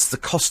market, it's the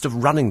cost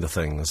of running the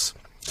things.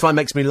 That's why it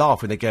makes me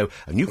laugh when they go,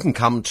 and you can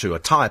come to a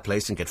tyre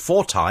place and get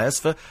 4 tyres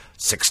for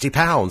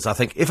 £60. I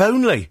think, if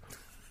only.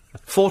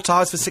 4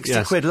 tyres for 60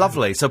 Yes. quid,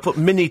 lovely. So put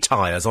mini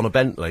tyres on a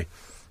Bentley.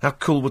 How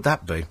cool would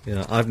that be?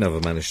 Yeah, I've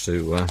never managed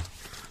to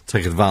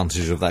take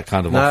advantage of that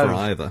kind of offer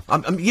either.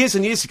 Years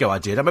and years ago I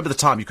did. I remember the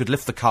time you could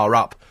lift the car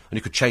up and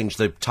you could change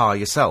the tyre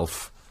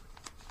yourself.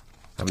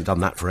 Haven't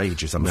done that for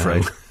ages, I'm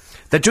afraid.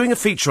 They're doing a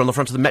feature on the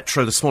front of the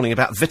Metro this morning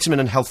about vitamin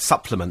and health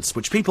supplements,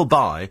 which people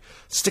buy,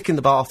 stick in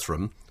the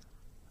bathroom,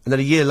 and then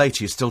a year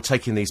later you're still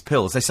taking these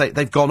pills. They say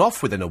they've gone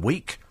off within a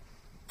week.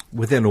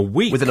 Within a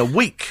week? Within a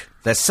week.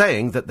 They're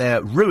saying that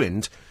they're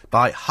ruined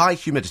by high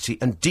humidity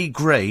and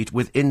degrade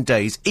within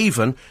days,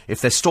 even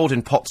if they're stored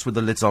in pots with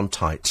the lids on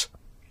tight.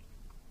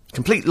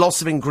 Complete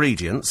loss of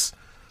ingredients,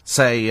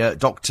 say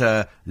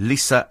Dr.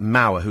 Lisa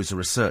Mauer, who's a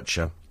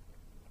researcher.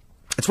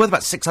 It's worth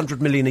about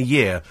 600 million a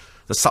year,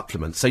 the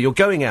supplement. So you're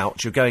going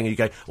out, you're going,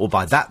 oh,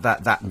 buy that,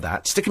 and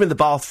that. Stick them in the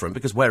bathroom,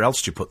 because where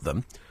else do you put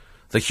them?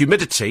 The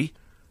humidity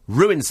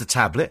ruins the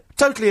tablet.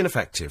 Totally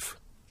ineffective.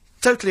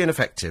 Totally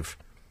ineffective.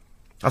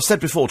 I've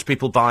said before to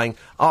people buying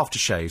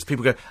aftershaves,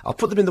 people go, I'll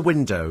put them in the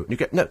window. And you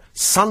go, no,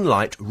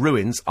 sunlight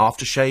ruins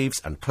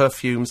aftershaves and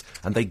perfumes,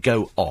 and they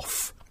go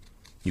off.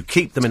 You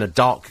keep them in a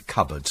dark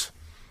cupboard.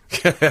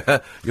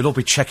 You'll all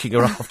be checking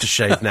your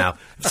aftershave now.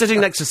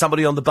 Sitting next to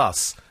somebody on the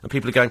bus, and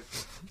people are going,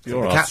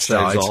 Your the cat's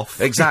died. aftershave's off.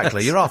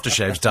 Exactly, your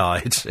aftershave's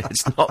died.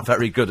 It's not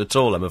very good at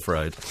all, I'm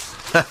afraid.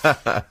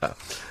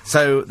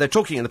 So, they're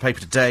talking in the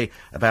paper today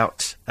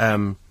about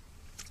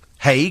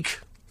Hague,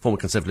 former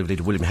Conservative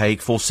leader William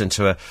Hague, forced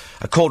into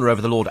a corner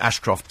over the Lord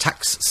Ashcroft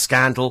tax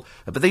scandal.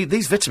 But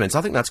these vitamins,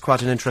 I think that's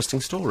quite an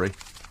interesting story.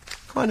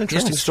 Quite an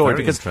interesting Yes, story,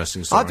 very because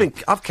interesting story.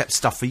 I've kept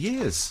stuff for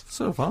years.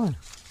 So have I.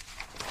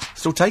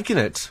 Still taking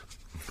it.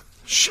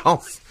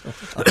 Shan't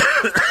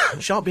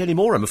be any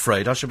more, I'm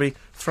afraid. I shall be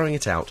throwing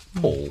it out.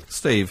 Paul.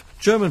 Steve,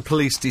 German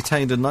police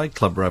detained a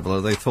nightclub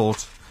reveller they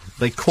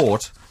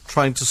caught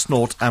trying to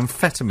snort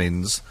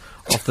amphetamines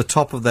off the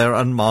top of their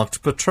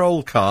unmarked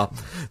patrol car.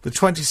 The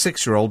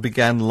 26-year-old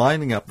began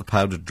lining up the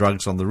powdered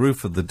drugs on the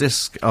roof of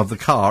the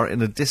car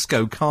in a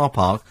disco car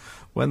park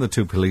when the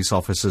 2 police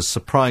officers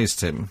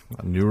surprised him,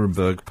 a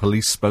Nuremberg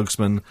police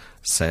spokesman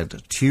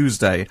said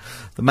Tuesday.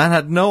 The man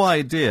had no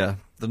idea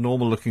the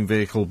normal-looking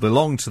vehicle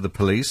belonged to the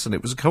police, and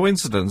it was a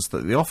coincidence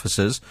that the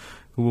officers,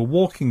 who were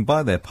walking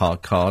by their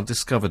parked car,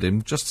 discovered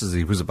him just as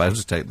he was about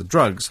to take the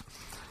drugs.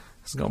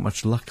 Hasn't got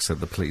much luck,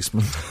 said the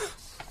policeman.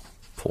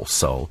 Poor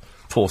soul.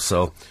 Poor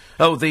soul.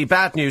 Oh, the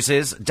bad news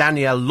is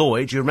Danielle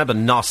Lloyd. You remember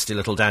nasty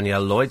little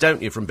Danielle Lloyd,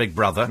 don't you, from Big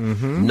Brother?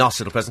 Mm-hmm.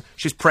 Nasty little person.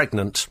 She's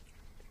pregnant.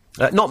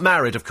 Not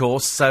married, of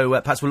course, so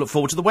perhaps we'll look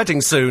forward to the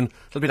wedding soon.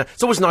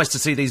 It's always nice to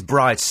see these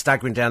brides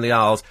staggering down the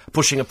aisles,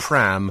 pushing a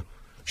pram.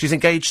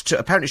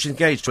 Apparently she's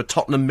engaged to a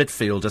Tottenham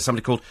midfielder,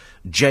 somebody called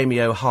Jamie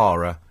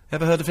O'Hara.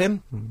 Ever heard of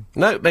him?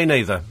 No, me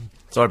neither.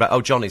 Sorry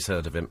about... Johnny's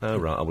heard of him. Oh,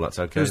 right, well, that's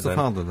okay. Who's the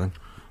father, then?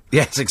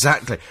 Yes,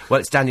 exactly. Well,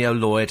 it's Danielle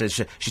Lloyd, and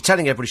she's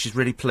telling everybody she's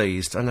really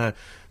pleased. I know.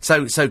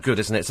 So good,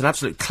 isn't it? It's an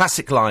absolute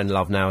classic line,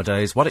 love,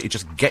 nowadays. Why don't you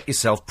just get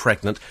yourself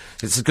pregnant?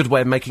 It's a good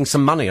way of making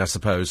some money, I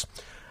suppose.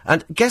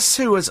 And guess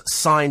who has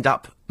signed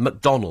up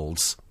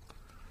McDonald's?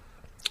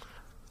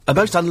 A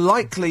most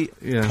unlikely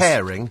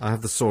pairing. I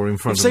have the story in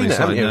front You've of me, seen it, so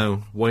I haven't you?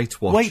 know. Weight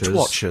Watchers. Weight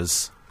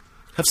Watchers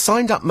have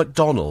signed up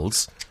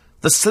McDonald's.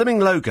 The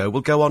slimming logo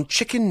will go on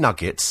chicken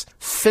nuggets,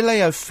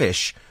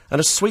 filet-o-fish, and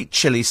a sweet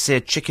chilli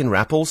seared chicken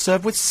wrap, all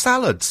served with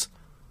salads.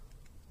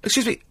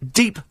 Excuse me,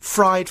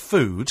 deep-fried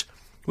food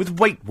with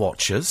Weight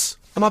Watchers?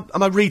 Am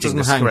I reading Doesn't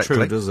this hang correctly?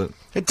 true, does it?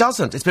 It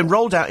doesn't. It's been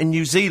rolled out in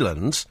New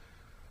Zealand.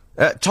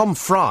 Tam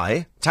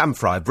Fry,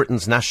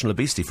 Britain's National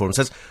Obesity Forum,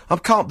 says, I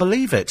can't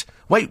believe it.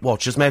 Weight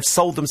Watchers may have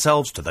sold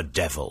themselves to the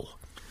devil.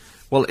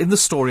 Well, in the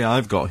story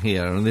I've got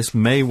here, and this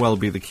may well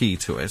be the key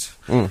to it,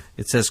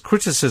 it says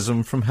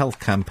criticism from health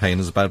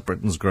campaigners about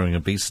Britain's growing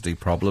obesity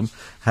problem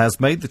has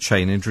made the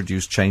chain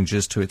introduce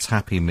changes to its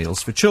Happy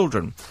Meals for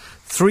children.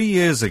 3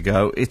 years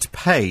ago, it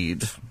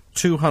paid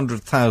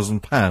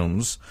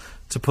 £200,000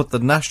 to put the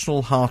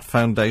National Heart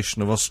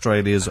Foundation of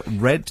Australia's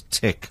red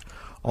tick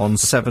on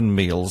 7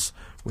 meals,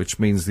 which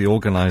means the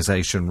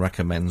organisation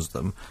recommends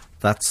them.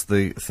 That's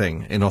the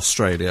thing in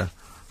Australia.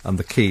 And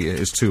the key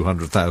is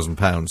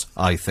 £200,000,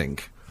 I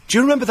think. Do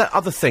you remember that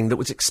other thing that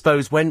was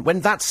exposed when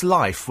That's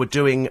Life were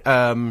doing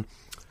their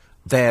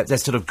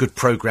sort of good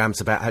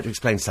programmes about how to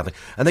explain something?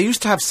 And they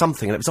used to have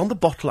something, and it was on the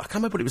bottle, I can't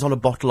remember what it was on a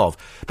bottle of,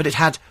 but it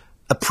had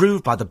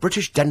approved by the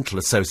British Dental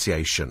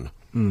Association.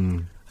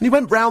 And you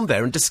went round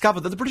there and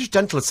discovered that the British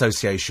Dental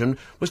Association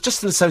was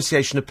just an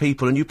association of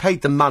people, and you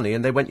paid them money,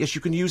 and they went, yes, you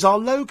can use our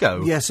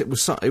logo. Yes, it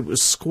was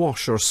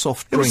squash or a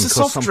soft drink. It was a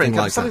soft drink,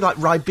 like something like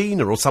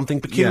Ribena or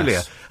something peculiar.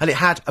 Yes. And it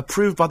had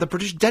approved by the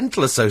British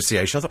Dental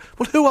Association. I thought,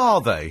 well, who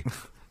are they?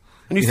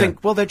 And you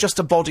think, well, they're just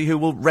a body who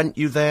will rent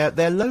you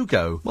their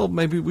logo. Well,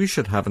 maybe we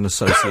should have an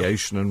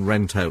association and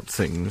rent out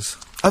things.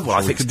 Oh, well, I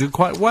think we could do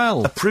quite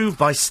well. Approved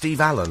by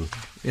Steve Allen.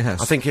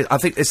 Yes. I think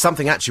it's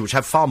something actually which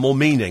had far more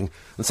meaning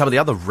than some of the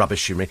other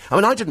rubbish you read. I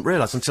mean, I didn't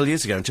realise until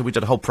years ago, until we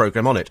did a whole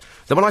programme on it,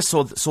 that when I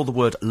saw the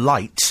word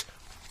light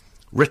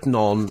written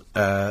on,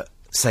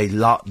 say,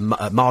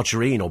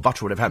 margarine or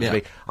butter or whatever it happened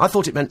to be, I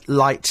thought it meant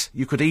light,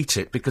 you could eat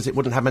it because it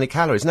wouldn't have many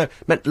calories. No, it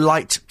meant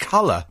light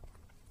colour.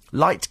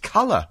 Light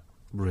colour.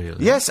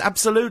 Really? Yes,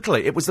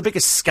 absolutely. It was the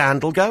biggest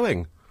scandal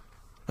going.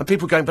 And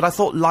people going, but I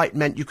thought light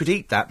meant you could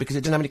eat that because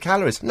it didn't have any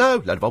calories. No,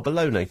 load of old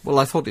baloney. Well,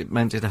 I thought it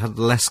meant it had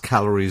less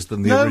calories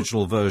than the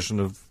original version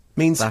of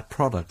that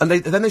product. And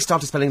then they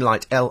started spelling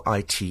light,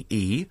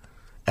 L-I-T-E,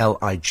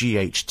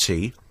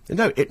 L-I-G-H-T.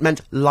 No, it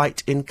meant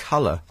light in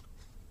colour.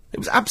 It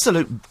was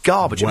absolute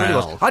garbage. Well. It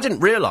really was. I didn't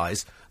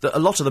realise that a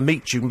lot of the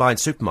meat you can buy in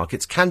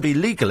supermarkets can be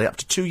legally up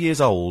to 2 years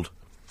old.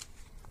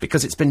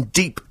 Because it's been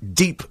deep,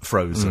 deep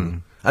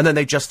frozen. And then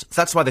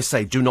that's why they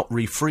say do not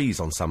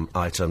refreeze on some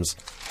items.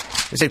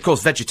 They say, of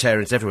course,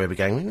 vegetarians everywhere be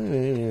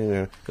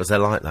going, because they're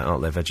like that,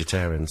 aren't they,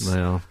 vegetarians? They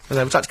are. And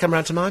they would like to come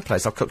round to my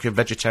place, I'll cook you a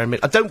vegetarian meal.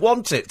 I don't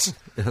want it!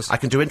 Yes. I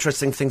can do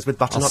interesting things with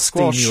butternut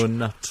squash. Steam you a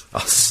nut.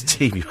 I'll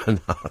steam you a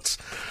nut.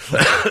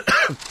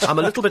 I'm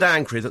a little bit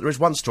angry that there is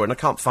one story, and I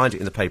can't find it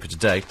in the paper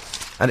today,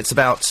 and it's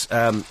about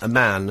a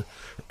man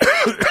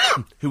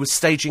who was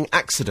staging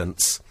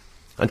accidents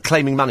and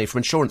claiming money from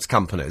insurance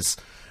companies.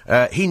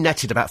 He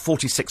netted about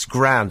 46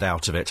 grand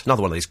out of it.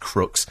 Another one of these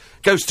crooks.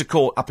 Goes to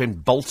court up in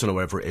Bolton or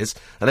wherever it is,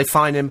 and they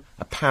fine him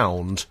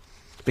 £1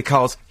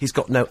 because he's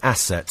got no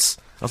assets.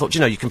 I thought,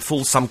 you can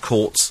fool some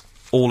courts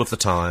all of the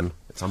time.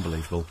 It's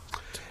unbelievable.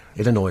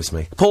 It annoys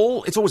me.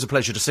 Paul, it's always a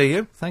pleasure to see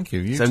you. Thank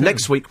you. So too.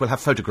 Next week we'll have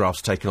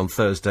photographs taken on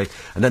Thursday,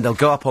 and then they'll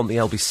go up on the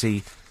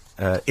LBC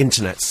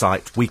internet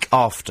site week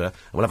after, and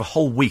we'll have a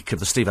whole week of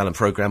the Steve Allen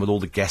programme with all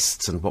the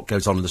guests and what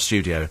goes on in the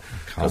studio.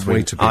 Can't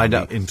wait to be on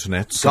the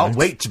internet site. Can't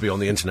wait to be on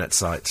the internet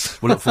site.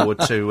 We'll look forward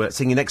to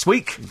seeing you next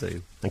week.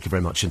 Indeed. Thank you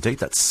very much indeed.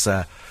 That's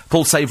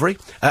Paul Savoury.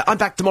 I'm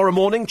back tomorrow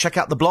morning. Check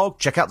out the blog,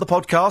 check out the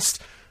podcast,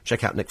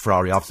 check out Nick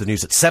Ferrari after the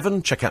news at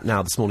 7. Check out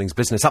now this morning's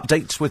business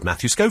update with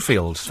Matthew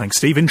Schofield. Thanks,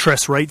 Steve.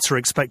 Interest rates are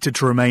expected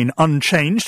to remain unchanged